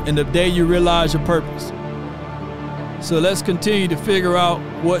born and the day you realize your purpose. So let's continue to figure out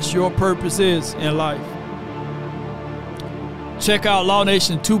what your purpose is in life. Check out Law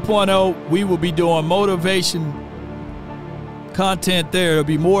Nation 2.0. We will be doing motivation content there. There'll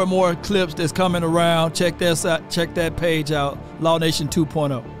be more and more clips that's coming around. Check that page out, Law Nation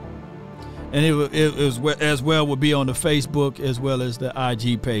 2.0. And it as well will be on the Facebook as well as the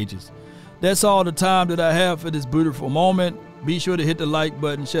IG pages. That's all the time that I have for this beautiful moment. Be sure to hit the like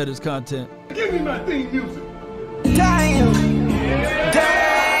button, share this content. Give me my theme music. Damn.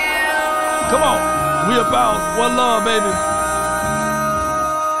 Come on. We about one love, baby.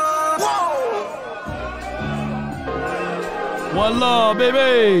 One love,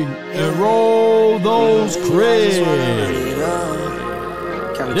 baby. And roll those cribs.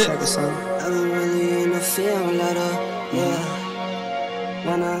 Can we check this out? I've been really in the field,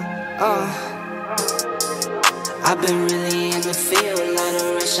 I've been really in the field, let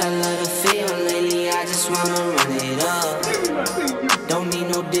her rush, I let her feel. Lately, I just wanna run it up. Don't need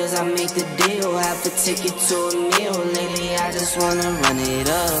no deals, I make the deal. Half a ticket to a meal. Lately, I just wanna run it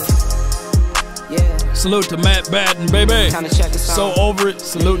up. Yeah. Salute to Matt Batten, baby. So over it.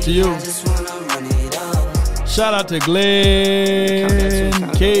 Salute to you. Shout out to Glenn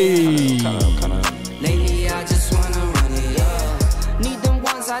K. Lately, I just wanna run it up. Need them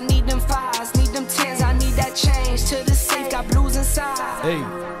ones, I need them fives, need them tens, I need that change to the safe. Got blues inside. Hey.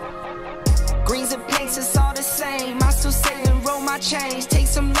 Greens and pinks, it's all the same. I still save and roll my change. Take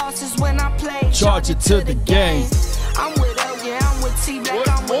some losses when I play. Charge it to the game. I'm with L, yeah, I'm with T-Black,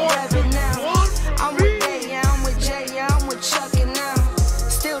 I'm with Evan.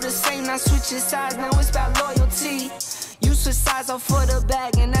 switching sides, now it's about loyalty. You switch sides off for the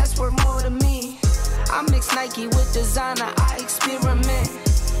bag, and that's worth more to me. I mix Nike with designer, I experiment.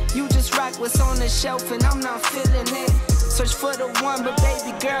 You just rock what's on the shelf, and I'm not feeling it. Search for the one, but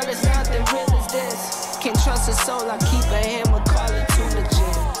baby girl, it's nothing real as this. Can't trust a soul, I keep a hammer, call it too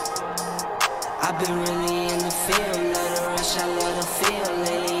legit. I've been really in the field, love the rush, I love the feel.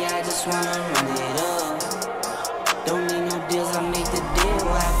 Lately, I just wanna run it up. Don't need no deals, I make the deal.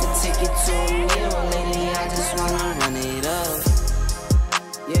 I have to take it to a meal. Lately, I just wanna run it up.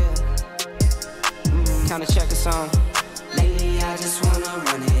 Yeah. Kinda check a song. Lately, I just wanna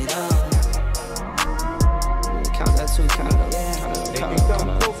run it up. Count that too, count it up. Count up.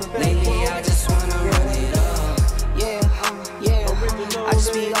 Lately, I just wanna run it up. Yeah. I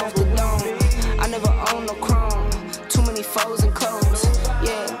just be off the dome. I never own no chrome. Too many foes and clones.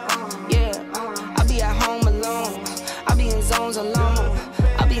 Yeah. I be at home alone. I be in zones alone.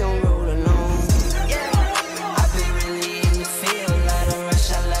 I be on road alone. I've been really in the field. Love the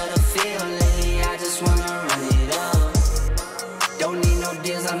rush, I love the feel. Lately, I just wanna run it up. Don't need no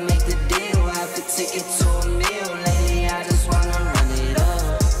deals, I make the deal. I have to take it to a meal. Lately, I just wanna run it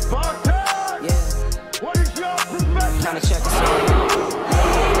up. Yeah. What is your profession? Trying to check this out.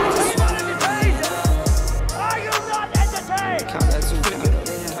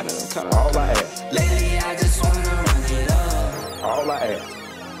 All I ask. Lately, I just wanna run it up. All I ask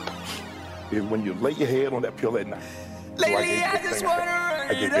is when you lay your head on that pillow at night. Lately, I just wanna run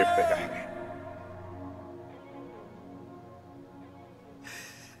I give it everything up. I have.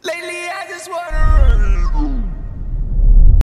 Lately, I just wanna